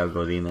they take out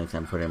Godinez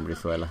and put in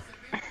Brizuela.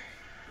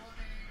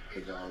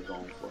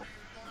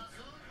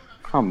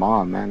 Come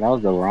on, man. That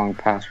was the wrong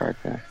pass right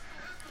there.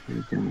 What are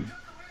you doing?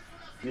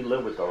 You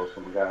live with those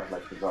from guys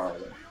like Pizarro.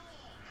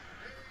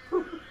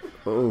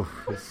 Oh,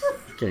 it's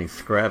getting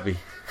scrappy.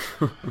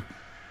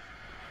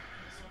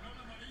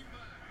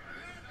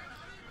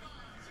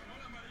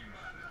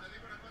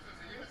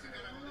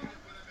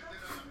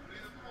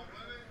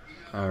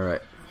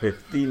 Alright,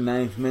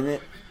 59th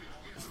minute.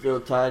 Still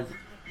tied.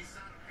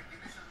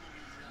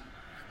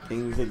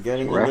 Things are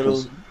getting a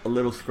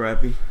little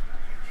scrappy.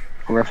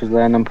 Ref is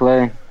letting them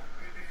play.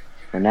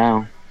 For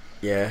now.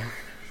 Yeah.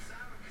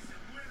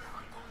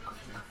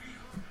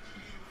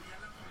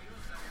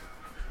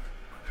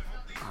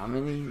 How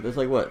many? There's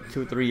like what,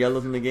 2-3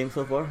 yellows in the game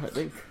so far, I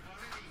think.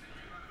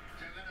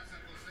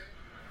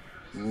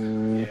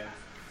 Yeah.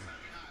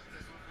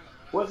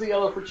 What's the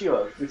yellow for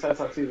Chivas besides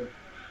Saucedo?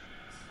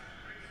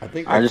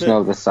 I just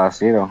know the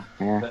Saucedo.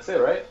 Yeah. That's it,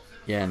 right?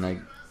 Yeah, and like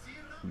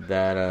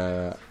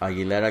that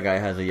Aguilera guy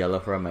has a yellow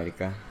for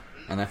America,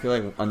 and I feel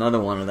like another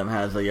one of them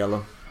has a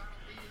yellow.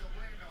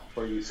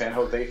 For you San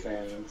Jose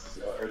fans,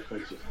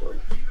 Earthquakes just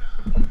scored.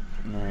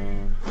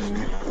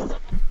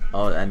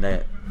 Oh, and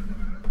that.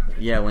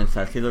 Yeah, when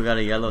Saucedo got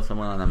a yellow,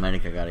 someone on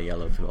America got a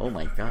yellow too. Oh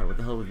my god, what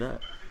the hell was that?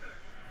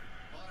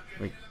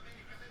 Like,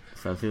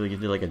 Saucedo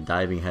just did like a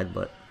diving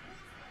headbutt.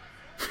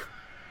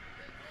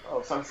 Oh,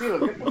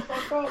 Saucedo, get the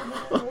fuck up, man.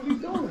 What are you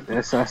doing?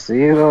 That's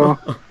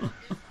Saucedo.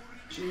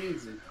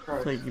 Jesus Christ.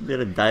 It's like he did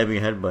a diving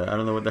headbutt. I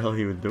don't know what the hell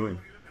he was doing.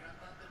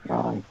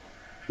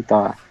 He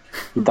thought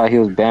he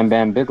was Bam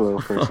Bam Bigelow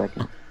for a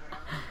second.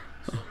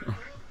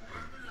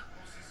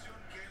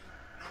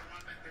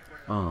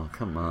 Oh,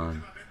 come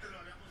on.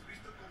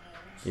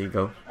 There you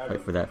go.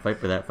 Fight for that.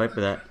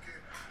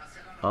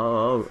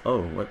 Oh,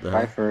 what the hell?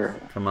 Fight for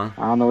it. Come on.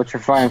 I don't know what you're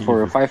fighting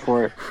for. Fight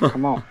for it.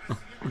 Come on.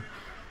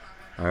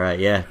 Alright,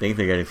 yeah, things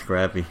are getting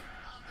scrappy.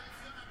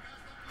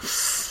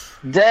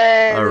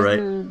 Dang! All right.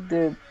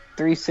 The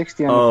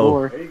 360 on the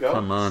floor. There you go.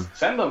 Come on.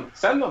 Send them.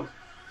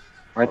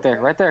 Right there.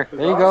 There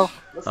you go.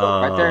 Let's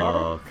go. Right there.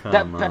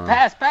 Come on.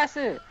 Pass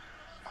it.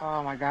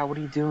 Oh my god, what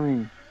are you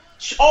doing?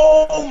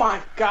 Oh my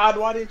god,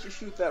 why didn't you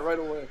shoot that right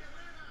away?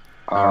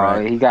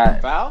 Alright. He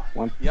got Foul?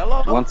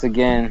 Yellow? once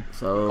again.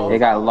 So It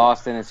got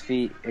lost in his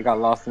feet.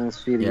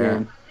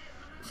 Again.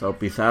 So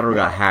Pizarro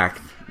got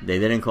hacked. They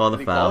didn't call the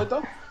Did he foul. call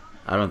it, though?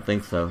 I don't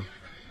think so.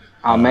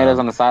 Almeida's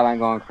on the sideline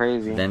going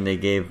crazy. Then they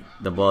gave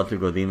the ball to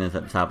Godinez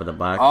at the top of the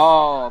box.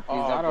 Oh,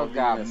 Pizarro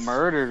got Godinez.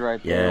 murdered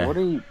right there. Yeah. What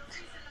are you?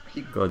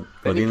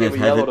 Godinez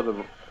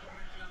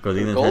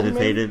Golden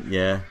hesitated.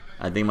 Yeah,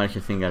 I think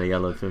Marchesín got a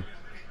yellow too.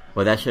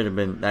 Well, that should have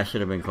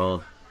been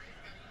called.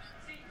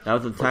 That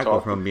was a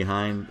tackle from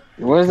behind.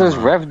 What is this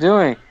ref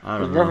doing? I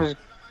don't This know. ref is-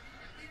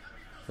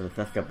 Se le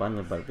está escapando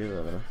el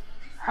partido, ¿verdad?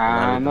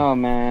 I don't know,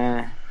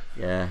 man.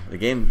 Yeah, the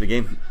game's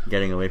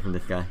getting away from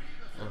this guy.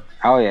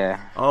 Oh yeah.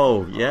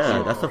 Oh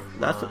yeah, that's a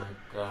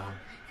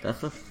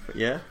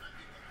yeah.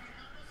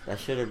 That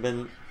should have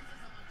been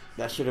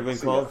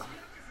called.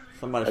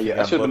 Somebody should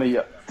that should have been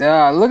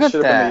a Look at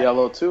should have been a that.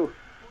 yellow too.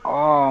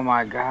 Oh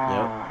my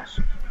gosh.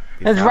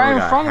 Pizarro It's right in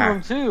got front hacked. of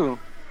him too.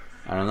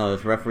 I don't know.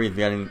 This referee's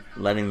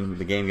letting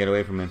the game get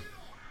away from him.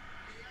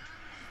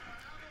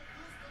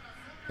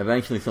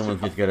 Eventually,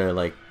 someone's just gonna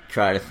like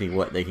try to see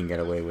what they can get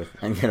away with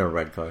and get a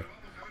red card.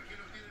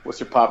 What's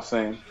your pop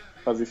saying?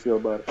 How's he feel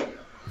about it?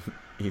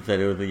 He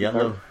said it was a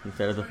yellow. He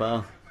said it was a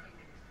foul.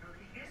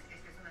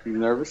 You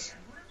nervous?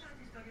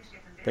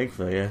 Think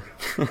so, yeah.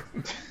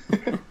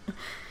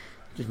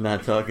 Just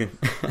not talking.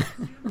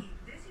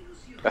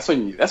 That's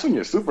when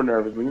you're super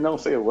nervous, when you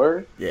don't say a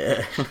word.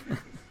 Yeah.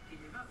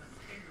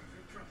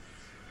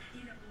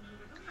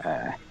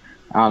 I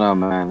don't know,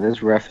 man.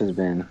 This ref has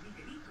been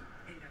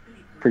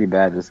pretty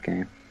bad this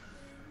game.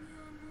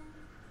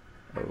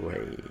 Oh,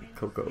 hey,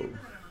 Coco.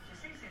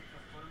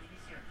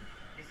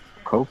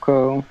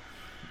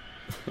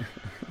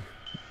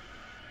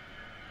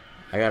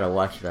 I gotta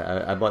watch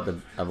that. I bought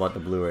the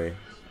Blu-ray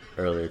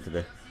earlier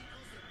today.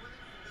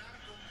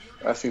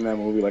 I've seen that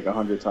movie like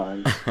 100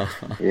 times.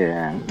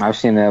 Yeah, I've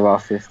seen that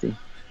about 50.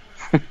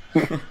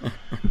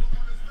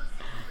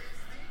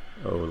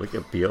 Oh, look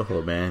at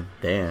Piojo, man.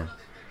 Damn.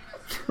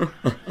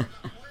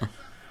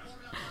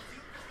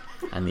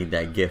 I need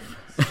that gif.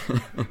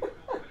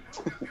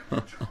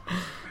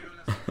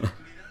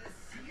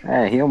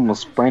 Hey, he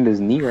almost sprained his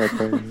knee right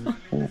there.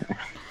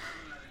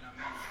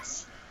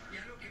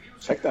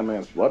 Check that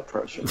man's blood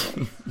pressure,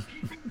 man.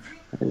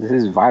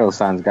 His vital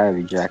signs gotta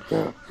be jacked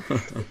up.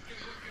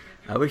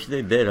 I wish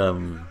they did,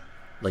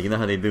 like, you know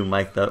how they do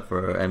mic'd up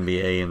for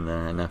NBA and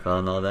the NFL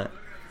and all that?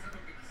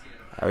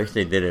 I wish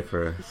they did it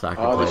for soccer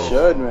players. They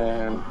should,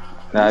 man.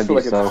 That'd be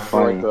like so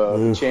funny. Like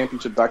the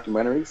championship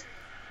documentaries.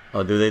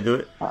 Oh, do they do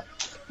it?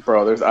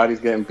 Bro, there's Adi's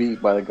getting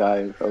beat by the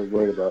guy I was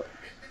worried about.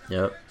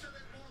 Yep.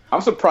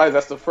 I'm surprised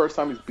that's the first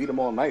time he's beat him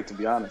all night, to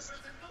be honest.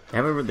 They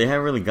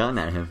haven't really gone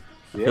at him.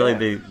 I feel like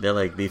they're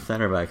like, these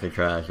center backs are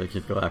trash. Let's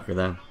just go after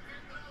them.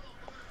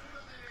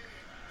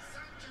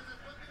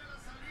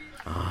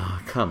 Oh,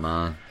 come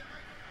on.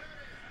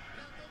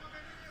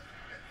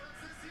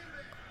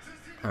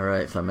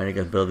 Alright, so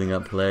America's building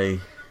up play.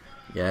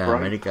 Yeah, Bro,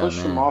 America, pushed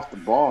man. him off the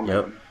ball, man.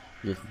 Yep.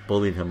 Just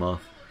bullied him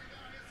off.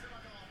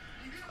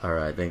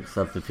 Alright, I think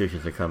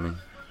substitutions are coming.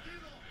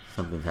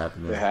 Something's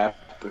happening. They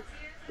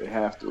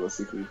have to. Let's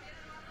see who.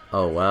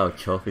 Oh, wow.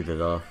 Trophies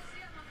is off.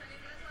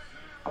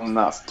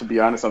 To be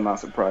honest, I'm not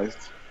surprised.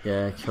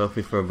 Yeah,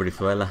 trophies for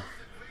Brizuela.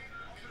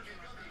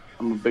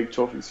 I'm a big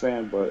Trophies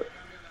fan, but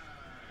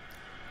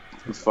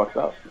it's fucked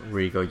up.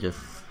 Rigo just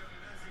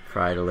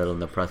cried a little in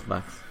the press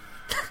box.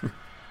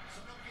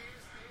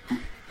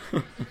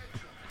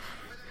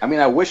 I mean,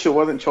 I wish it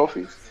wasn't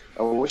Trophies.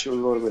 I wish it was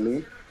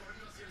Orbelin.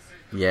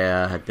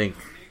 Yeah, I think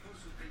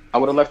I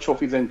would have left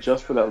Trophies in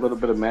just for that little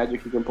bit of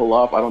magic he can pull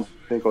off. I don't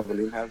think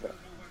Orbelin has that.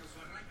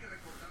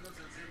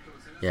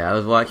 Yeah, I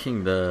was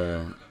watching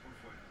the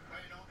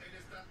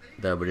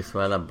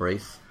Brizuela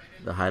brace,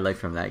 the highlights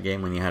from that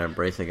game when he had a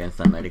brace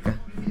against America.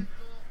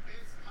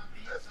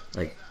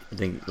 Like, I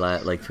think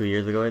like 2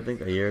 years ago,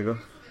 a year ago.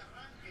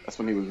 That's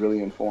when he was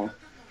really in form.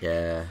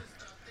 Yeah.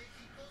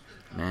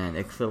 Man,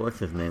 what's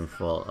his name's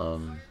fault?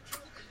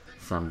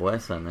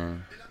 Sambuesa,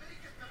 man.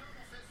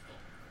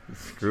 He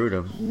screwed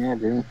him. Yeah,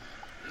 dude.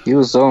 He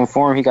was so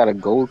informed he got a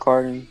gold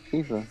card in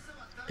FIFA.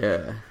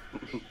 Yeah.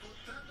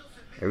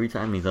 Every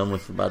time he's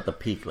almost about to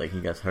peak, like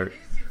he gets hurt.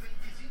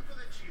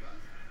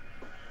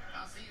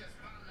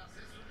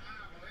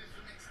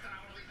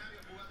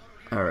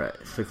 Alright,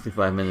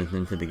 65 minutes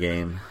into the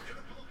game.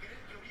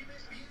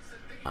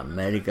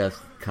 America's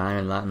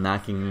kind of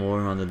knocking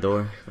more on the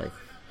door. Like,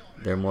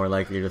 they're more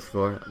likely to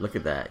score. Look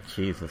at that.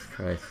 Jesus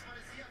Christ.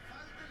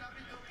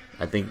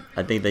 I think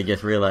they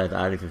just realized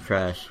Alex is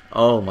trash.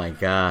 Oh my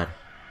god.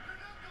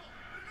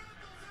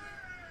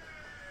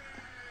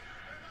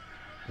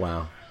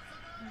 Wow.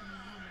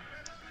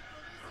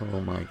 Oh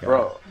my god.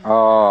 Bro.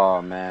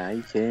 Oh man, are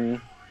you kidding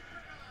me?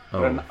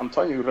 Oh. I'm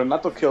telling you,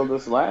 Renato killed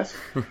us last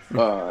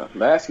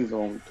season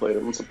when we played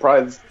him. I'm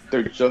surprised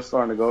they're just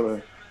starting to go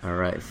to.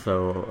 Alright,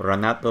 so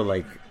Renato,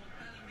 like,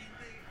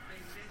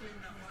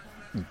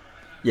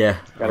 yeah,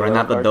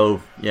 Renato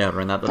dove. Yeah,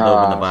 Renato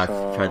dove in the box.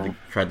 So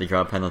Tried to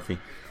draw a penalty.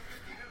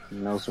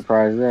 no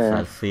surprise there.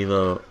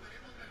 Salcido.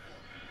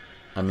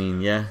 I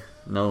mean, yeah,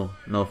 no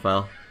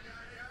foul.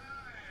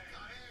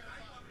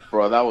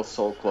 Bro, that was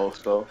so close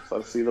though.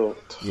 Salcido.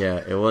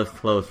 Yeah, it was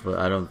close, but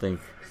I don't think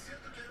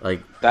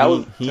like that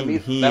he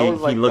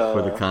like looked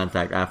for the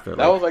contact after.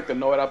 That was like the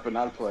no era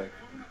penal play.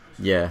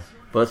 Yeah,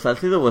 but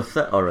Salcido was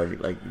set already.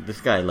 Like, this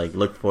guy like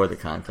looked for the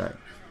contact.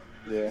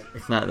 Yeah.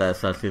 It's not that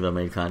Salcido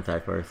made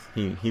contact first.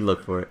 He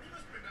looked for it.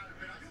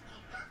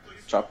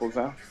 Chapo's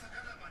down.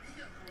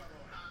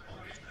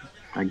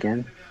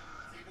 Again?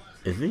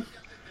 Is he?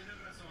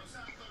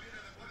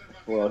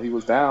 Well, he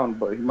was down,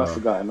 but he must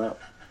have gotten up.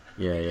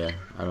 Yeah.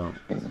 I don't.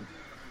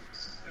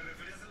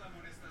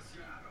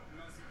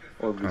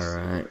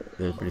 Alright,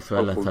 there's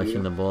Brizuela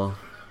touching the ball.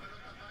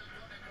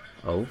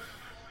 Oh,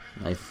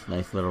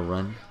 nice little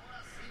run.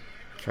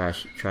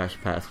 Trash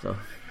pass though.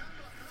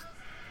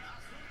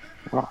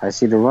 Oh, I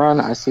see the run.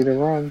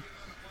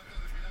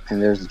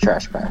 And there's the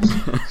trash pass.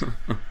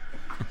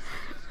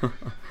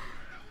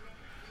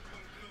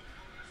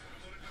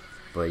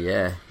 But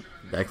yeah,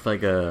 that looked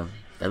like a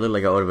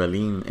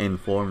Orbelin in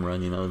form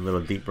run, you know,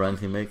 little deep runs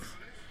he makes.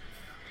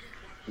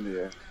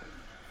 Yeah.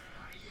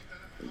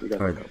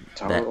 Or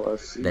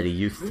that he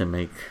used to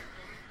make.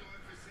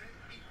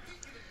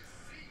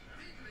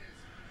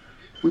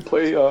 We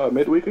play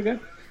midweek again?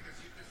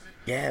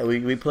 Yeah,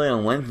 we play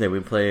on Wednesday. We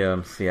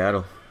play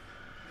Seattle.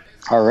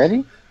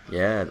 Already?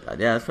 Yeah,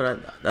 that's what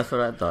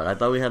I thought. I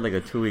thought we had like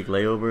a 2-week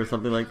layover or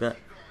something like that.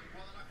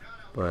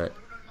 But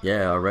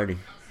yeah, already.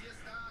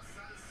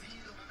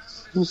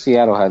 Who's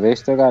Seattle have? They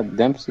still got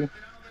Dempsey?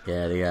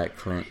 Yeah, they got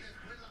Clint.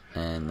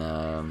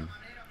 And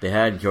they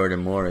had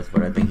Jordan Morris,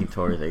 but I think he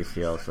tore his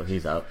ACL, so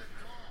he's out.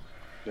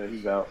 Yeah,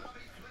 he's out.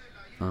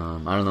 I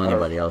don't know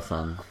anybody else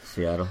on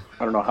Seattle.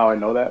 I don't know how I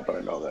know that, but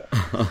I know that.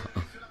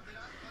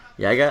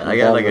 Yeah, I got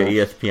like an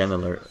ESPN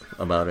alert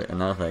about it,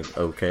 and I was like,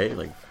 okay,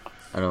 like,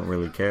 I don't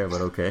really care, but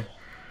okay.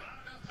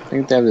 I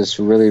think they have this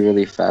really,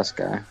 really fast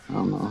guy. I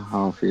don't know. I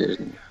don't forget his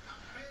name.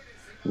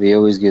 He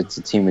always gets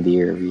the team of the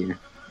year every year.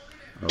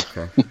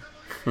 Okay.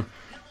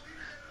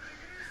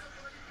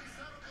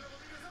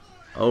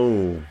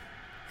 Oh,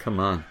 come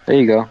on. There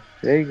you go.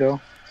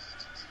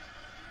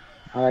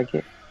 I like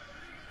it.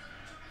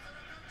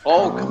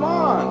 Oh, come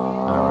on!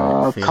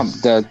 Alright,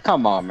 see.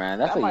 Come on, man.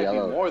 That's That a might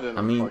yellow. be more than I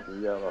a mean,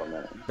 fucking yellow,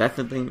 man. That's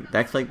the thing.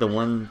 That's like the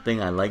one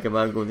thing I like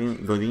about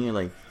Godinho.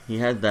 Like he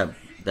has that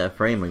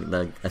frame.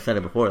 Like I said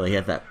it before. Like he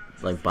has that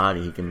like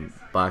body. He can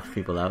box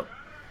people out.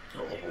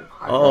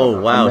 Oh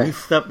wow! He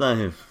stepped on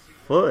his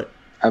foot.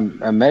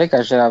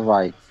 America should have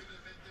like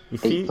You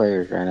 8 see?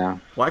 players right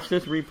now. Watch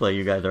this replay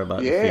you guys are about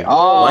to see. Yeah.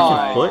 Oh,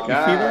 Watch his foot. You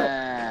God. see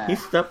that? He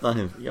stepped on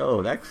his.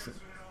 Yo, that's.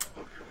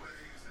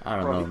 I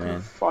don't know, he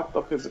man. Fucked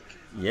up his.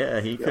 Yeah,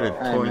 he could have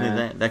Yo, torn his.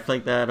 man. That's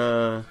like that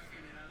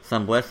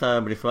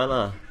Sambuesa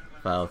Brizuela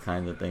foul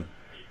kind of thing.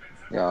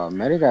 Yo,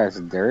 America is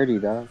dirty,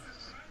 dog.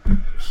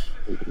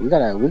 We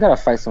gotta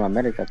fight some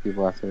America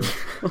people after this.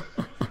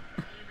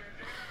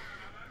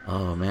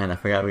 Oh man, I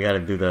forgot we're gonna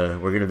do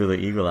the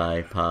Eagle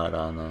Eye pod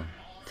on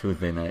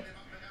Tuesday night.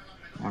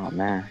 Oh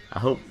man, I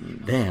hope.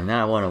 Damn,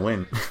 now I want to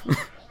win.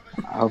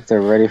 I hope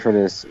they're ready for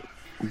this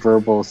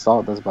verbal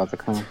assault that's about to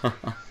come.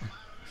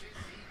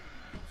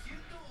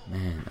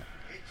 Man,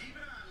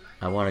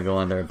 I want to go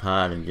on their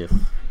pod and just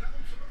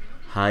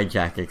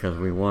hijack it because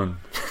we won.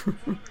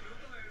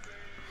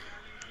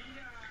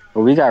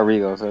 But we got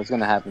Rigo, so it's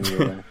gonna happen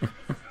either way.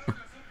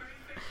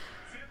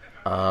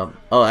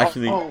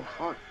 Actually,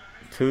 Fuck.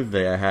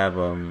 Tuesday I have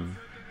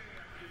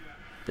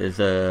there's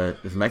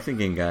this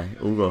Mexican guy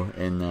Hugo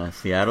in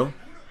Seattle.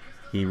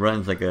 He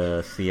runs like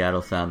a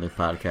Seattle Sounders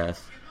podcast,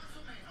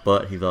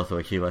 but he's also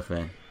a Chivas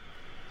fan.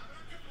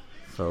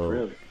 So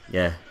Really?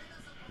 yeah,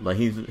 but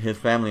his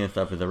family and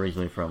stuff is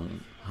originally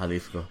from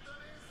Jalisco.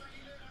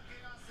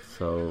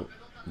 So,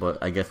 but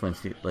I guess when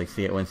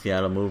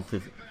Seattle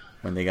moved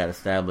when they got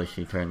established,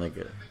 he turned like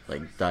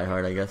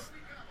diehard, I guess.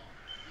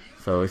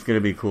 So it's gonna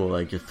be cool,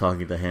 like just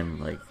talking to him,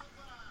 like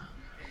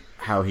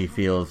how he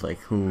feels, like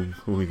who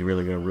he's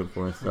really gonna root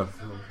for and stuff.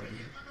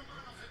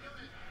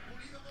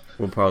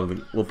 We'll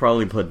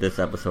probably put this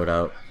episode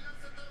out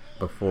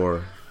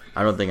before.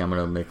 I don't think I'm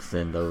gonna mix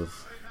in those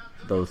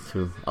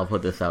two. I'll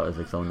put this out as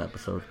its own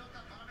episode.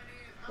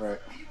 Right.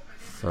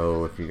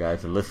 So if you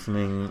guys are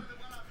listening,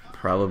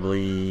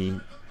 probably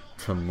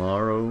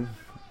tomorrow,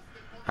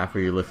 after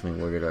you're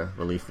listening, we're gonna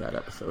release that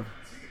episode.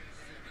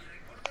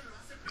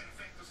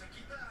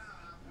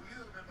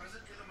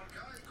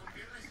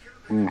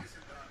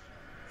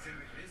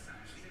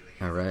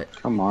 All right.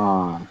 Come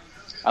on.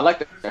 I like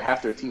that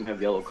half their team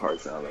have yellow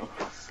cards now, though.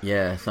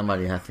 Yeah,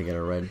 somebody has to get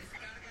a red.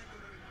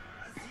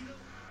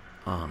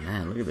 Oh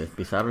man, look at this.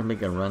 Pizarro's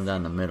making a run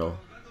down the middle,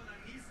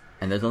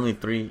 and there's only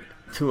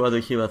two other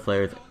Chivas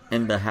players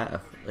in the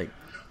half. Like,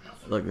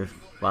 look, there's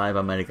 5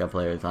 America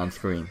players on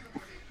screen.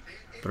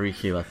 3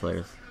 Chivas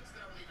players.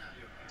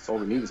 So all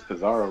we need is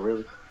Pizarro,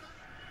 really.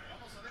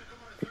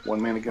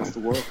 One man against the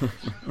world.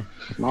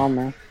 Come on,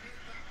 man.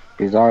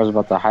 Pizarro's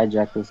about to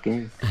hijack this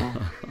game. Come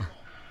on.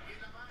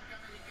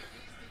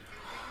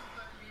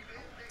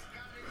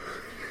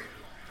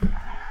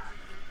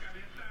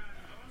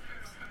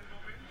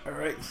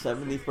 Alright,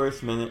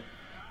 71st minute.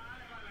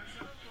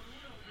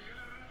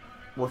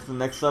 What's the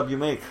next sub you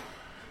make?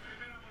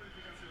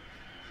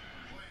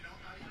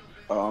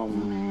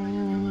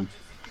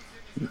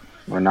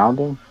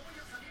 Ronaldo?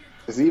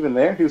 Is he even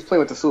there? He was playing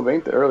with the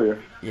Sub-20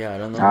 earlier. Yeah, I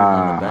don't know who's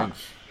on the bench.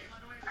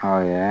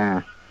 Oh,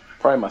 yeah.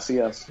 Probably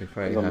Macias. They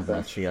probably have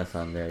Macias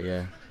on there,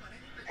 yeah.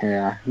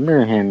 Yeah,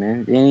 remember him,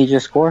 man. Didn't he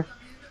just score?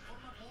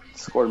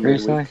 Scored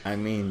Recently? midweek. I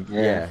mean,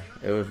 Yeah. yeah,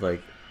 it was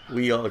like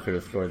we all could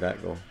have scored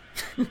that goal.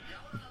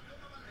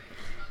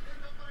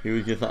 He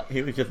was just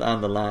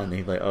on the line. And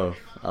he's like, "Oh,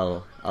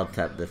 I'll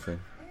tap this in."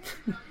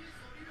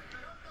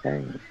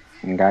 Hey,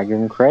 you gotta give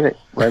him credit.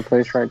 Right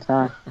place, right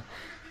time.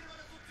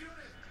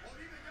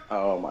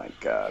 Oh my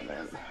god,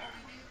 man.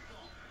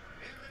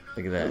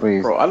 Look at that.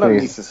 Please, Bro,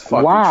 Alanis is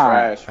fucking Why?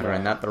 trash, Try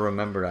man. not to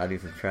remember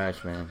Adi's is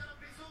trash, man.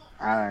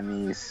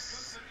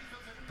 Alanis.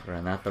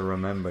 Try not to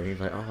remember. He's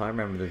like, "Oh, I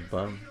remember this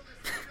bum."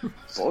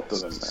 Both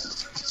of them, man.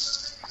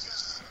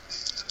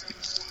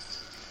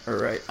 All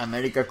right,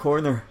 America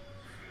corner.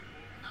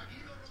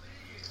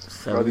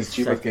 Bro, these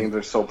Chivas 72nd. games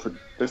are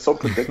they're so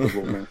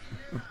predictable, man.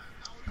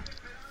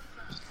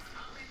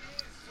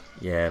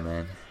 Yeah,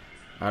 man.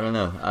 I don't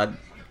know.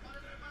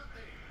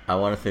 I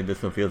want to say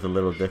this one feels a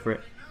little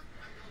different,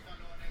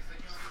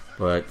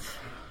 but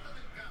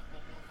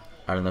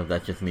I don't know if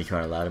that's just me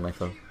trying to lie to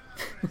myself.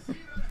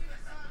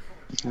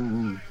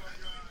 Mm-hmm.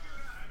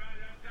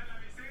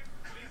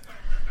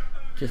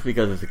 Just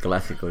because it's a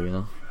Clasico, you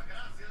know?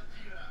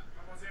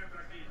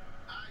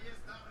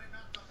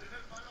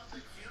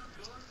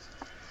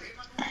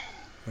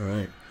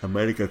 Alright,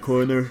 America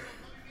corner.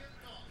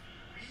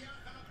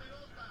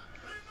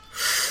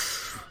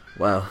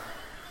 Wow.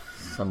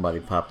 Somebody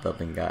popped up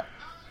and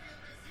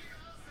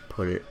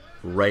put it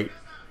right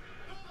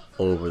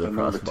over the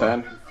Number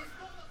crossbar. 10.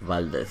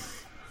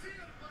 Valdez.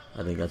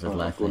 I think that's his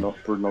last name.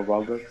 Bruno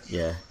Valdez.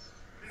 Yeah.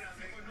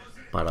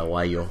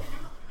 Paraguayo.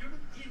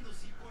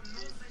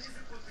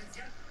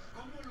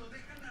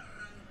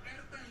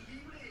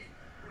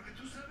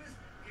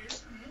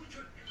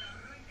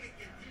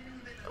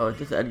 Oh, is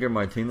this Edgar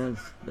Martinez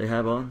they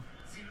have on?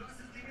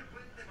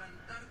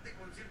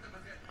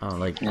 I don't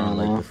like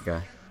this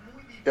guy.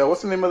 Yeah,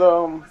 what's the name of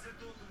the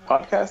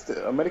podcast,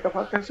 the America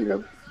podcast you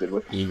guys did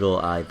with? Eagle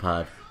Eye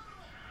Pod.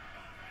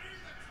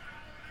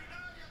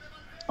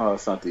 Oh,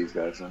 it's not these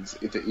guys.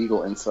 It's an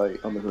Eagle Insight.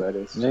 I don't know who that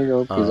is. There you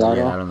go, Oh, Pizarro.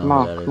 yeah, I don't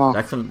know who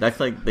that is. That's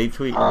like they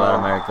tweet about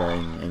America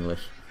in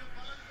English.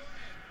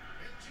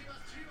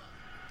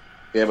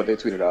 Yeah, but they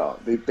tweeted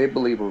out. They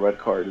believe a red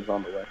card is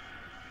on the way.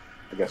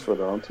 I guess for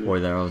their own team. For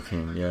their own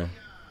team, yeah.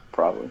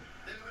 Probably.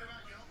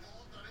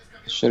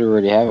 Should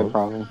already have it,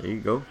 probably. There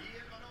you go.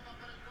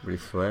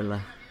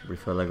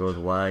 Brizuela goes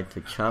wide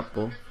to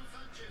Chapo.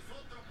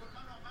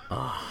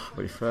 Oh,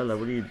 Brizuela,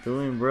 what are you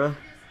doing, bruh?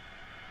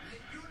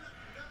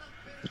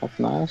 That's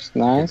nice.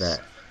 Look at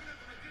that.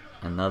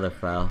 Another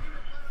foul.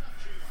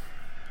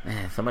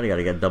 Man, somebody got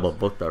to get double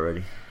booked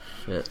already.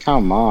 Shit.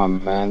 Come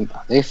on, man.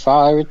 They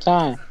foul every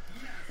time.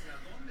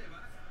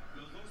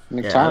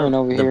 McTarman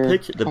over here.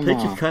 The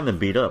pitch is kind of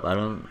beat up.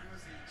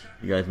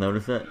 You guys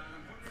notice that?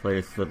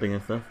 Players slipping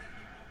and stuff?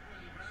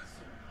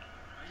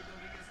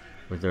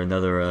 Was there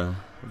another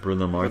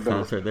Bruno Mars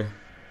concert there?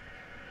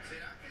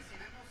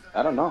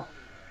 I don't know.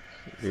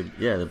 It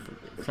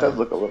does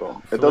look a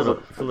little.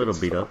 It's a little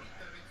beat up.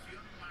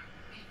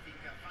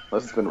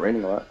 Unless it's been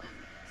raining a lot.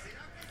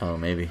 Oh,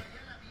 maybe.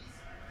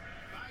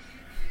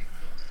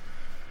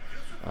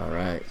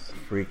 Alright,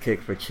 free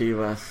kick for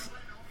Chivas.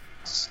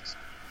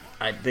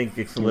 I think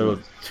it's a little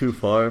too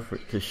far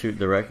to shoot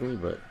directly,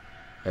 but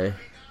hey.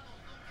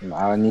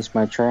 Alanis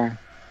might try.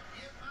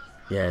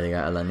 Yeah, they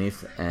got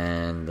Alanis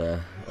and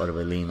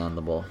Orbelin on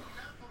the ball.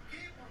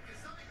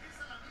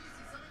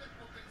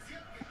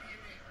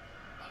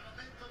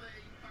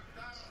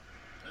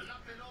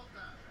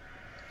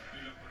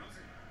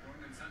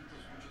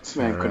 This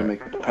man couldn't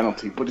make a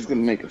penalty, but he's going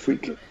to make a free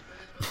kick.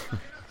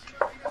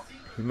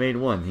 He made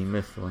one. He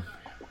missed one.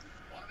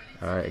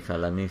 Alright, it's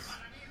Alanis.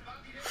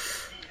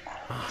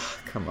 Oh,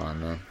 come on,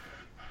 man.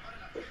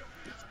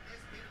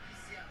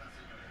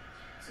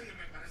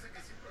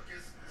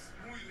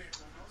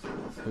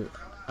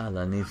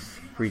 Alanis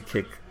free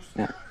kick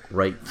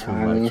right to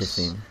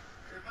Marchesín.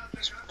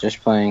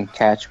 Just playing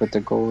catch with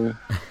the goalie.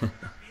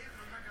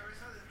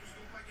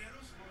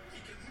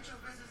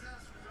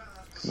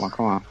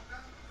 Come on.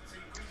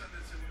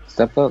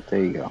 Step up.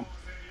 There you go.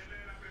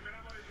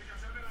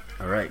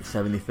 Alright,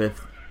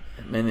 75th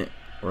minute.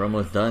 We're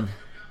almost done.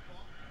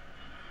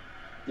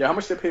 Yeah, how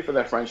much they pay for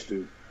that French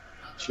dude?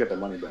 She got that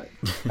money back.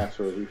 Ask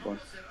for a refund.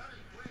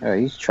 Yeah,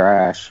 he's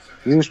trash.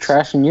 He was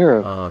trash in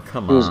Europe. Oh,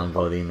 come on,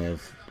 Godinez,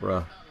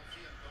 bro.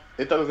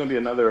 They thought it was going to be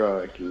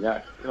another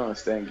Gignac. You don't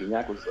understand.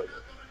 Gignac was like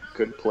a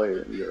good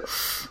player in Europe.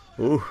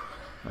 Ooh,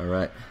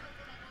 alright.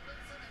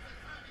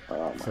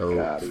 Oh, my so,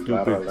 God. Stupid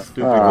oh,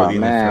 Godinez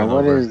man, turnover.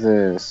 what is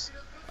this?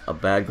 A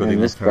bad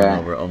Godinez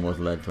turnover almost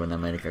led to an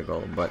America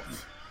goal, but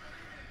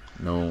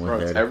no one was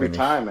there to every finish.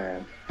 time,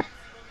 man.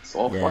 It's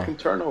all fucking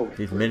turnovers.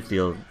 These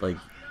midfield,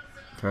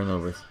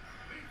 turnovers.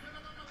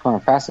 Come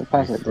on, pass it.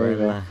 There you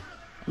go.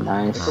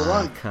 Nice.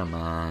 Come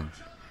on.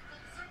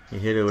 He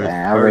hit it with his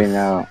I already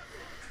know.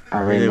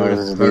 I already know this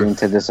is leading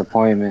to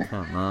disappointment.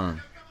 Come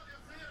on.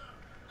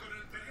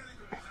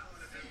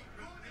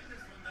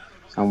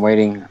 I'm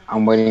waiting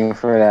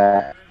for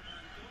that.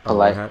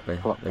 What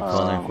happened? They're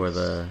calling for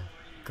the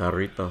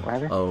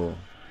Carrito. Oh,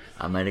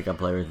 America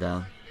player's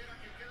down.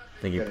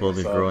 I think he pulled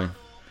his groin.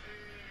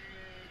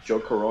 Joe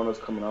Corona's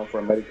coming out for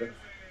America.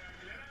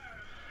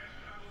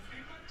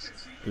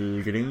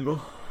 El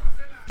Gringo.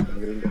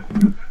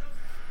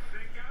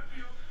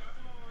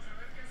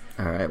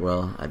 Alright,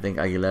 well, I think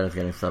Aguilera's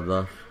getting subbed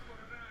off.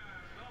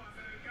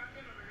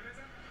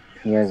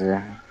 He has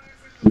a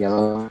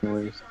yellow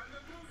waist.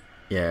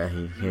 Yeah,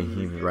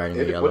 he's riding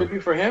the yellow. Would it be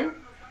for him?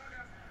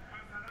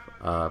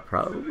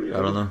 Probably.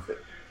 I don't know.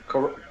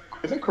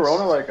 Isn't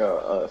Corona like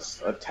a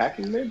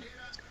attacking mid?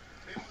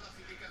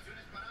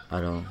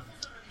 I don't.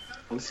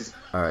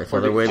 Alright, so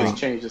they're waiting. He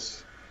changed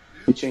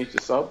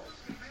the sub?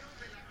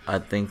 I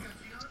think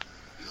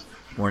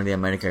one of the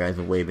America guys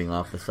are waving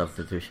off the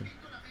substitution.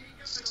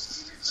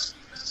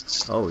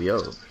 Oh,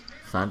 yo.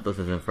 Santos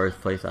is in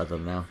first place as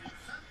of now.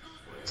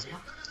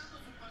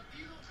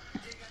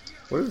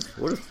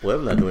 What is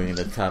Puebla doing in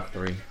the top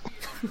three?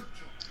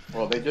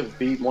 Well, they just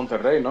beat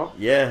Monterrey, no?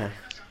 Yeah.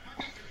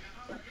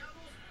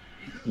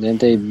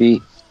 Didn't they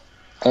beat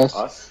us?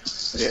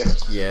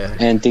 Us? Yeah.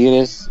 And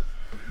Tigres?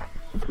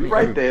 We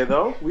right there,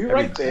 though. We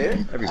right there.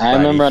 Everybody. I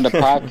remember on the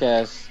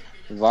podcast,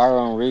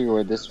 Varo and Rigo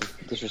were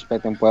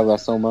disrespecting Puebla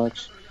so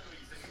much.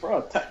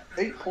 Bro,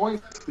 8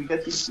 points. We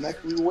get these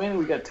next. We win.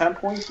 We got 10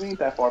 points. We ain't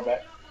that far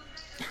back.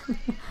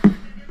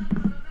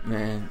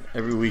 Man,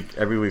 every week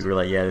we're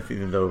like, yeah, the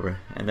season's over,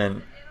 and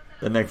then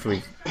the next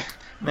week,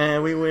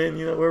 man, we win.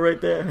 We're right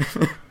there.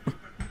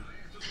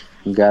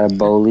 You gotta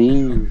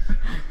believe.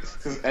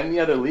 Because any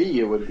other league,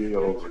 it would be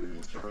over.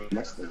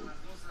 Next league.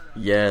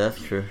 Yeah,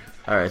 that's true.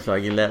 All right, so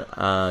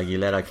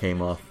Aguilera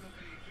came off,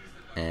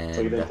 and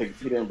so he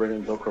didn't bring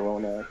in Joe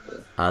Corona.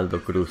 Aldo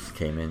Cruz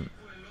came in.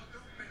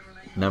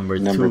 Number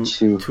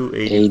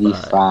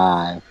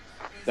 285.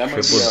 That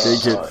might Triple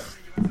digits.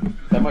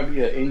 That might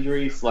be an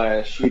injury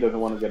 / she doesn't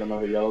want to get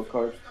another yellow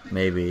card.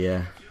 Maybe,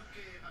 yeah.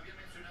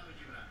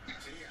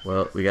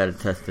 Well, we gotta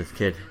test this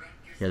kid.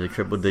 He has a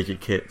triple-digit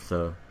kit,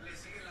 so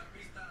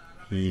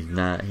he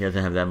doesn't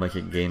have that much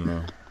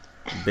game,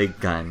 big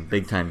time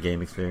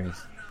game experience.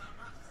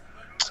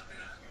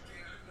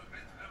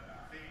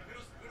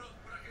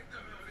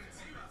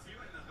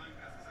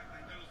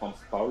 Juan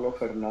Pablo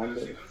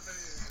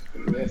Fernandez,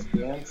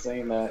 ESPN,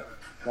 saying that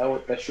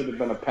should have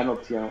been a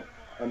penalty on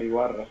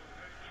Ibarra.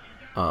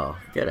 Oh,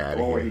 get out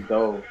of Where he here!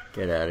 dove.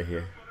 Get out of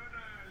here!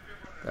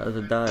 That was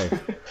a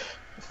dive.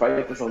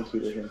 Fight son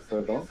Twitter,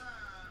 perdón.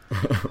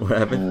 What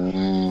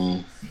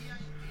happened?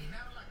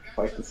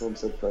 Fight son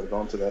said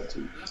perdón to that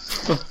tweet.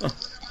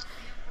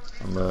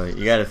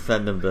 You gotta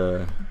send him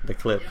the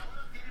clip.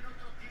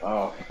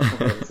 Oh,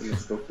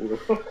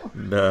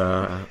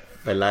 the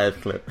live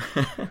clip.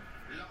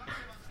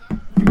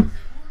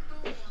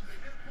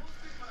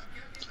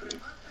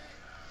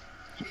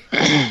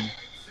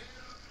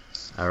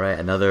 All right,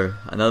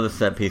 another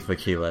set piece for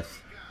Chivas.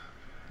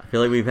 I feel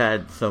like we've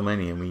had so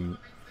many, and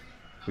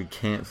we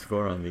can't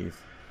score on these.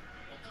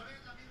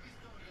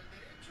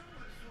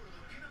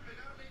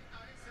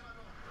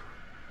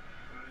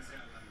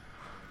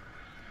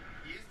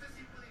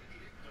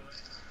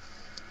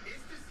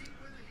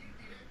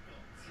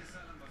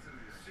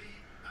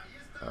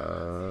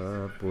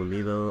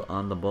 Pulido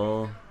on the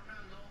ball,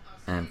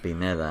 and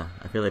Pineda.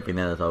 I feel like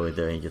Pineda's always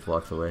there and he just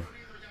walks away.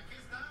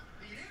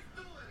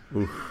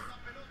 Oof.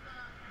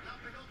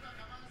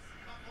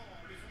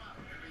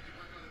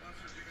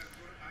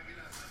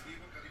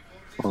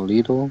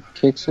 Pulido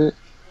kicks it.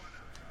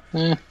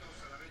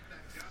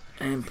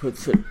 And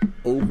puts it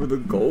over the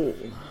goal.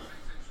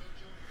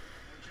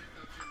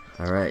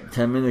 Alright,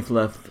 10 minutes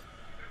left.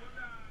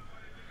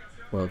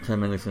 Well, 10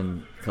 minutes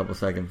and a couple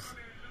seconds.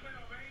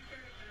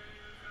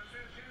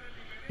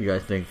 You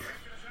guys think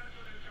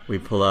we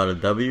pull out a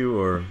W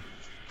or?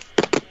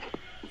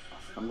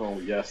 I'm going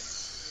with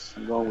yes.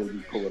 I'm going with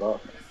we pull it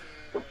off.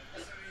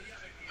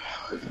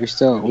 We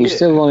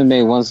still only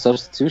made one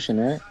substitution,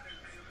 right?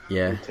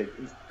 Yeah.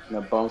 The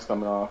bum's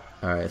coming off.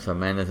 Alright, so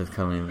Mendes is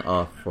coming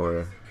off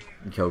for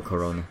Joe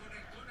Corona.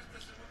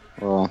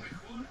 Well,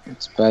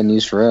 it's bad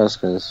news for us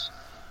because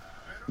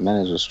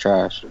Mendes was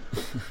trash.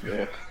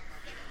 Yeah.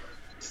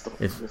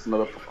 It's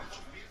another.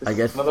 I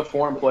guess another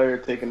foreign player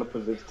taking the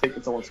position,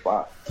 taking someone's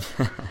spot.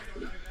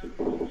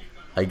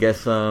 I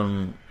guess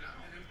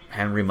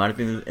Henry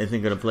Martin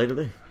isn't gonna play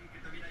today.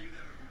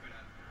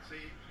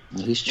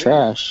 He's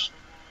trash.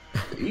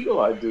 The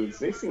Eagle Eye dudes,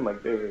 they seem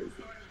like they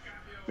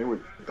were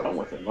done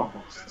with him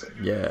almost.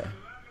 Yeah,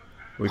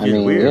 which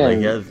is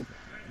weird. Yeah, like,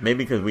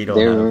 maybe because we don't.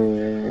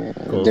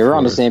 They were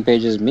on the same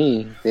page as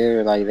me.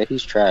 They're like that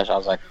he's trash. I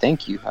was like,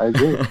 thank you, I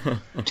agree.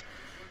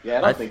 Yeah,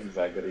 I don't think he's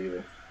that good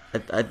either.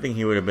 I think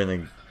he would have been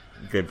a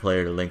good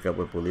player to link up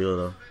with Pulido,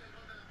 though.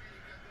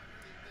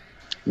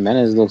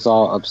 Mendes looks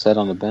all upset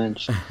on the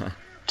bench.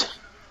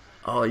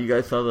 Oh, you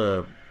guys saw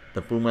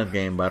the Pumas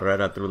game?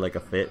 Barrera threw like a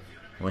fit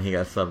when he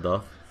got subbed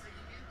off.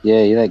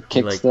 Yeah, he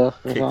kicked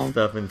stuff. Kicked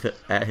stuff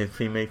at his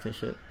teammates and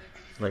shit,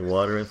 like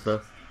water and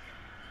stuff.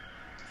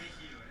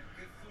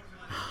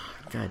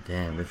 God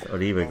damn, this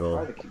Oribe goal.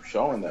 Why do they keep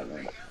showing that,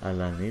 man?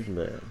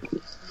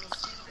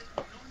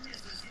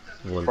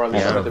 Probably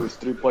said there was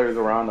 3 players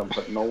around him,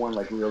 but no one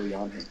really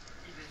on him.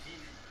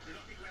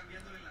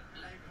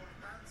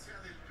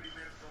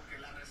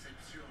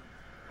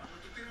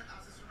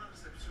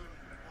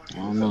 I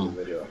don't know.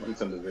 Let me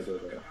send the video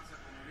to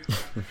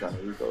Johnny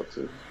Rigo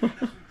too.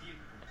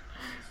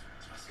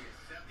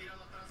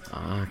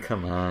 Ah,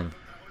 come on.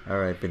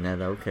 Alright,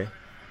 Pineda, okay.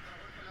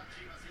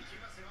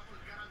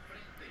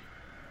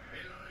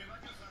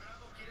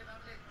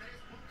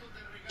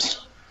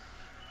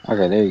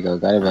 Okay, there you go.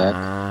 Got it back.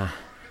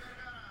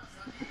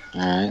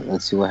 Alright,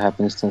 let's see what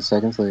happens 10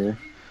 seconds later.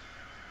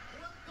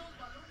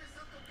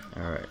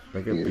 Alright,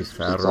 look at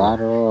Pizarro.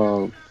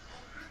 Pizarro.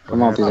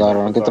 Come on,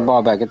 Pizarro. Get the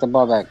ball back. Get the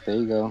ball back. There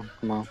you go.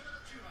 Come on.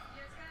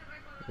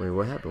 Wait,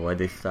 what happened? Why'd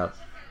they stop?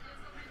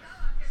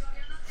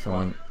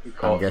 I'm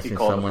guessing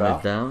someone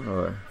is down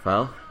or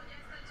foul?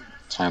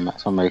 Timeout.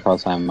 Somebody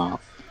called timeout.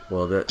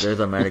 Well, there's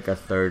America's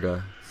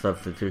third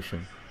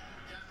substitution.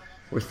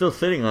 We're still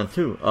sitting on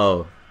 2.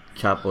 Oh,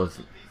 Chapo's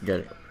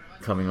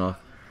coming off.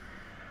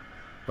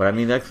 But I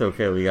mean, that's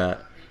okay. We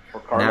have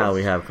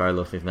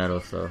Carlos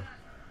Cisneros, so.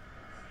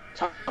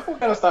 Chapo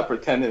gotta stop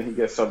pretending he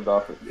gets subbed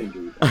off with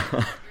injury.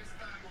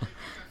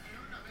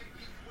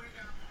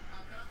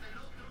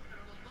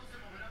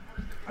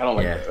 I don't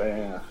like that.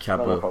 Yeah.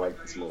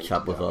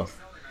 Chapo's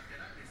off.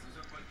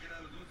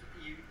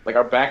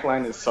 Our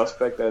backline is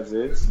suspect as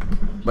is.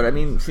 But I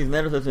mean,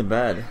 Cisneros isn't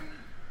bad.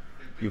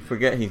 You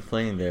forget he's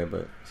playing there,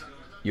 but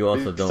you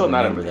also don't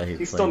remember that he's playing.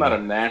 He's still not a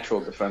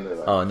natural defender,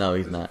 though. Oh, no,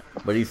 he's not.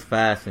 But he's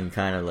fast and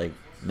kind of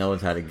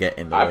knows how to get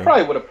in the way. I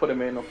probably would have put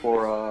him in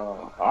for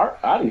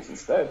Aris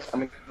instead. I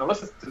mean,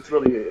 unless it's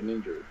really an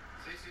injury.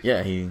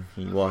 Yeah, he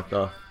walked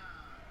off.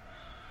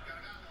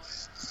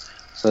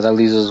 So that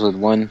leaves us with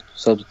one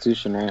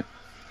substitution, right?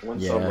 One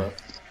sub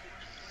left.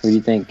 What do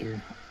you think?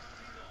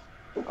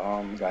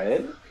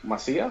 Gael,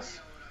 Macias.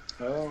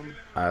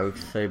 I would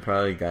say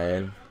probably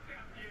Gael.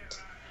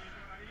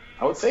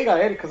 I would say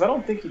Gael because I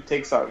don't think he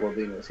takes out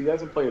Godinez. He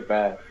doesn't play it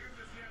bad.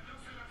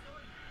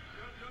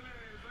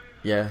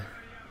 Yeah.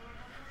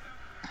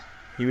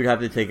 He would have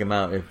to take him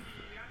out if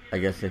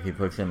he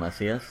puts in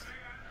Macias.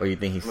 Or you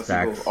think he Unless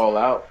stacks he goes all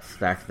out.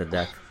 stacks the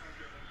deck?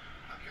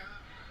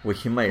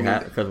 Which he might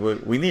have, because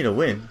we need a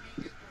win.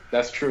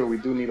 That's true. We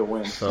do need a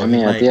win. So I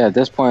mean, at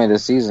this point of the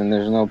season,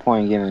 there's no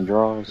point in getting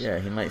draws. Yeah,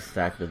 he might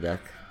stack the deck.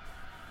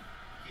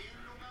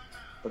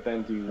 But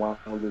then, do you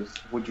want to lose?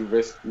 Would you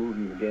risk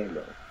losing the game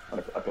though on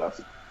a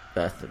classic?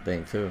 That's the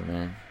thing too,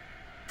 man.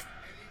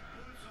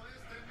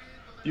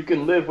 You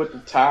can live with the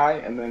tie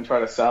and then try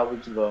to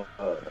salvage the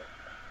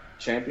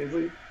Champions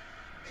League.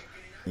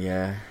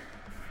 Yeah.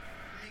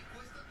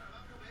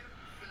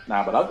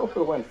 Nah, but I'll go for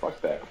the win.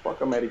 Fuck that.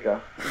 Fuck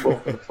America. Go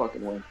for the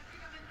fucking win.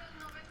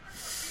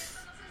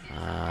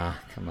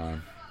 Come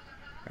on.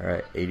 All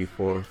right,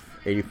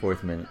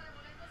 84th minute.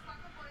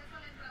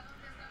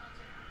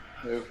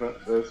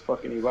 There's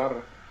fucking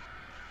Ibarra.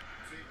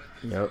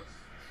 Yep.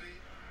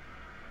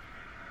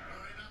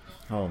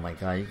 Oh my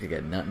god, you could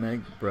get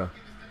nutmeg, bro.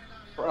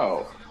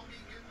 Bro,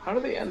 how do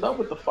they end up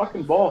with the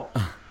fucking ball?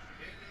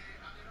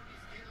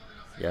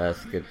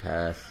 Yes, good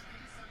pass.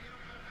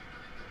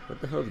 What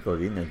the hell is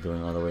Godinez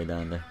doing all the way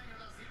down there?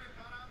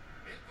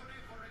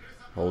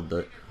 Hold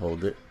it.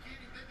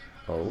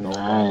 Oh,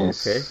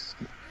 Nice. okay.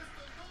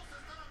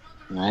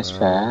 Nice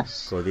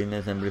pass.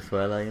 Godinez and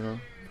Brizuela,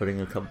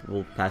 putting a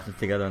couple passes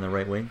together on the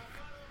right wing.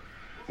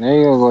 There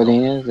you go,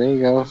 Godinez. There you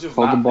go.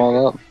 Hold the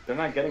ball up. They're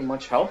not getting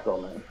much help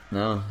though, man.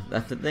 No,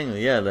 that's the thing.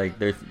 Yeah, like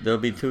there'll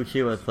be 2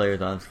 Chivas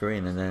players on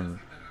screen, and then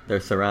they're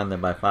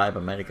surrounded by 5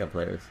 America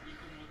players.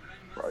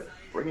 Right.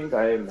 Bring in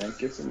guy in, man.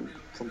 Get some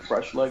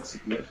fresh legs.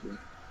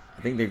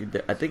 I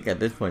think at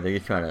this point they're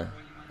just trying to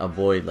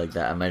avoid like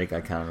that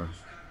America counter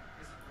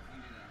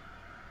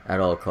at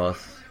all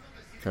costs,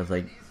 because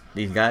like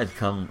these guys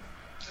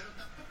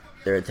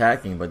they're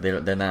attacking, but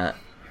they're not.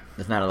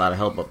 There's not a lot of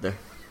help up there.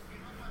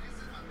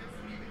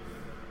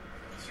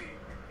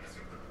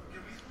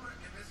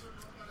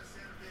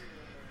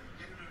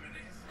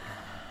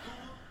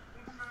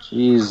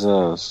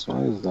 Jesus,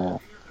 what is that?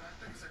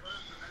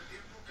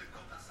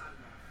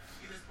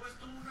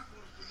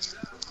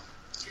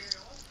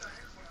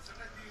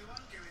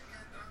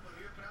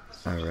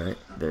 Alright,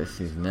 there's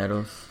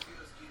Cisneros.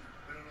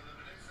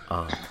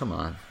 Oh, come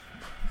on.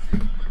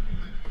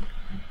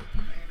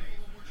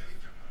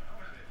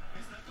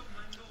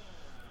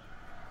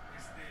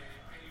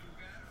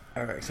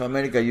 Alright, so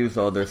America used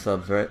all their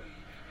subs, right?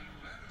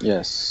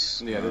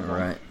 Yes. Yeah, they're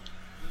Alright.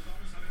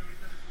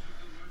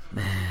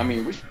 I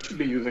mean, we should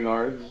be using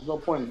ours. There's no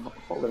point in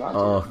holding on to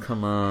Oh, it.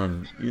 come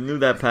on. You knew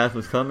that pass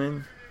was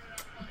coming?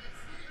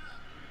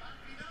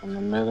 In the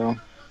middle.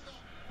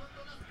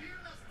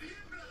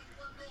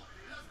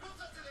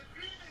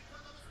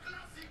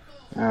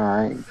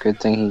 Alright, good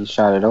thing he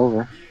shot it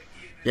over.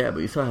 Yeah, but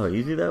you saw how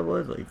easy that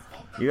was? Like,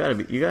 you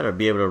gotta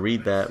be able to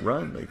read that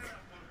run. Like,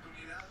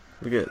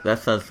 look at that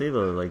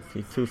Salcido. Like,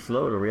 he's too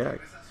slow to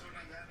react.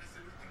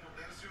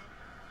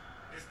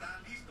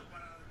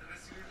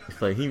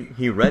 It's like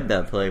he read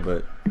that play,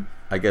 but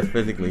I guess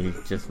physically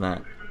he's just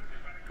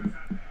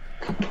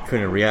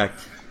couldn't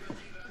react.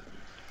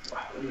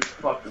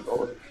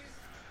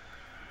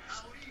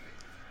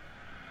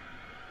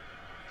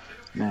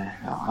 Man,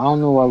 I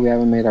don't know why we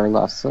haven't made our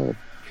last sub.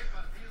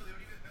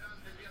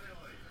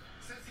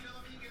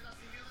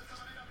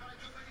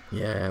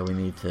 Yeah, we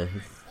need to.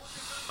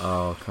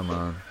 Oh, come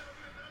on.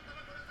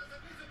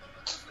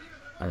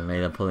 I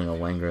made up pulling a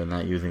Wenger and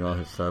not using all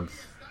his subs.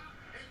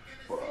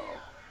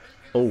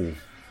 Oh.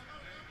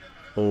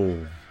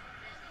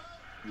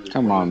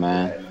 Come on,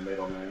 man.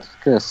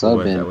 Could have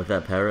subbed in. Was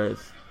that Perez?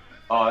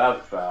 Oh, that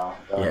was foul.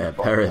 Yeah,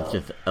 Perez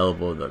just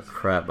elbowed the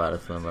crap out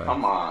of somebody.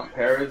 Come on,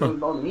 Perez. There's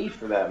no need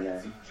for that,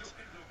 man.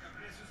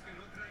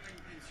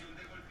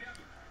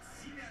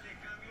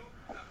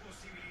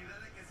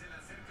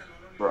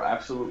 Bro,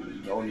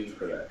 absolutely no need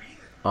for that.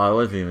 Oh,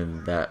 it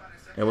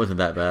wasn't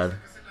that bad.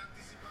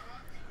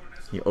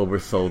 He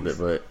oversold it,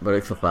 but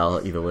it's a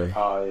foul either way.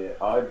 Oh, yeah.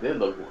 Oh, it did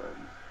look worse.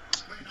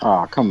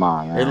 Oh, come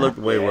on, man. It looked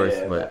way worse,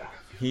 but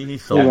he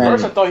sold At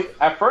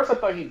it. first, I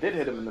thought he did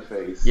hit him in the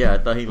face. Yeah, I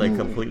thought he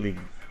completely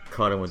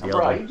caught him with the elbow.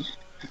 Right.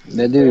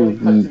 That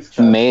dude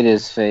made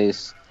his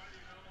face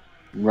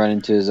run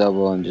into his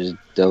elbow and just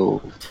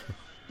dove.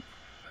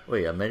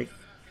 Wait, America?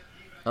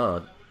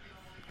 Oh,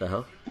 the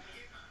hell?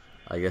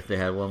 I guess they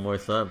had one more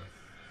sub.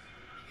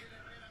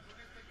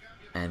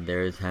 And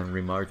there's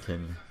Henry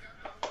Martin.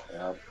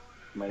 Yep.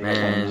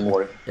 Man,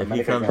 if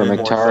he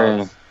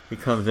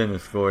comes in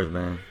and scores,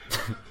 man.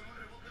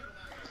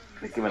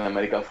 They giving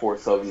America 4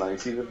 subs now. You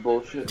see this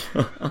bullshit?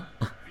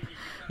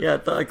 Yeah,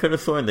 I could have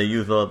sworn they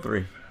used all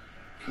 3.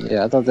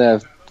 Yeah, I thought they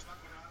have.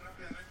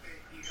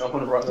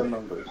 Someone run the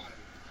numbers.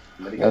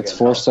 That's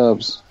 4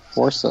 subs.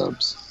 4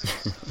 subs.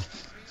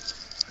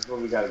 That's what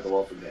we got to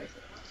go up against.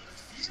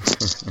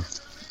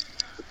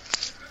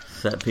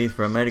 Set piece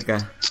for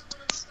America.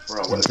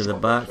 Bro, what Into is the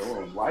box.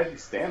 doing? Why is he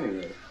standing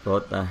there?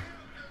 Rota.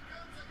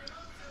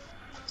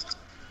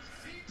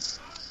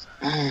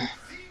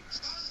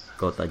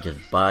 Cota just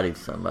bodied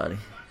somebody.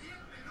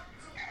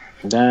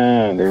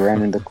 Damn, they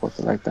ran into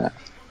Cota like that.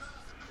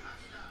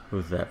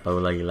 Who's that?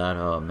 Paul Aguilar?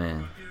 Oh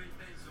man.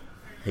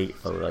 Hate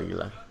Paul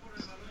Aguilar.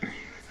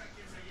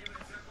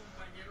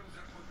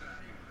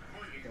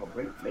 Yo,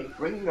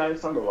 bring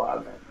guys on the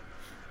rod, man.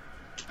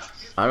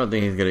 I don't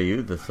think he's gonna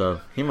use the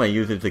sub. He might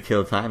use it to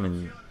kill time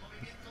and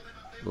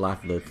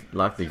lock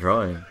the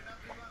draw in.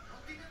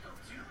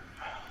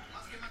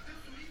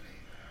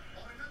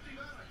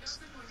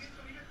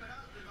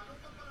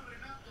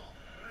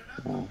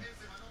 Oh.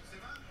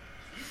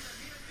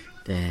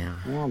 Damn.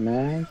 Come on,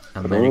 man.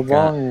 Throw the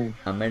ball in.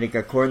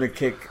 America corner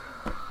kick,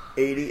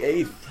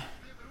 88th.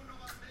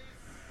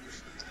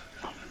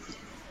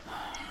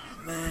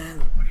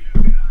 Man.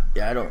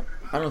 Yeah,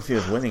 I don't see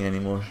us winning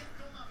anymore.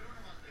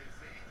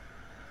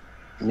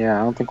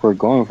 Yeah, I don't think we're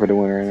going for the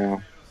win right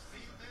now.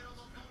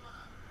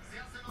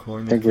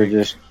 Corner I think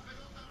kick.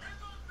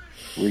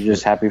 we're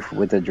just happy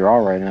with the draw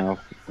right now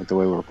with the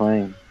way we're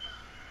playing.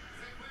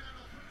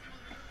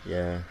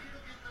 Yeah.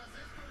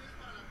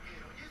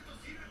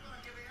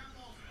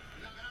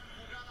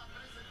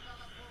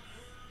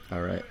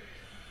 All right.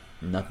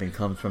 Nothing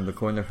comes from the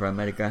corner for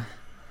America.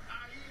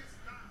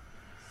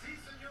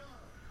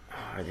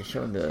 Are they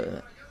showing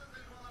the...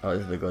 Oh,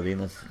 this is the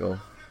Godinez goal.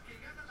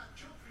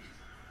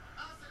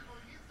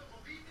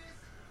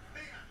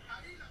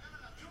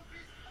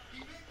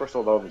 First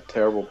of all, that was a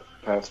terrible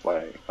pass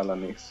by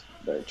Alanis.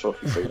 That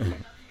trophy saved me.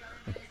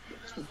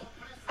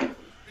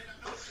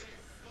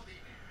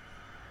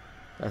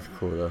 That's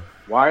cool, though.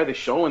 Why are they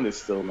showing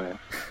this still, man?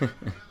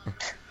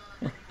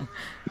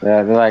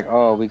 Yeah, they're like,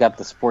 oh, we got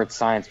the sports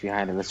science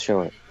behind it. Let's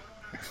show it.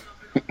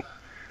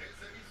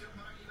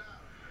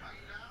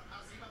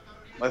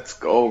 Let's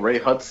go. Ray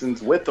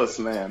Hudson's with us,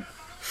 man.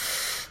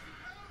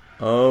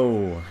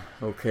 Oh,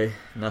 okay.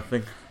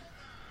 Nothing.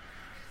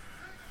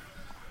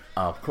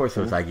 Oh, of course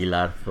it was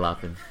Aguilar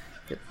flopping.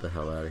 Get the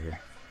hell out of here.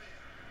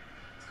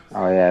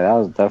 Oh, yeah, that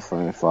was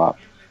definitely a flop.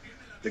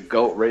 The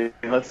GOAT, Ray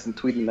Hudson,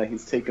 tweeting that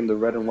he's taking the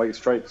red and white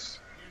stripes.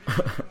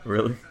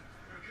 Really?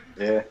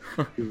 Yeah,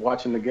 he's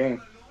watching the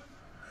game.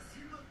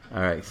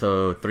 Alright,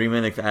 so 3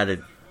 minutes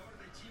added.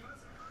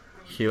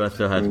 Chivas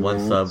still has one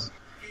sub.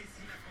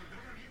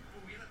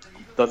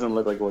 Doesn't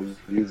look like we'll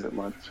use it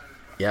much.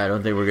 Yeah, I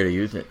don't think we're going to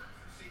use it.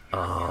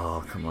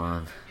 Oh, come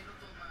on.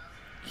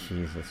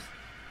 Jesus.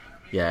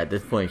 Yeah, at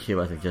this point,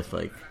 Chivas is just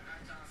like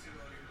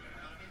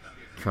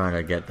trying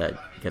to get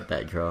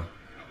that draw.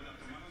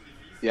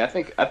 Yeah,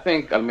 I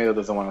think Almeida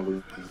doesn't want to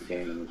lose the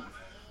game,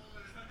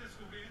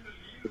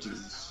 which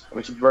is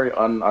very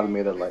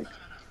un-Almeida like.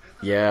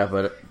 Yeah,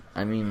 but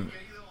I mean,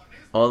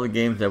 all the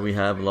games that we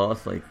have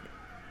lost, like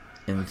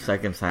in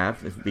second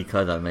half, is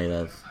because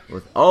Almeida's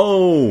was.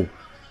 Oh,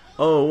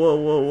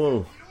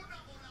 whoa,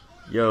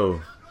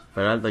 yo!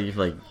 But I thought you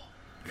like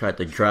tried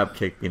to drop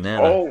kick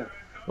Pineda. Oh,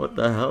 what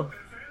the hell?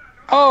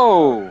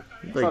 Oh,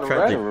 He that's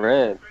like a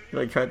red. He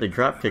like tried to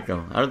drop kick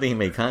him. I don't think he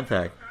made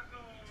contact.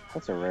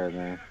 That's a red,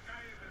 man.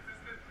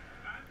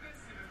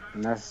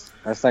 And that's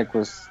like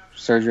what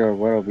Sergio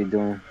Aguero be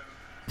doing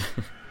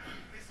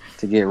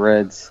to get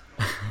reds.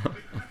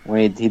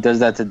 When he does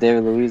that to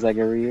David Luiz like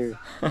every year.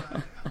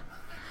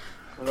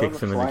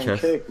 Kicks him in the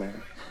chest. Kick,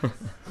 man.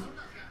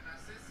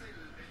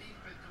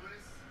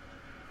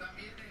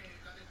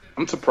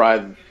 I'm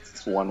surprised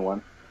it's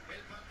 1-1.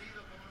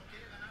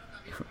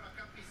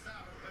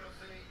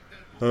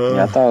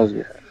 Yeah, I thought it was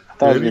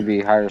gonna be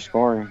higher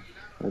scoring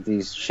with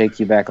these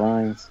shaky back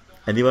lines.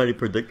 Anybody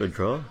predict a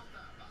draw?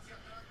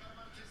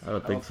 I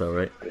don't think so,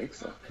 right? I think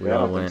so. We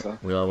all went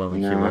with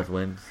Chivas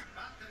wins.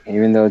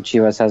 Even though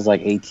Chivas has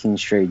like 18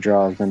 straight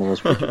draws, none of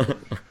us predicted.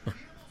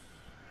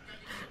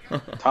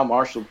 Tom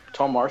Marshall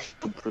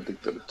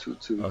predicted a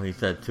 2-2. Oh, he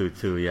said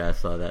 2-2. Yeah, I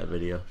saw that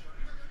video.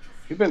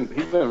 He's been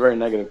very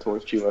negative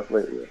towards Chivas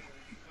lately.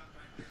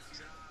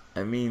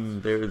 I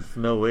mean, there's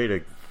no way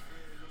to.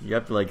 You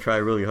have to like try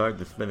really hard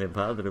to spin it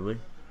positively.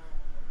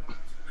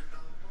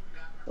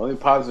 The only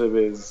positive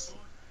is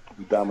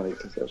we dominate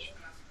possession.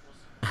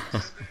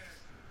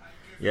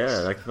 Yeah,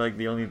 that's like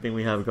the only thing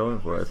we have going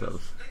for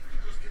ourselves.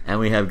 And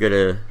we have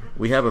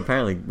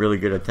apparently really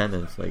good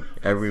attendance. Like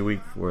every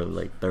week we're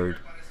like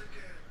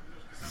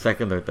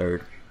second or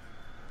third.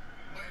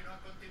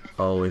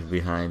 Always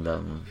behind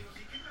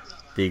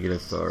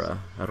Tigres or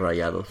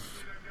Rayados.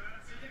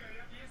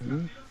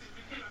 We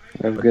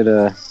have good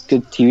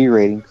TV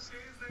ratings.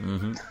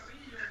 Mm-hmm.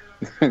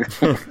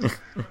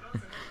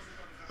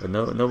 But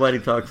nobody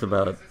talks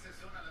about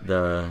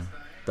the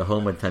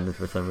home attendance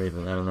for some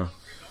reason. I don't know.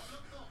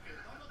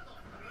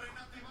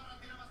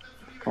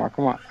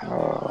 Come on.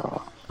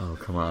 Oh,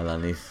 come on,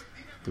 Alanis.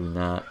 Do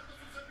not.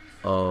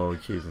 Oh,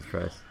 Jesus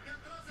Christ.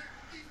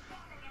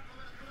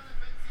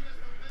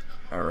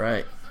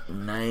 Alright.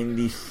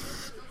 90.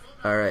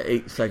 Alright,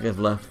 8 seconds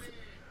left.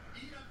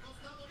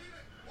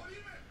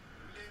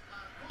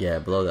 Yeah,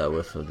 blow that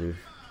whistle, dude.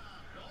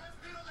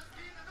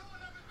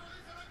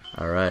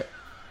 Alright.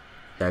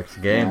 Next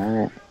game.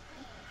 Alright.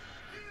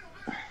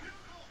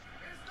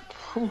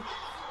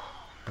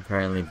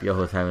 Apparently,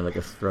 Piojo's having like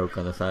a stroke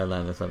on the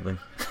sideline or something.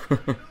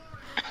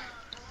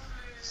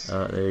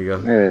 There you go.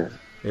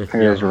 There's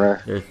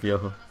Piojo. There's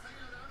Piojo.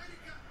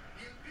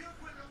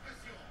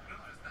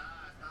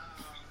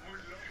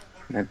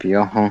 That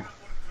Piojo.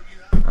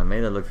 I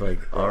made it look like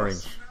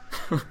orange.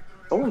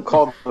 Someone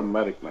called the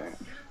medic, man.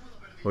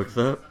 What's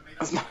up?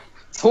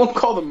 Someone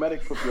called the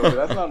medic for Piojo.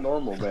 That's not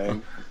normal,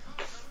 man.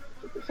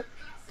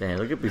 Damn,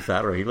 look at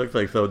Pizarro. He looks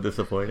like so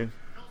disappointed.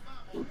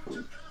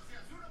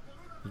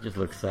 He just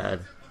looks sad.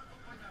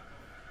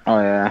 Oh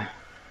yeah.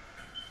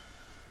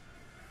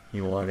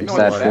 He wanted, You know he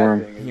what the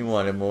wanted, bad thing he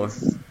wanted more.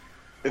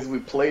 is we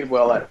played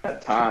well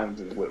at times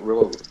and with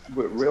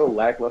real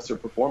lackluster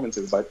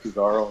performances by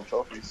Varo and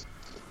trophies.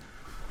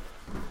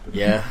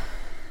 Yeah.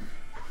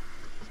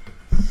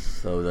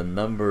 So the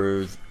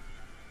numbers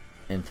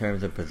in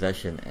terms of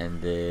possession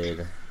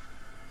ended.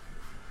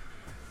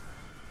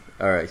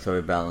 Alright, so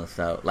it balanced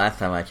out. Last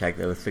time I checked,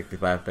 it was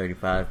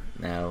 65-35.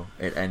 Now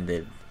it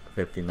ended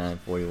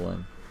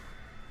 59-41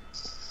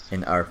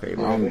 in our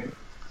favor.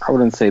 I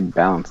wouldn't say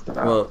balanced it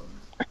out. Well,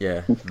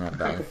 yeah, not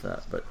balanced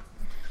out, but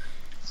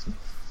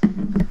I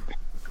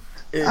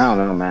don't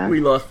know, man. we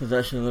lost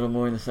possession a little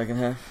more in the second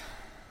half.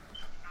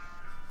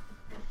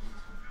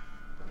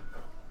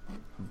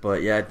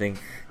 But yeah, I think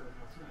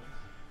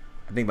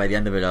by the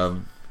end of it,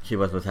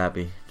 Chivas was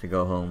happy to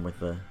go home with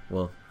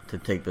to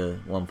take the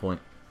 1 point.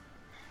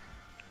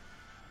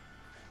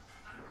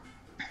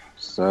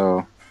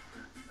 So,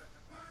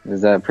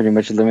 does that pretty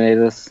much eliminate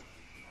us?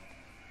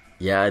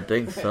 Yeah, I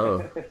think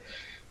so.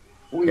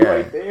 We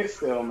right there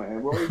still,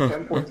 man. We're only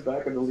 10 points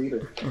back of the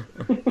leader.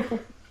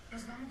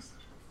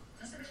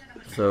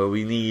 So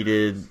we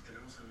needed,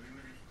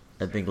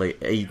 I think, like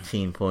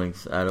 18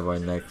 points out of our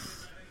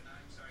next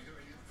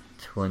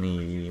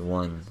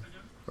 21,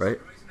 right?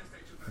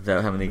 Is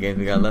that how many games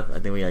we got left? I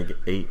think we got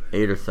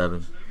 8 or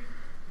 7.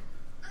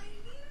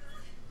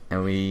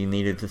 And we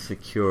needed to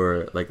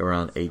secure like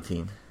around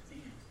 18.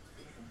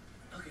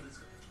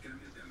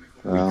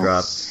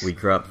 We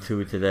dropped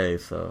 2 today,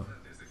 so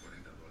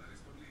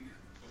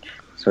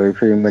we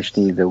pretty much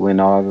need to win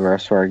all the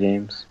rest of our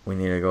games. we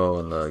need to go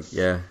and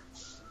yeah.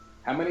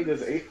 How many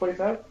does 8th place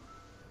have?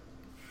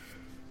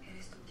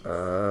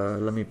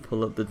 Let me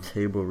pull up the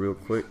table real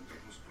quick.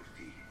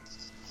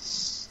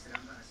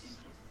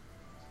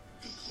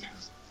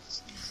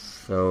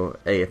 So,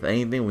 hey, if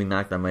anything, we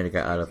knocked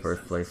America out of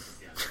first place.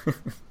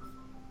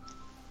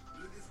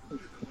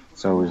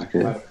 It's always Out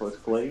good. of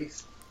first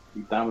place.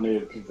 We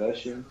dominated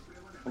possession.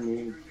 I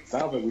mean,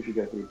 sounds like we should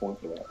get 3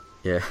 points for that.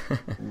 Yeah.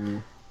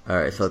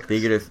 Alright, so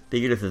Tigres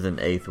is in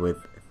 8th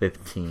with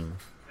 15.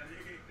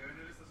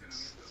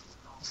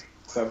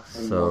 7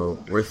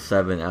 So, we're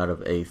 7 out of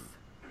 8th.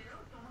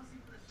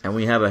 And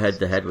we have a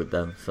head-to-head with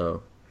them,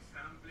 so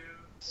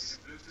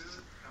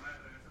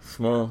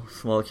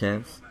small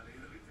chance.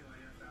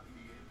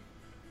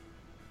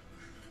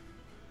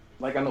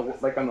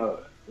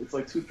 It's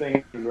like 2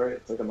 things, right?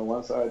 It's like on the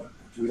one side,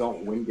 we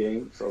don't win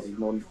games, so there's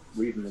no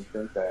reason to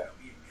think that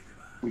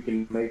we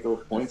can make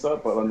those points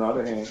up. But on the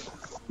other hand,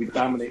 we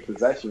dominate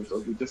possession, so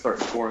if we just start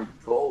scoring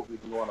goals, we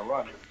can go on a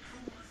run.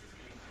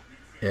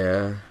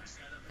 Yeah.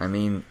 I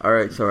mean,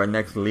 alright, so our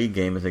next league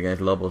game is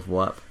against Lobos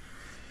WAP.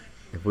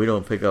 If we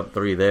don't pick up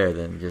 3 there,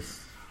 then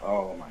just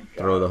Oh my god!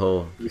 throw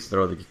the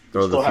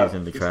season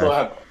in the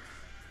trash.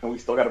 And we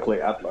still got to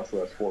play Atlas, so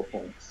that's 4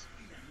 points.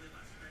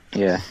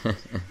 Yeah.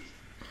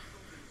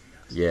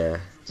 Yeah.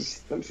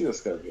 Let me see the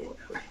schedule.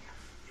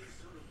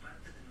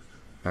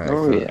 Alright,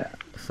 Oh, yeah.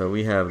 So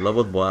we have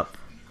Lobos WAP.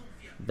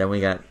 Then we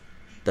got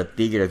the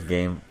Tigres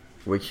game,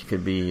 which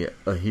could be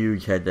a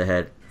huge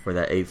head-to-head for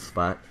that 8th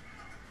spot.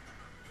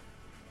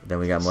 Then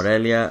we got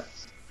Morelia,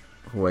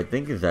 who I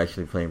think is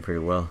actually playing pretty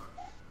well.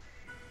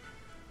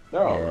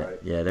 They're alright.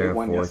 Yeah, They they're in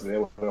won 4th. yesterday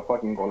with a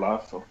fucking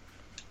golazo.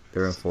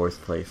 They're in 4th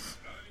place.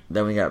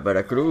 Then we got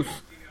Veracruz.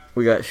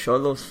 We got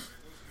Xolos,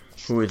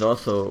 who is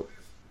also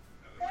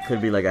could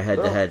be like a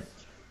head-to-head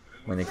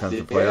when it comes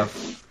to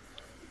playoffs.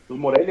 With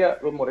Morelia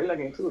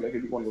game too, that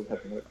could be one of those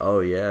head-to-heads. Oh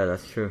yeah,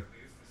 that's true.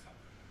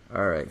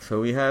 Alright,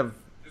 so we have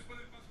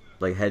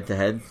like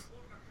head-to-heads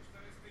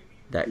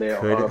that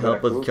could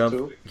help us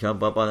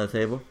jump up on the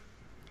table.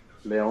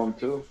 Leon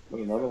too,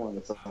 with another one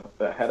that's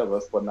ahead of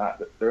us, but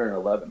not. They're in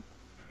 11.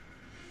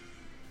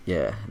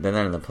 Yeah, they're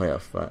not in the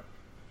playoff spot.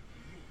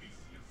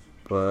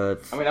 But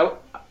I mean,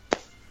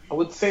 I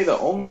would say the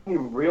only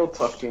real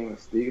tough game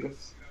is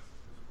Tigres.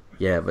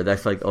 yeah, but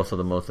that's like also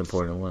the most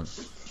important one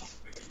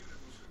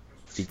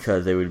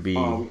because it would be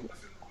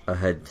a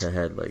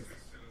head-to-head like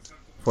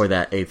for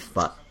that 8th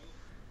spot.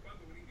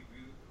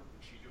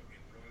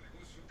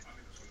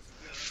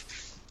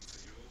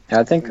 Yeah,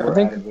 I think We're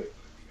out of it.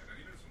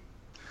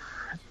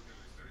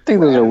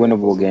 those are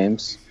winnable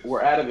games.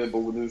 We're out of it,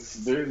 but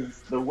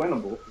they're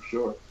winnable for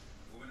sure.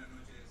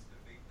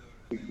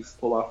 We can just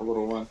pull off a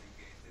little run.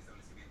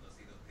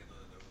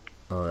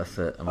 Oh, that's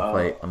it. I'm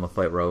gonna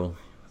fight Raul.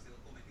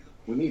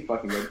 We need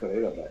fucking Red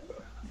Tornado back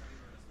though.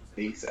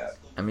 ASAP.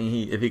 I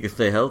mean, if he could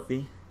stay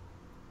healthy,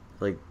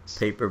 like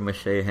paper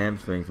mache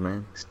hamstrings,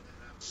 man.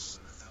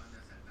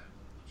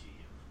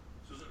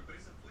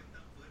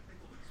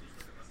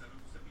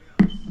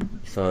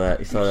 You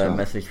saw that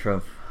message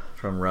from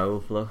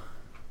Raul Flo?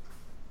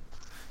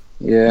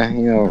 Yeah,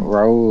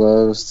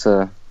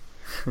 Raul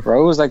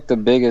was like the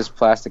biggest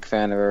plastic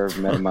fan I've ever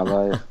met in my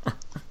life,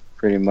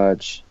 pretty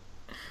much.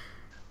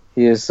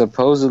 He is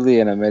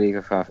supposedly an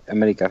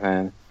America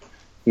fan.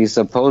 He's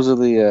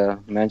supposedly a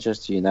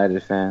Manchester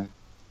United fan.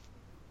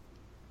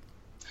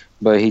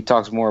 But he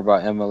talks more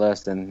about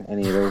MLS than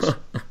any of those.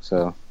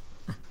 So,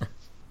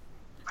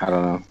 I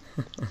don't know.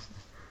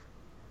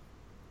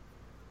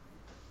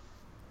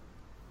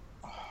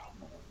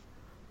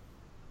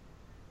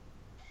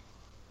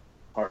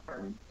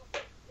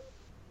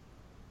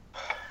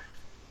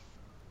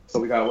 So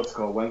we got what's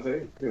called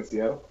Wednesday in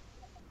Seattle?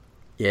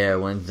 Yeah,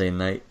 Wednesday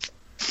night.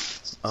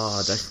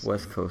 Oh, that's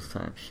West Coast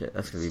time. Shit,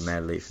 that's gonna be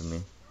mad late for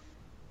me.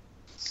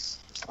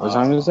 What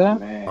time is that?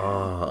 Man.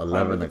 Oh,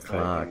 11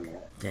 o'clock.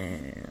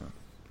 Damn.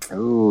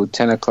 Ooh,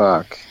 10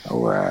 o'clock. Oh,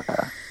 wow.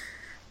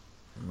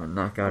 I'm gonna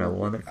knock out at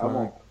 1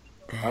 o'clock.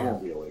 I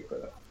won't be awake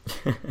for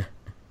that.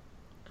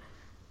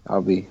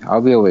 I'll be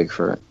awake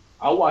for it.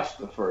 I'll watch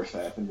the first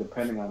half, and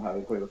depending on how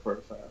they play the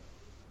first half,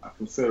 I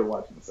consider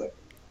watching the second.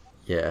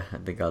 Yeah, I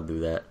think I'll do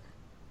that.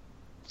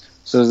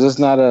 So is this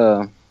not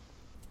a?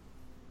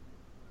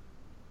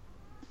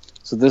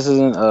 So this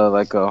isn't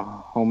like a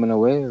home and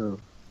away, or?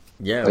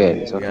 Yeah,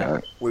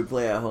 okay. We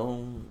play at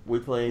home. We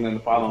play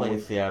in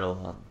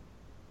Seattle.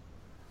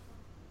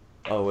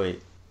 Oh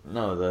wait,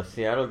 no, the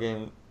Seattle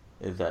game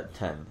is at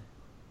 10,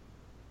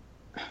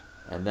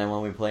 and then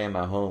when we play them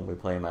at home, we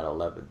play them at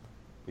 11,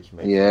 which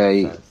makes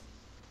sense.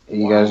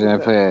 You guys are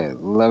gonna play at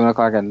 11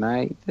 o'clock at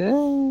night?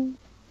 Damn.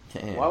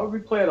 Why would we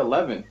play at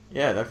 11?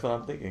 Yeah, that's what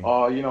I'm thinking.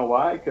 Oh, you know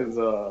why? Because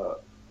the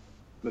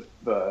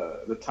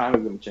time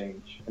is gonna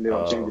change, and they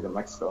don't change it in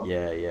Mexico.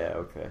 Yeah,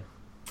 okay.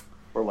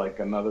 For like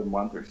another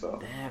month or so.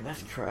 Damn,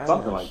 that's trash.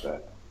 Something like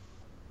that.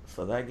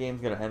 So that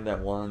game's gonna end at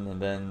 1,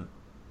 and then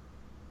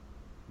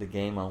the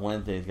game on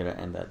Wednesday is gonna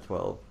end at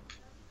 12.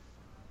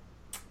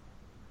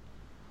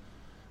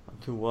 I'm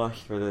too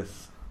washed for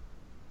this.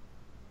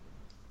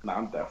 Nah,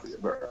 I'm definitely a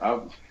bird.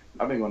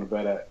 I've been going to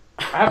bed at.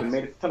 I haven't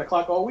made it to 10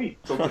 o'clock all week,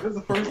 so this is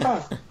the first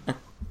time.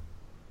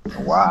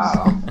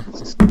 Wow.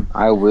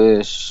 I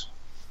wish.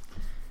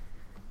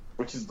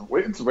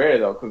 It's rare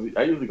though, because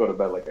I usually go to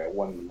bed like at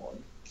 1 in the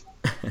morning.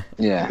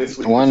 Yeah,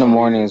 1 in the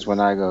morning is when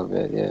I go to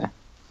bed. Yeah.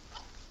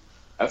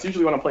 That's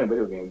usually when I'm playing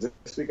video games.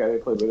 This week I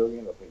didn't play video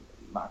games. I've been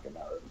knocking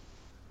out already.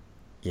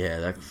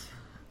 Yeah,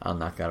 I'll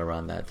knock out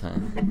around that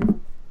time.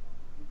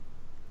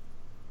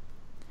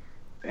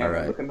 Damn, all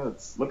right. Looking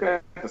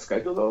at the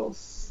schedule though,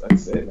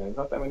 that's it, man. There's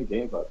not that many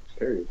games out.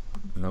 Period.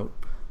 Nope.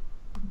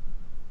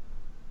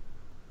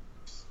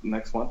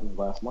 Next month is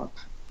the last month.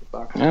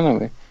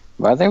 Anyway,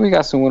 but I think we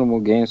got some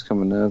winnable games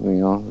coming up.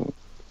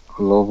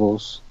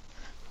 Lobos,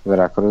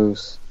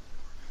 Veracruz,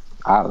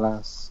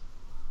 Atlas.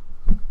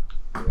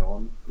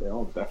 Leon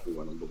definitely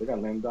winning, but they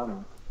got Leon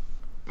down.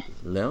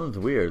 Leon's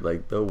weird.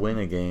 Like they'll win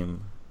a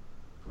game,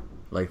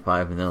 like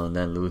 5-0, and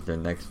then lose their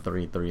next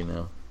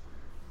 3-0.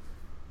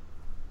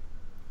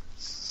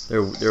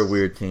 They're a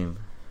weird team.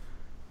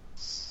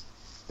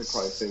 They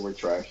probably say we're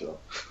trash though.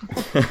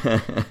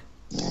 Yeah.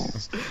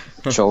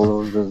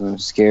 Cholos doesn't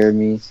scare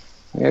me.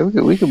 Yeah,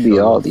 we could beat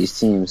all these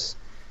teams.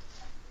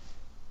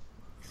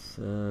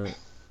 At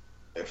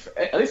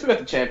least we got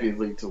the Champions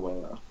League to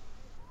win though.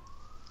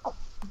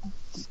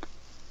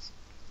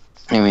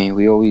 I mean,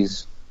 we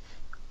always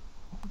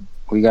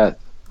beat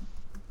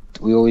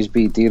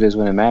Tigres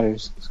when it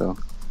matters. So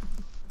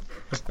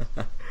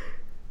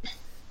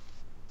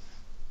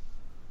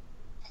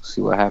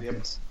see what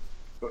happens.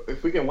 Yeah,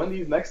 if we can win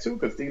these next two,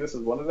 because Tigres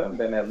is one of them,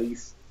 then at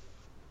least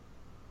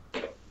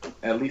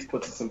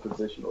puts us in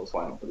position those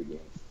final 3 games.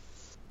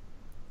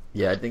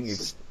 Yeah, I think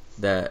it's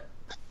that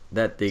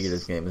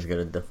Tigres game is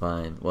gonna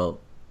define. Well,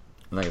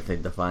 I'm not gonna say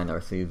define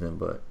our season,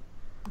 but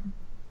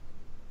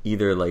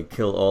either like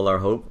kill all our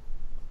hope,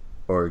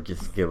 or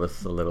just give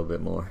us a little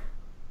bit more.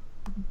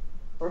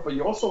 But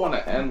you also want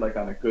to end like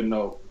on a good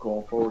note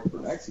going forward for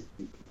next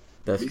season.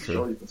 That's Be true.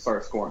 sure you can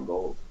start scoring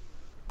goals.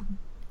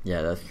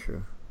 Yeah, that's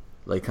true.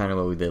 Like kind of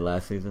what we did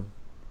last season.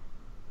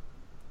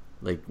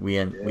 Like we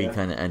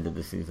kind of ended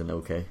the season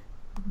okay,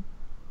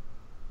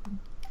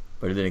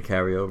 but it didn't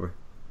carry over.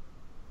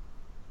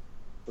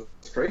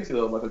 It's crazy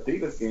though about the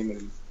Tigres game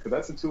is because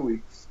that's in 2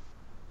 weeks,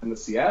 and the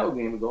Seattle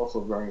game is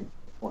also very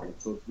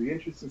important. So it'll be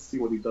interesting to see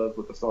what he does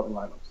with the starting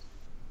lineups.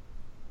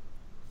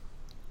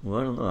 Well,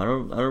 I don't know. I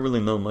don't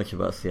really know much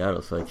about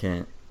Seattle, so I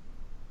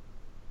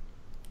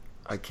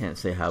can't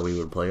say how we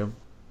would play them.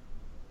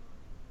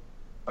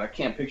 I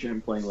can't picture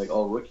him playing like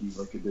all rookies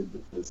like he did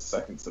his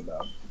second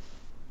Sabah.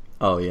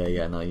 Oh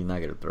yeah. No, you're not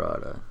gonna throw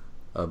out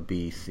a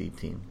B-C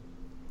team.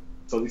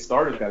 So these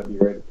starters got to be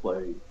ready to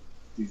play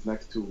these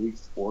next 2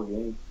 weeks, 4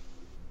 games.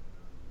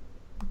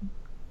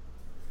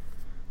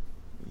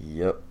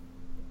 Yep.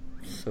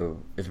 So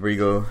is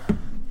Rigo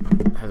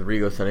Has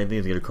Rigo said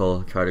anything? He's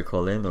gonna try to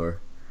call in, or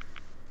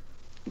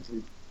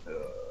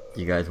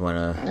you guys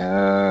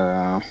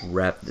wanna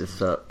wrap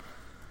this up?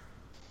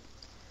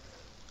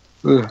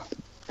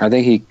 I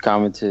think he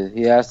commented.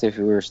 He asked if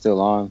we were still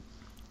on.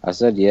 I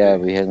said yeah,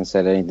 but he hasn't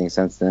said anything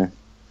since then.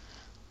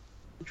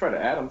 Try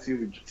to add him, see if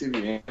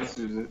he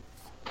answers it.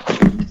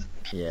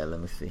 Yeah, let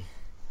me see.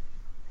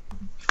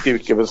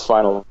 Give his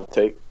final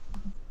take.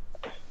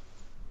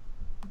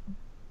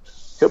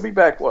 He'll be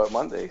back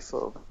Monday.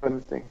 So if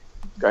anything,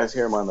 guys,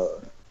 hear him on the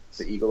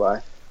Eagle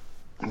Eye.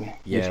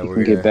 Yeah, if we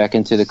can get back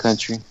into the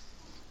country.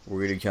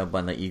 We're gonna jump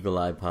on the Eagle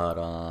Eye pod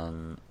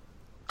on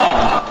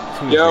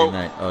Tuesday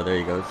night. Oh, there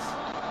he goes.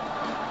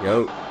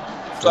 Yo,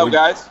 what's up,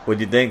 guys? What'd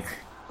you think?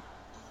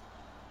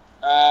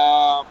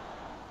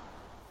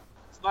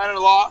 It's not a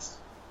loss.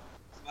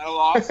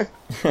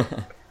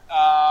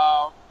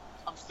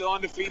 I'm still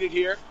undefeated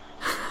here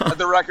at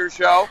the record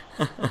show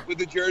with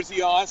the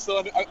jersey on.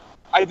 Still,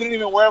 I didn't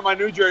even wear my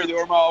new jersey.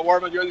 I wore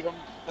my jersey from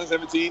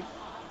 2017.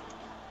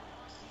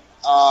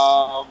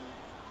 I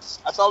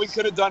thought we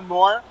could have done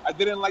more. I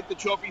didn't like the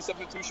trophy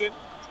substitution.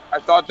 I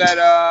thought that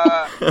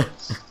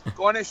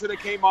Gone should have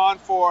came on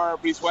for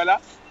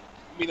Brizuela.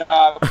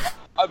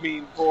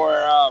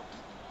 For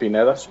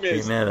Pineda.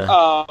 Schmitz. Pineda.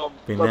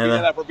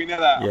 For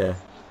Pineda. Yeah.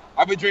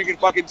 I've been drinking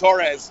fucking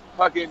Torres.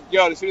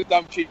 This is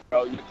dumb cheap,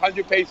 bro. You get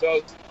 100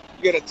 pesos,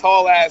 you get a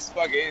tall ass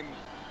fucking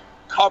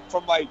cup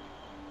from like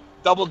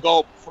Double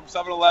Gulp from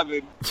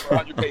 7-Eleven for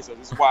 100 pesos.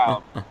 It's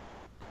wild.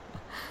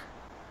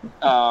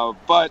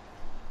 But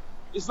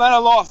it's not a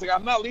loss. Like,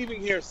 I'm not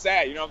leaving here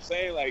sad. You know what I'm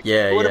saying? Like,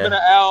 it would have been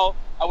an L.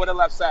 I would have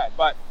left sad.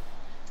 But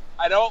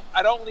I don't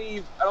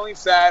leave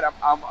sad.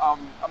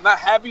 I'm not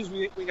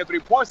happy we got 3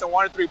 points. I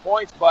wanted 3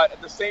 points, but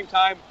at the same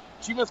time,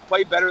 Chivas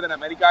played better than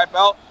America, I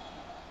felt.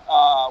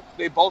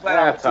 They both had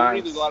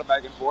opportunities. There's a lot of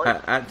back and forth.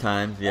 At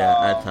times, yeah,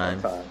 at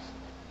times.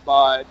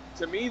 But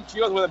to me,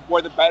 Chivas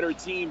were the better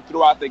team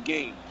throughout the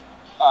game.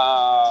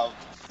 I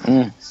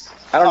don't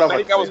know.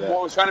 America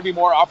was trying to be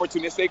more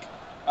opportunistic.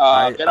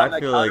 Get on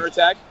that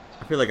counterattack.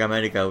 I feel like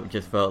America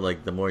just felt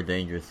like the more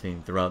dangerous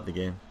team throughout the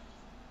game.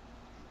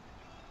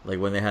 Like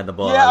when they had the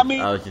ball, I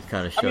was just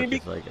kind of shook.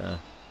 It's like,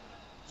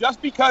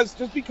 just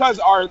because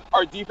our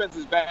defense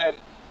is bad,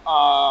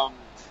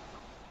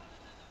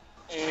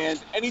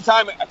 and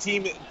anytime a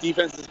team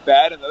defense is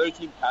bad and the other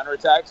team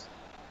counterattacks,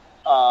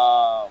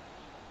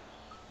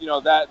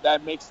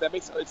 that makes the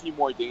other team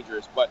more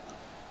dangerous. But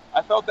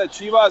I felt that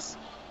Chivas,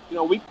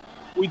 we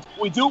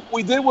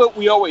did what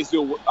we always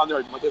do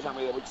under Montez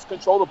Almeida. We just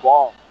control the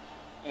ball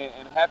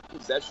and have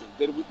possession.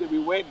 Did we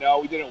win? No,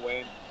 we didn't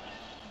win.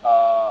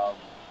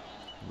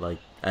 Like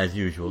as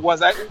usual.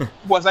 Was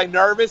I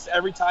nervous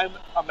every time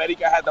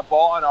America had the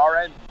ball on our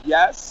end?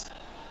 Yes.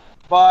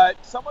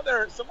 But some of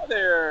their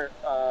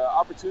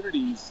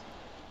opportunities,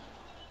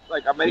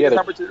 like America's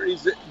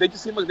opportunities, they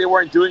just seemed like they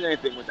weren't doing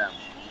anything with them.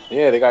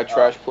 Yeah, they got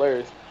trash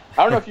players.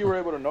 I don't know if you were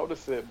able to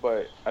notice it,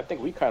 but I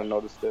think we kind of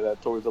noticed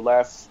it towards the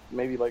last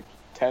maybe like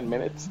 10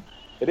 minutes.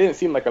 It didn't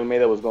seem like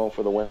Almeida was going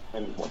for the win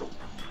anymore.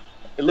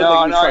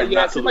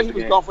 It seemed like he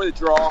was going for the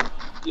draw.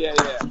 Yeah.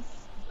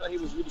 He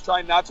was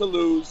trying not to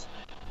lose.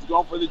 He was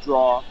going for the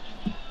draw.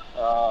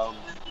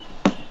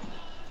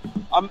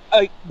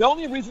 The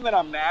only reason that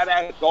I'm mad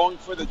at going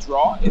for the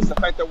draw is the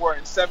fact that we're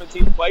in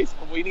 17th place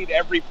and we need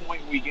every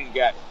point we can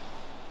get.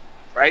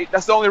 Right?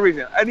 That's the only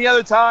reason. Any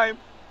other time,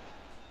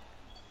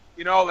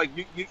 you're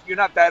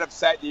not that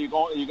upset that you're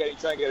trying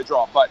to get a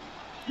draw, but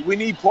we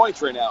need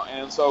points right now,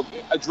 and so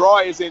a draw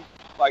isn't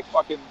like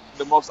fucking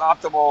the most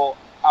optimal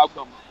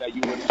outcome that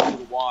you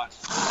would want.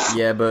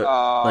 Yeah, but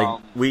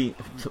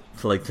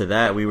to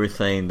that we were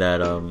saying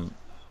that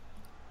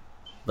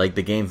like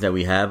the games that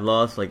we have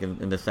lost, like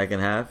in the second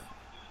half,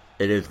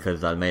 it is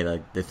because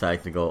Almeida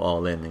decides to go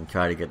all in and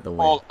try to get the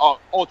win.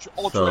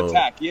 Ultra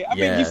attack. Yeah, I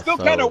mean he still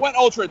kind of went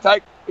ultra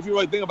attack if you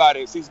really think about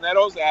it.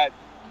 Cisneros at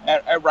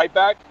right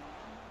back.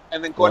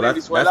 And then Cone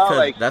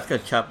Brizuela, that's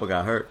because Chapo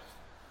got hurt.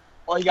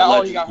 Oh, he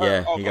got hurt.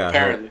 Yeah, he got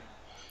hurt.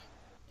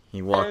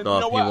 He walked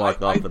off. He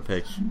walked off the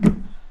pitch.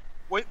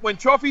 When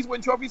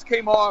trophies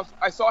came off,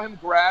 I saw him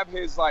grab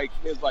his thigh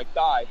from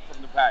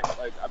the pack.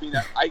 Like, I mean,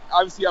 I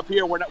obviously up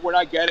here we're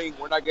not getting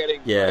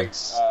the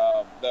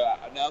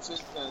announcing,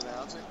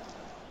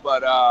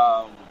 but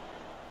I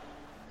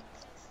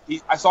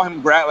saw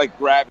him grab the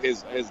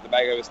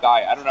back of his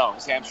thigh. I don't know,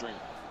 his hamstring.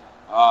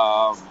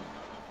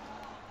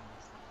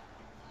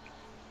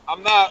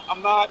 I'm gonna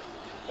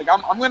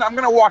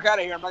walk out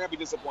of here. I'm not gonna be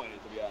disappointed,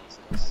 to be honest.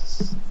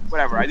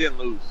 Whatever, I didn't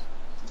lose,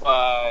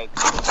 but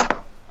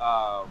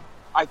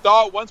I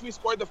thought once we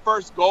scored the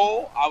first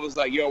goal, I was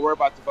like, we're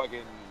about to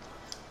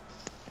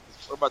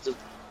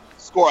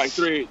score like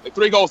three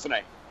goals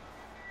tonight.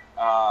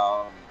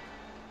 I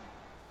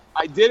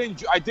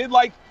did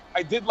like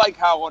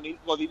how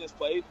Godinez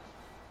played.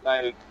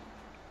 Like,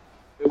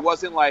 it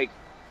wasn't like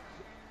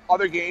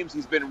other games.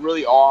 He's been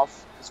really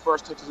off. His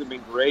first touches have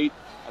been great.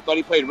 I thought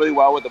he played really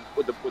well with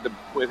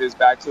his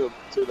back to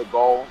the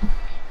goal,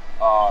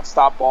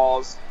 stop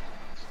balls.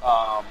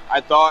 I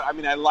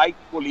liked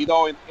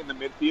Pulido in the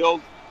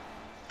midfield.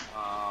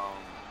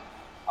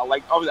 I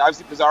like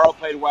obviously Pizarro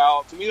played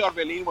well. To me,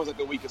 Orbelin was like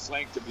the weakest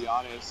link, to be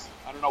honest.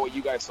 I don't know what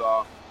you guys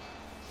saw.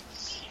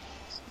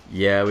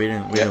 Yeah, we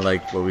didn't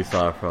like what we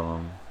saw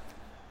from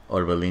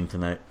Orbelin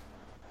tonight.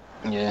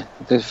 Yeah,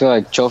 I just feel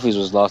like Trophies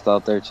was lost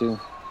out there too.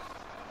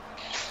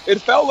 It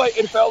felt like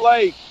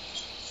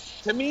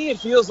to me it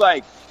feels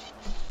like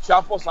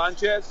Chapo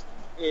Sanchez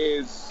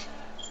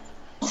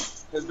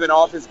has been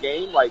off his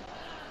game. Like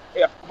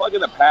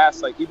in the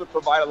past, like he would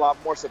provide a lot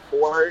more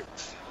support.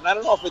 And I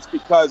don't know if it's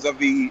because of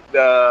the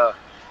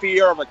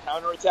fear of a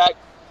counterattack,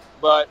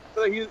 but I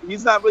feel like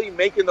he's not really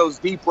making those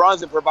deep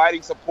runs and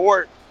providing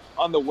support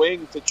on the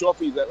wing to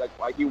Trophies that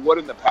like he would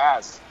in the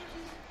past.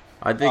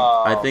 I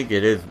think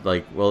it is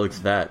it's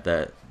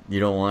that you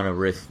don't want to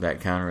risk that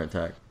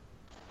counterattack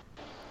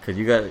because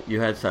you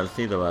had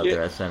Salcido out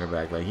there at center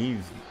back. Like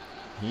he's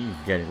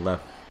getting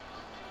left.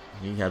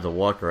 He has a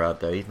walker out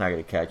there. He's not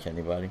going to catch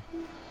anybody.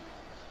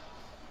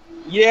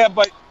 Yeah,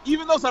 but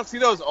even though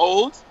Salcido is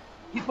old,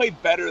 he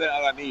played better than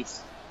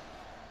Alanis.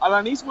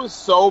 Alanis was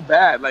so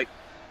bad. Like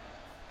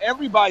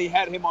everybody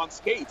had him on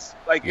skates.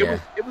 Like it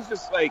was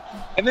just like,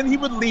 and then he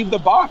would leave the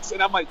box,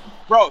 and I'm like,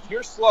 bro, if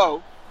you're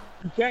slow,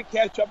 you can't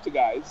catch up to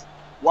guys.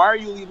 Why are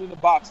you leaving the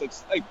box?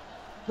 Like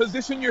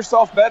position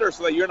yourself better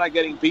so that you're not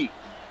getting beat.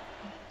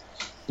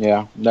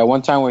 Yeah, that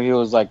one time where he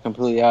was like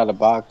completely out of the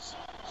box,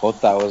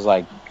 Jota was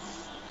like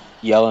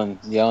yelling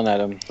at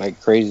him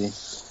like crazy.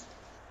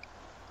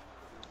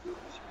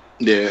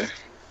 Yeah.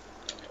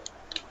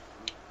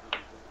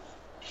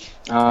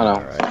 I don't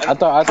know. Right. I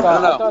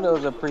thought it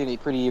was a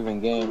pretty even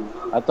game.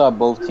 I thought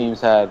both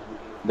teams had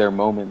their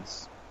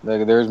moments.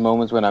 Like there's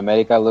moments when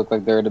America looked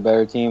like they were the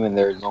better team, and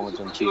there's moments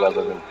when Chivas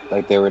looked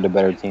like they were the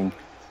better team.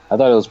 I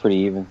thought it was pretty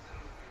even.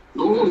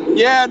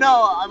 Yeah,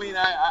 no, I mean,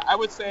 I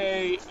would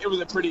say it was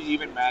a pretty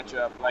even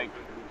matchup. Like,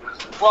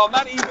 well,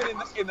 not even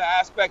in the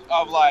aspect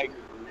of like,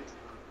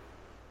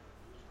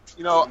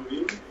 you know,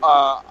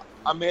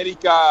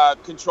 America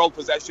controlled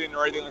possession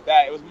or anything like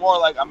that. It was more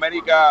like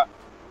America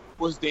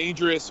was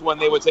dangerous when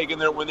they would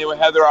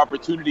have their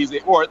opportunities,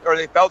 or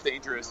they felt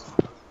dangerous.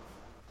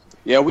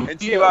 Yeah,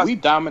 we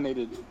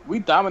dominated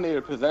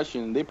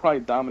possession. They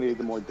probably dominated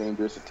the more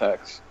dangerous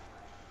attacks.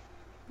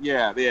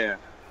 Yeah.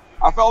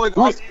 I felt like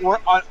on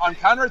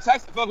counterattacks, I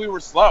felt like we were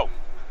slow.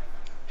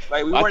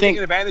 Like we weren't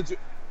taking advantage.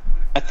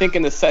 I think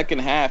in the second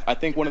half, I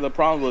think one of the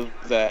problems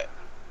was that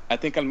I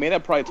think Almeida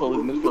probably told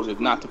his midfielders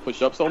not to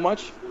push up so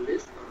much.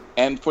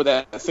 And for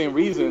that same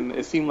reason,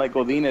 it seemed like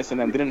Godinez and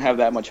them didn't have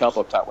that much help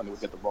up top when they would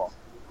get the ball.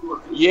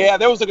 Yeah,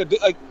 there was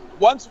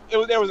once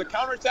there was a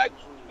counterattack,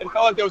 it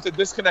felt like there was a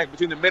disconnect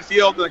between the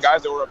midfield and the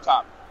guys that were up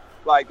top.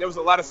 Like there was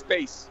a lot of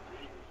space.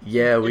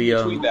 Yeah, we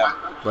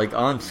like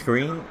on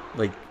screen,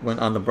 like when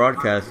on the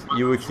broadcast,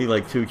 you would see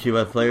like 2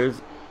 Chivas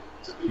players,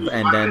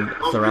 and then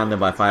surrounded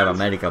by 5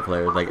 America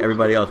players. Like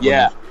everybody else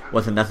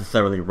wasn't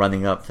necessarily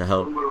running up to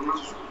help.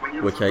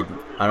 Which I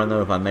don't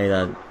know if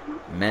Almeida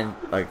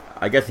meant. Like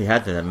I guess he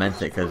had to have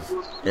meant it because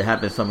it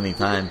happened so many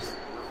times.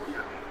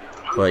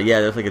 But yeah,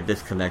 there's like a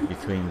disconnect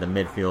between the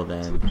midfield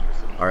and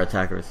our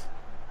attackers.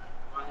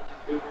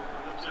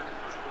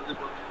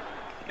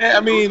 Yeah, I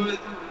mean,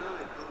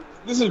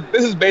 this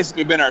has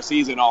basically been our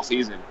season all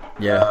season.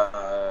 Yeah.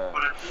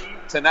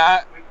 To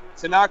not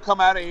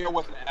come out of here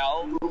with an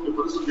L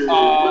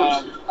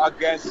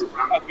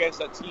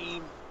against a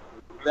team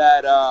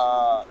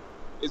that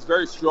is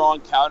very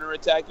strong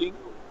counterattacking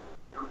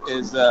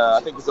is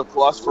I think is a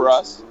plus for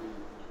us.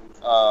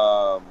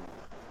 I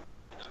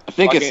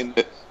think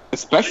it's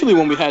especially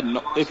when we had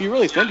if you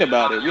really think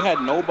about it, we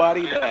had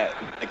nobody that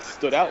like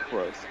stood out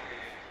for us.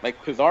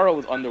 Like Pizarro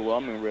was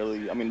underwhelming,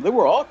 really. I mean, they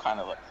were all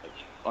kind of like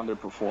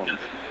underperformed,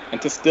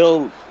 and to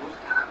still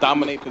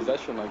dominate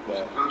possession like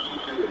that,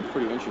 it's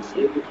pretty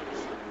interesting.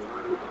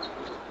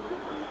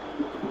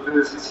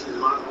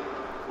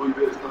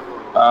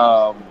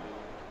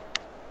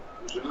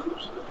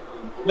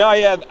 No,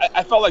 yeah,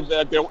 I felt like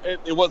that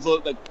it was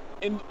like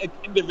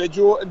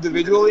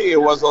individually,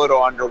 it was a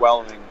little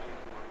underwhelming.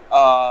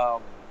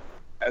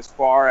 As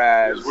far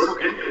as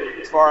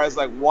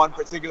like one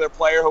particular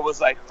player who was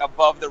like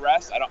above the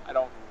rest, I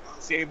don't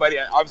see anybody.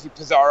 Obviously,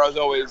 Pizarro is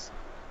always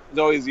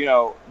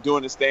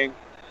doing his thing.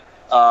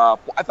 I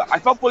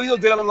thought Polito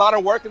did a lot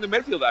of work in the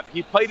midfield. I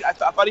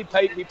thought he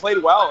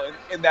played well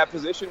in that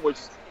position, which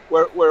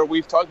where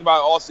we've talked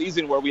about all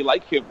season, where we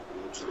like him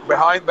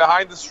behind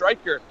the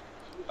striker.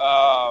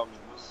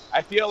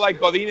 I feel like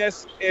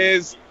Godinez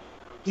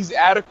he's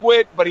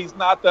adequate, but he's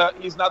not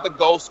the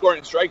goal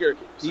scoring striker.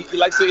 He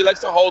likes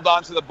to hold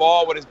on to the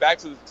ball with his back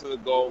to the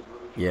goal.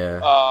 Yeah.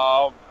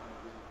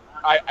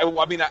 I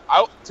mean,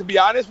 to be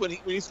honest, when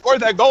he scored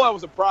that goal, I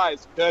was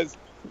surprised because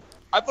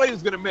I thought he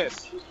was gonna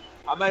miss.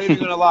 I'm not even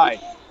gonna lie.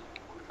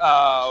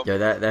 Yeah,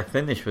 that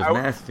finish was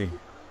nasty.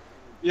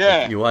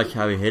 Yeah. You watch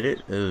how he hit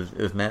it. It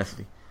was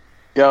nasty.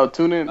 Yo,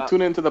 tune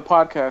into the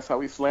podcast how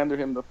we slandered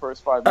him the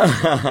first 5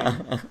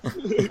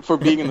 minutes for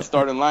being in the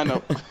starting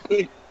lineup.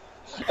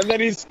 And then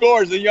he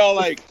scores, and y'all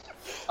like,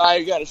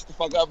 I gotta shut the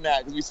fuck up now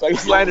because we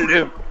slandered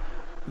him.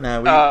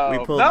 Nah, we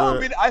pulled. I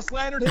mean, I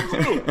slandered him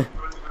too.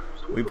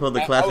 We pulled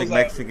the classic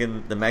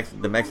Mexican, the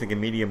Mexican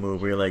media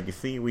move. We were like, you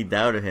see, we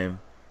doubted him,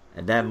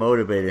 and that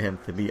motivated him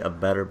to be a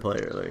better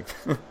player. Like,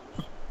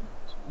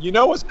 you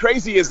know what's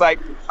crazy is like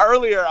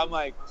earlier, I'm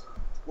like,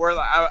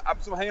 I'm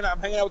hanging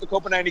out with the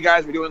Copa 90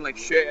 guys. We're doing like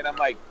shit, and I'm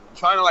like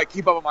trying to like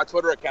keep up on my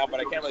Twitter account, but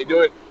I can't really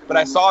do it. But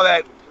I saw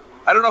that,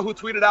 I don't know who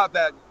tweeted out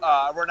that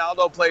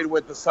Ronaldo played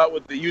with the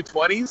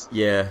U20s.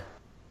 Yeah.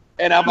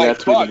 And I'm like,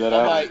 fuck.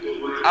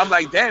 I'm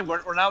like, damn,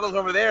 Ronaldo's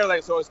over there.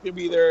 Like, so it's gonna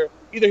be either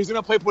he's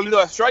gonna play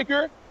Pulido as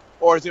striker,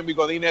 or it's gonna be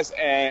Godinez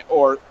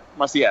or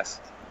Macias.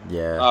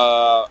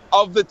 Yeah.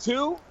 Of the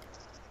two,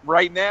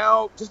 right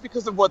now, just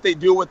because of what they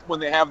do when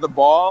they have the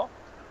ball,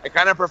 I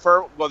kind of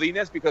prefer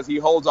Godinez because he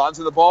holds on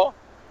to the ball,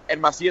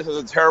 and Macias has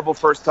a terrible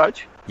first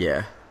touch.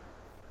 Yeah.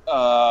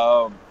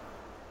 But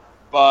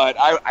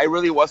I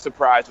really was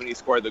surprised when he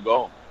scored the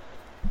goal.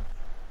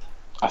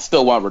 I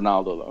still want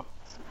Ronaldo though.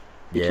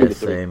 Yeah,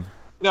 same.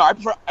 No, I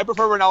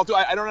prefer Ronaldo too.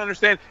 I don't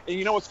understand. And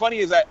you know what's funny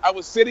is that I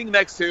was sitting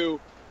next to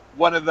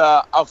one of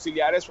the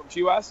auxiliares from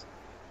Chivas,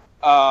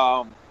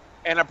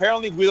 and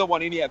apparently Guido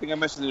Bonini, I think I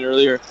mentioned it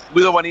earlier,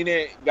 Guido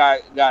Bonini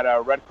got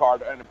a red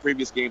card in a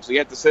previous game, so he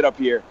had to sit up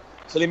here.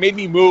 So they made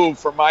me move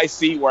from my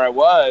seat where I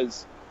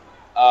was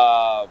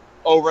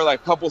over like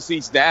a couple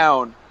seats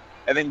down,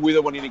 and then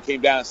Guido Bonini came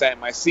down and sat in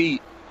my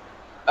seat.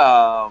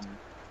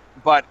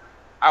 But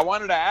I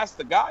wanted to ask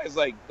the guys,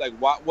 like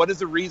what is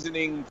the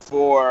reasoning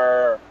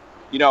for,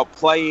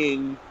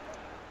 playing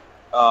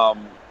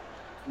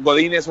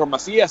Godinez or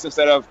Macias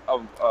instead of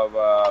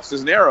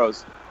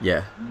Cisneros?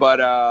 Yeah.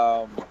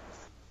 But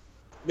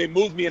they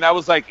moved me, and I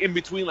was like in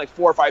between like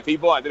 4 or 5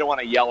 people. I didn't want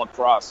to yell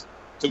across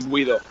to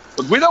Guido,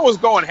 but Guido was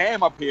going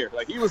ham up here.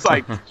 Like he was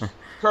like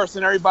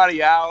cursing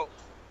everybody out,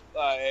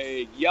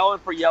 yelling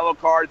for yellow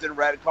cards and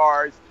red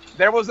cards.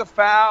 There was a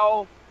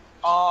foul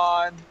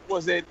on,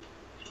 was it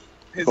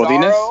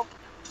Pizarro?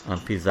 On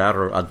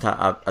Pizarro, on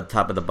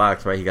top of the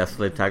box, right? He got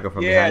slid tackle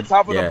from behind. Yeah,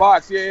 top of the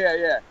box.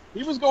 Yeah.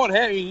 He was going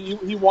ham.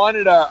 He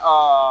wanted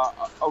a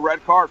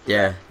red card.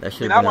 Yeah, that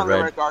should have been a red.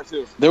 A red card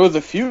too. There was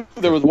a few.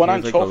 There was one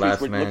on like Trophies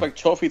where it looked like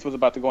Trophies was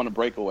about to go on a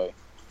breakaway.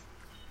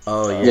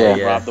 Oh yeah.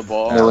 Robbed the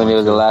ball. When he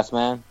was the last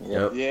man.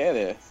 Yep. Yeah,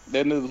 there.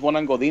 Then there was one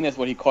on Godinez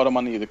where he caught him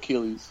on the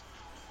Achilles.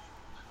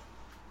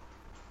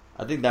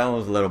 I think that one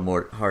was a little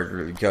more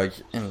harder to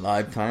judge in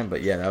live time,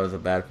 but yeah, that was a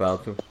bad foul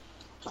too.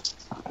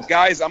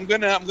 Guys, I'm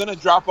gonna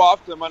drop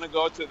off. I'm gonna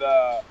go to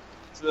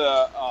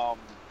the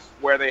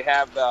where they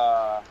have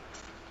the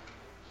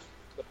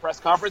press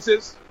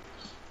conferences.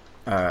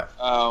 All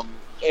right.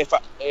 If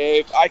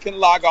I can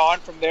log on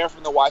from there,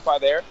 from the Wi-Fi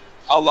there,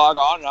 I'll log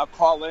on and I'll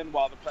call in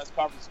while the press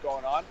conference is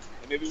going on,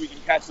 and maybe we can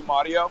catch some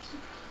audio.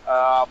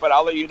 But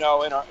I'll let you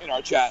know in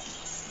our chat.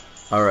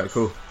 All right.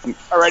 Cool.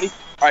 Alrighty.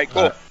 All right.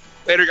 Cool. All right.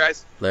 Later,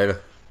 guys.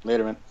 Later,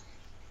 man.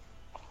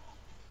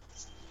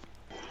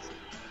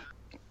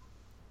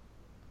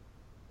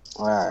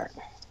 All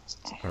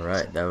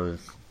right. That was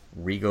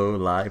Rigo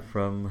live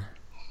from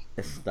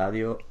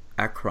Estadio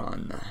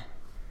Akron.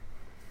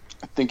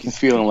 I think he's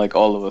feeling like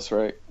all of us,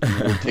 right?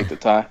 We'll take the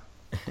tie.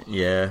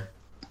 Yeah.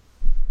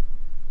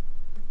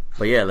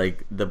 But yeah,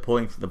 like the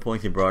points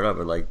he brought up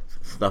are like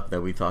stuff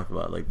that we talked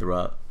about like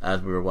throughout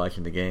as we were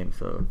watching the game.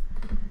 So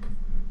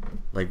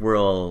like we're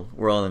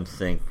all in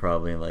sync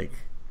probably, and like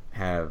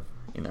are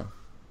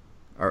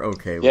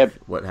okay with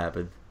what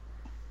happened.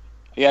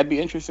 Yeah, it'd be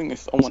interesting if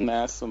someone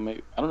asked him.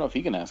 I don't know if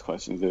he can ask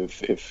questions.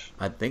 If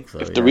I think so.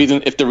 If the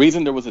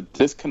reason there was a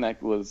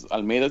disconnect was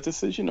Almeida's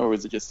decision, or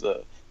was it just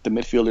the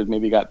midfielders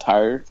maybe got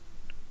tired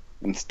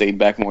and stayed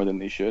back more than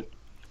they should?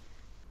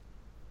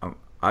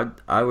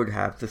 I would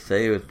have to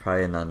say it was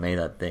probably an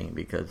Almeida thing,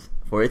 because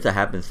for it to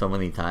happen so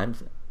many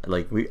times,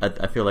 like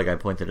I feel like I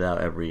pointed it out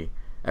every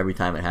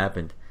time it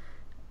happened,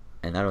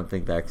 and I don't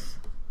think that's.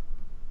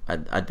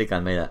 I think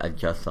Almeida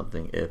adjusts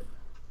something if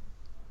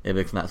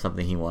it's not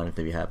something he wanted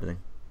to be happening.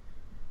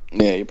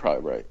 Yeah, you're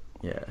probably right.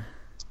 Yeah.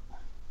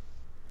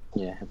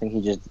 Yeah, I think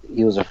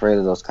he was afraid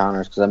of those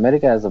counters, because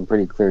America has some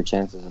pretty clear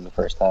chances in the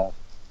first half.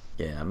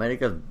 Yeah,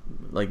 America,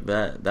 like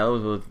that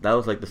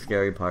was like the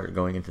scary part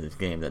going into this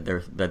game, that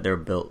they're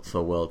built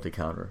so well to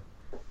counter,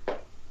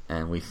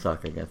 and we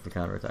suck against the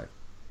counterattack.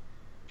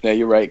 Yeah,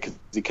 you're right, because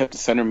he kept the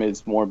center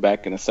mids more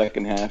back in the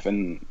second half,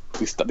 and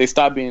they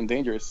stopped being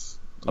dangerous.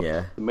 Up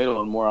the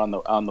middle and more on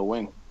the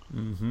wing.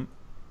 Mm-hmm.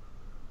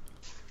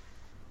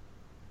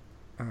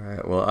 All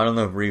right. Well, I don't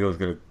know if Rigo's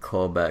gonna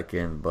call back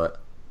in,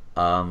 but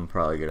I'm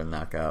probably gonna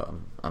knock out.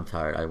 I'm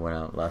tired. I went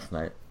out last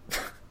night.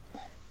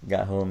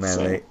 Got home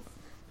late.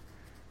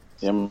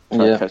 Yeah, I'm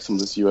trying to catch some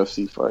of this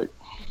UFC fight.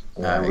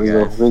 Yeah,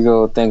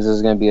 Rigo thinks this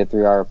is gonna be a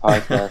 3-hour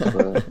podcast,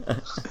 but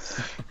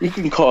he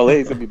can call it.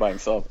 He's gonna be by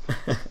himself.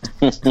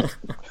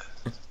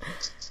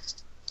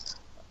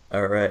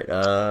 All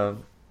right.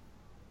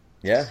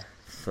 Yeah.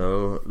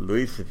 So,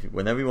 Luis,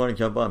 whenever you want to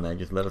jump on, man,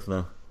 just let us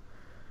know.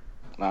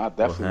 Nah,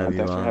 definitely.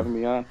 Thanks for having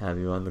me on. Have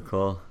you on the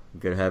call.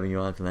 Good having you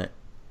on tonight.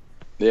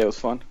 Yeah, it was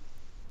fun.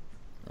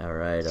 All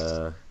right.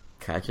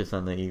 Catch us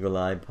on the Eagle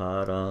Eye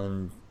Pod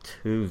on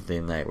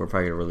Tuesday night. We're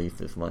probably going to release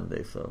this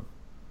Monday, so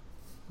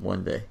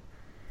one day.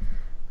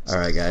 All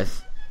right,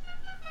 guys.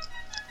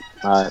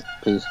 All right,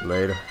 peace.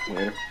 Later.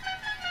 Later.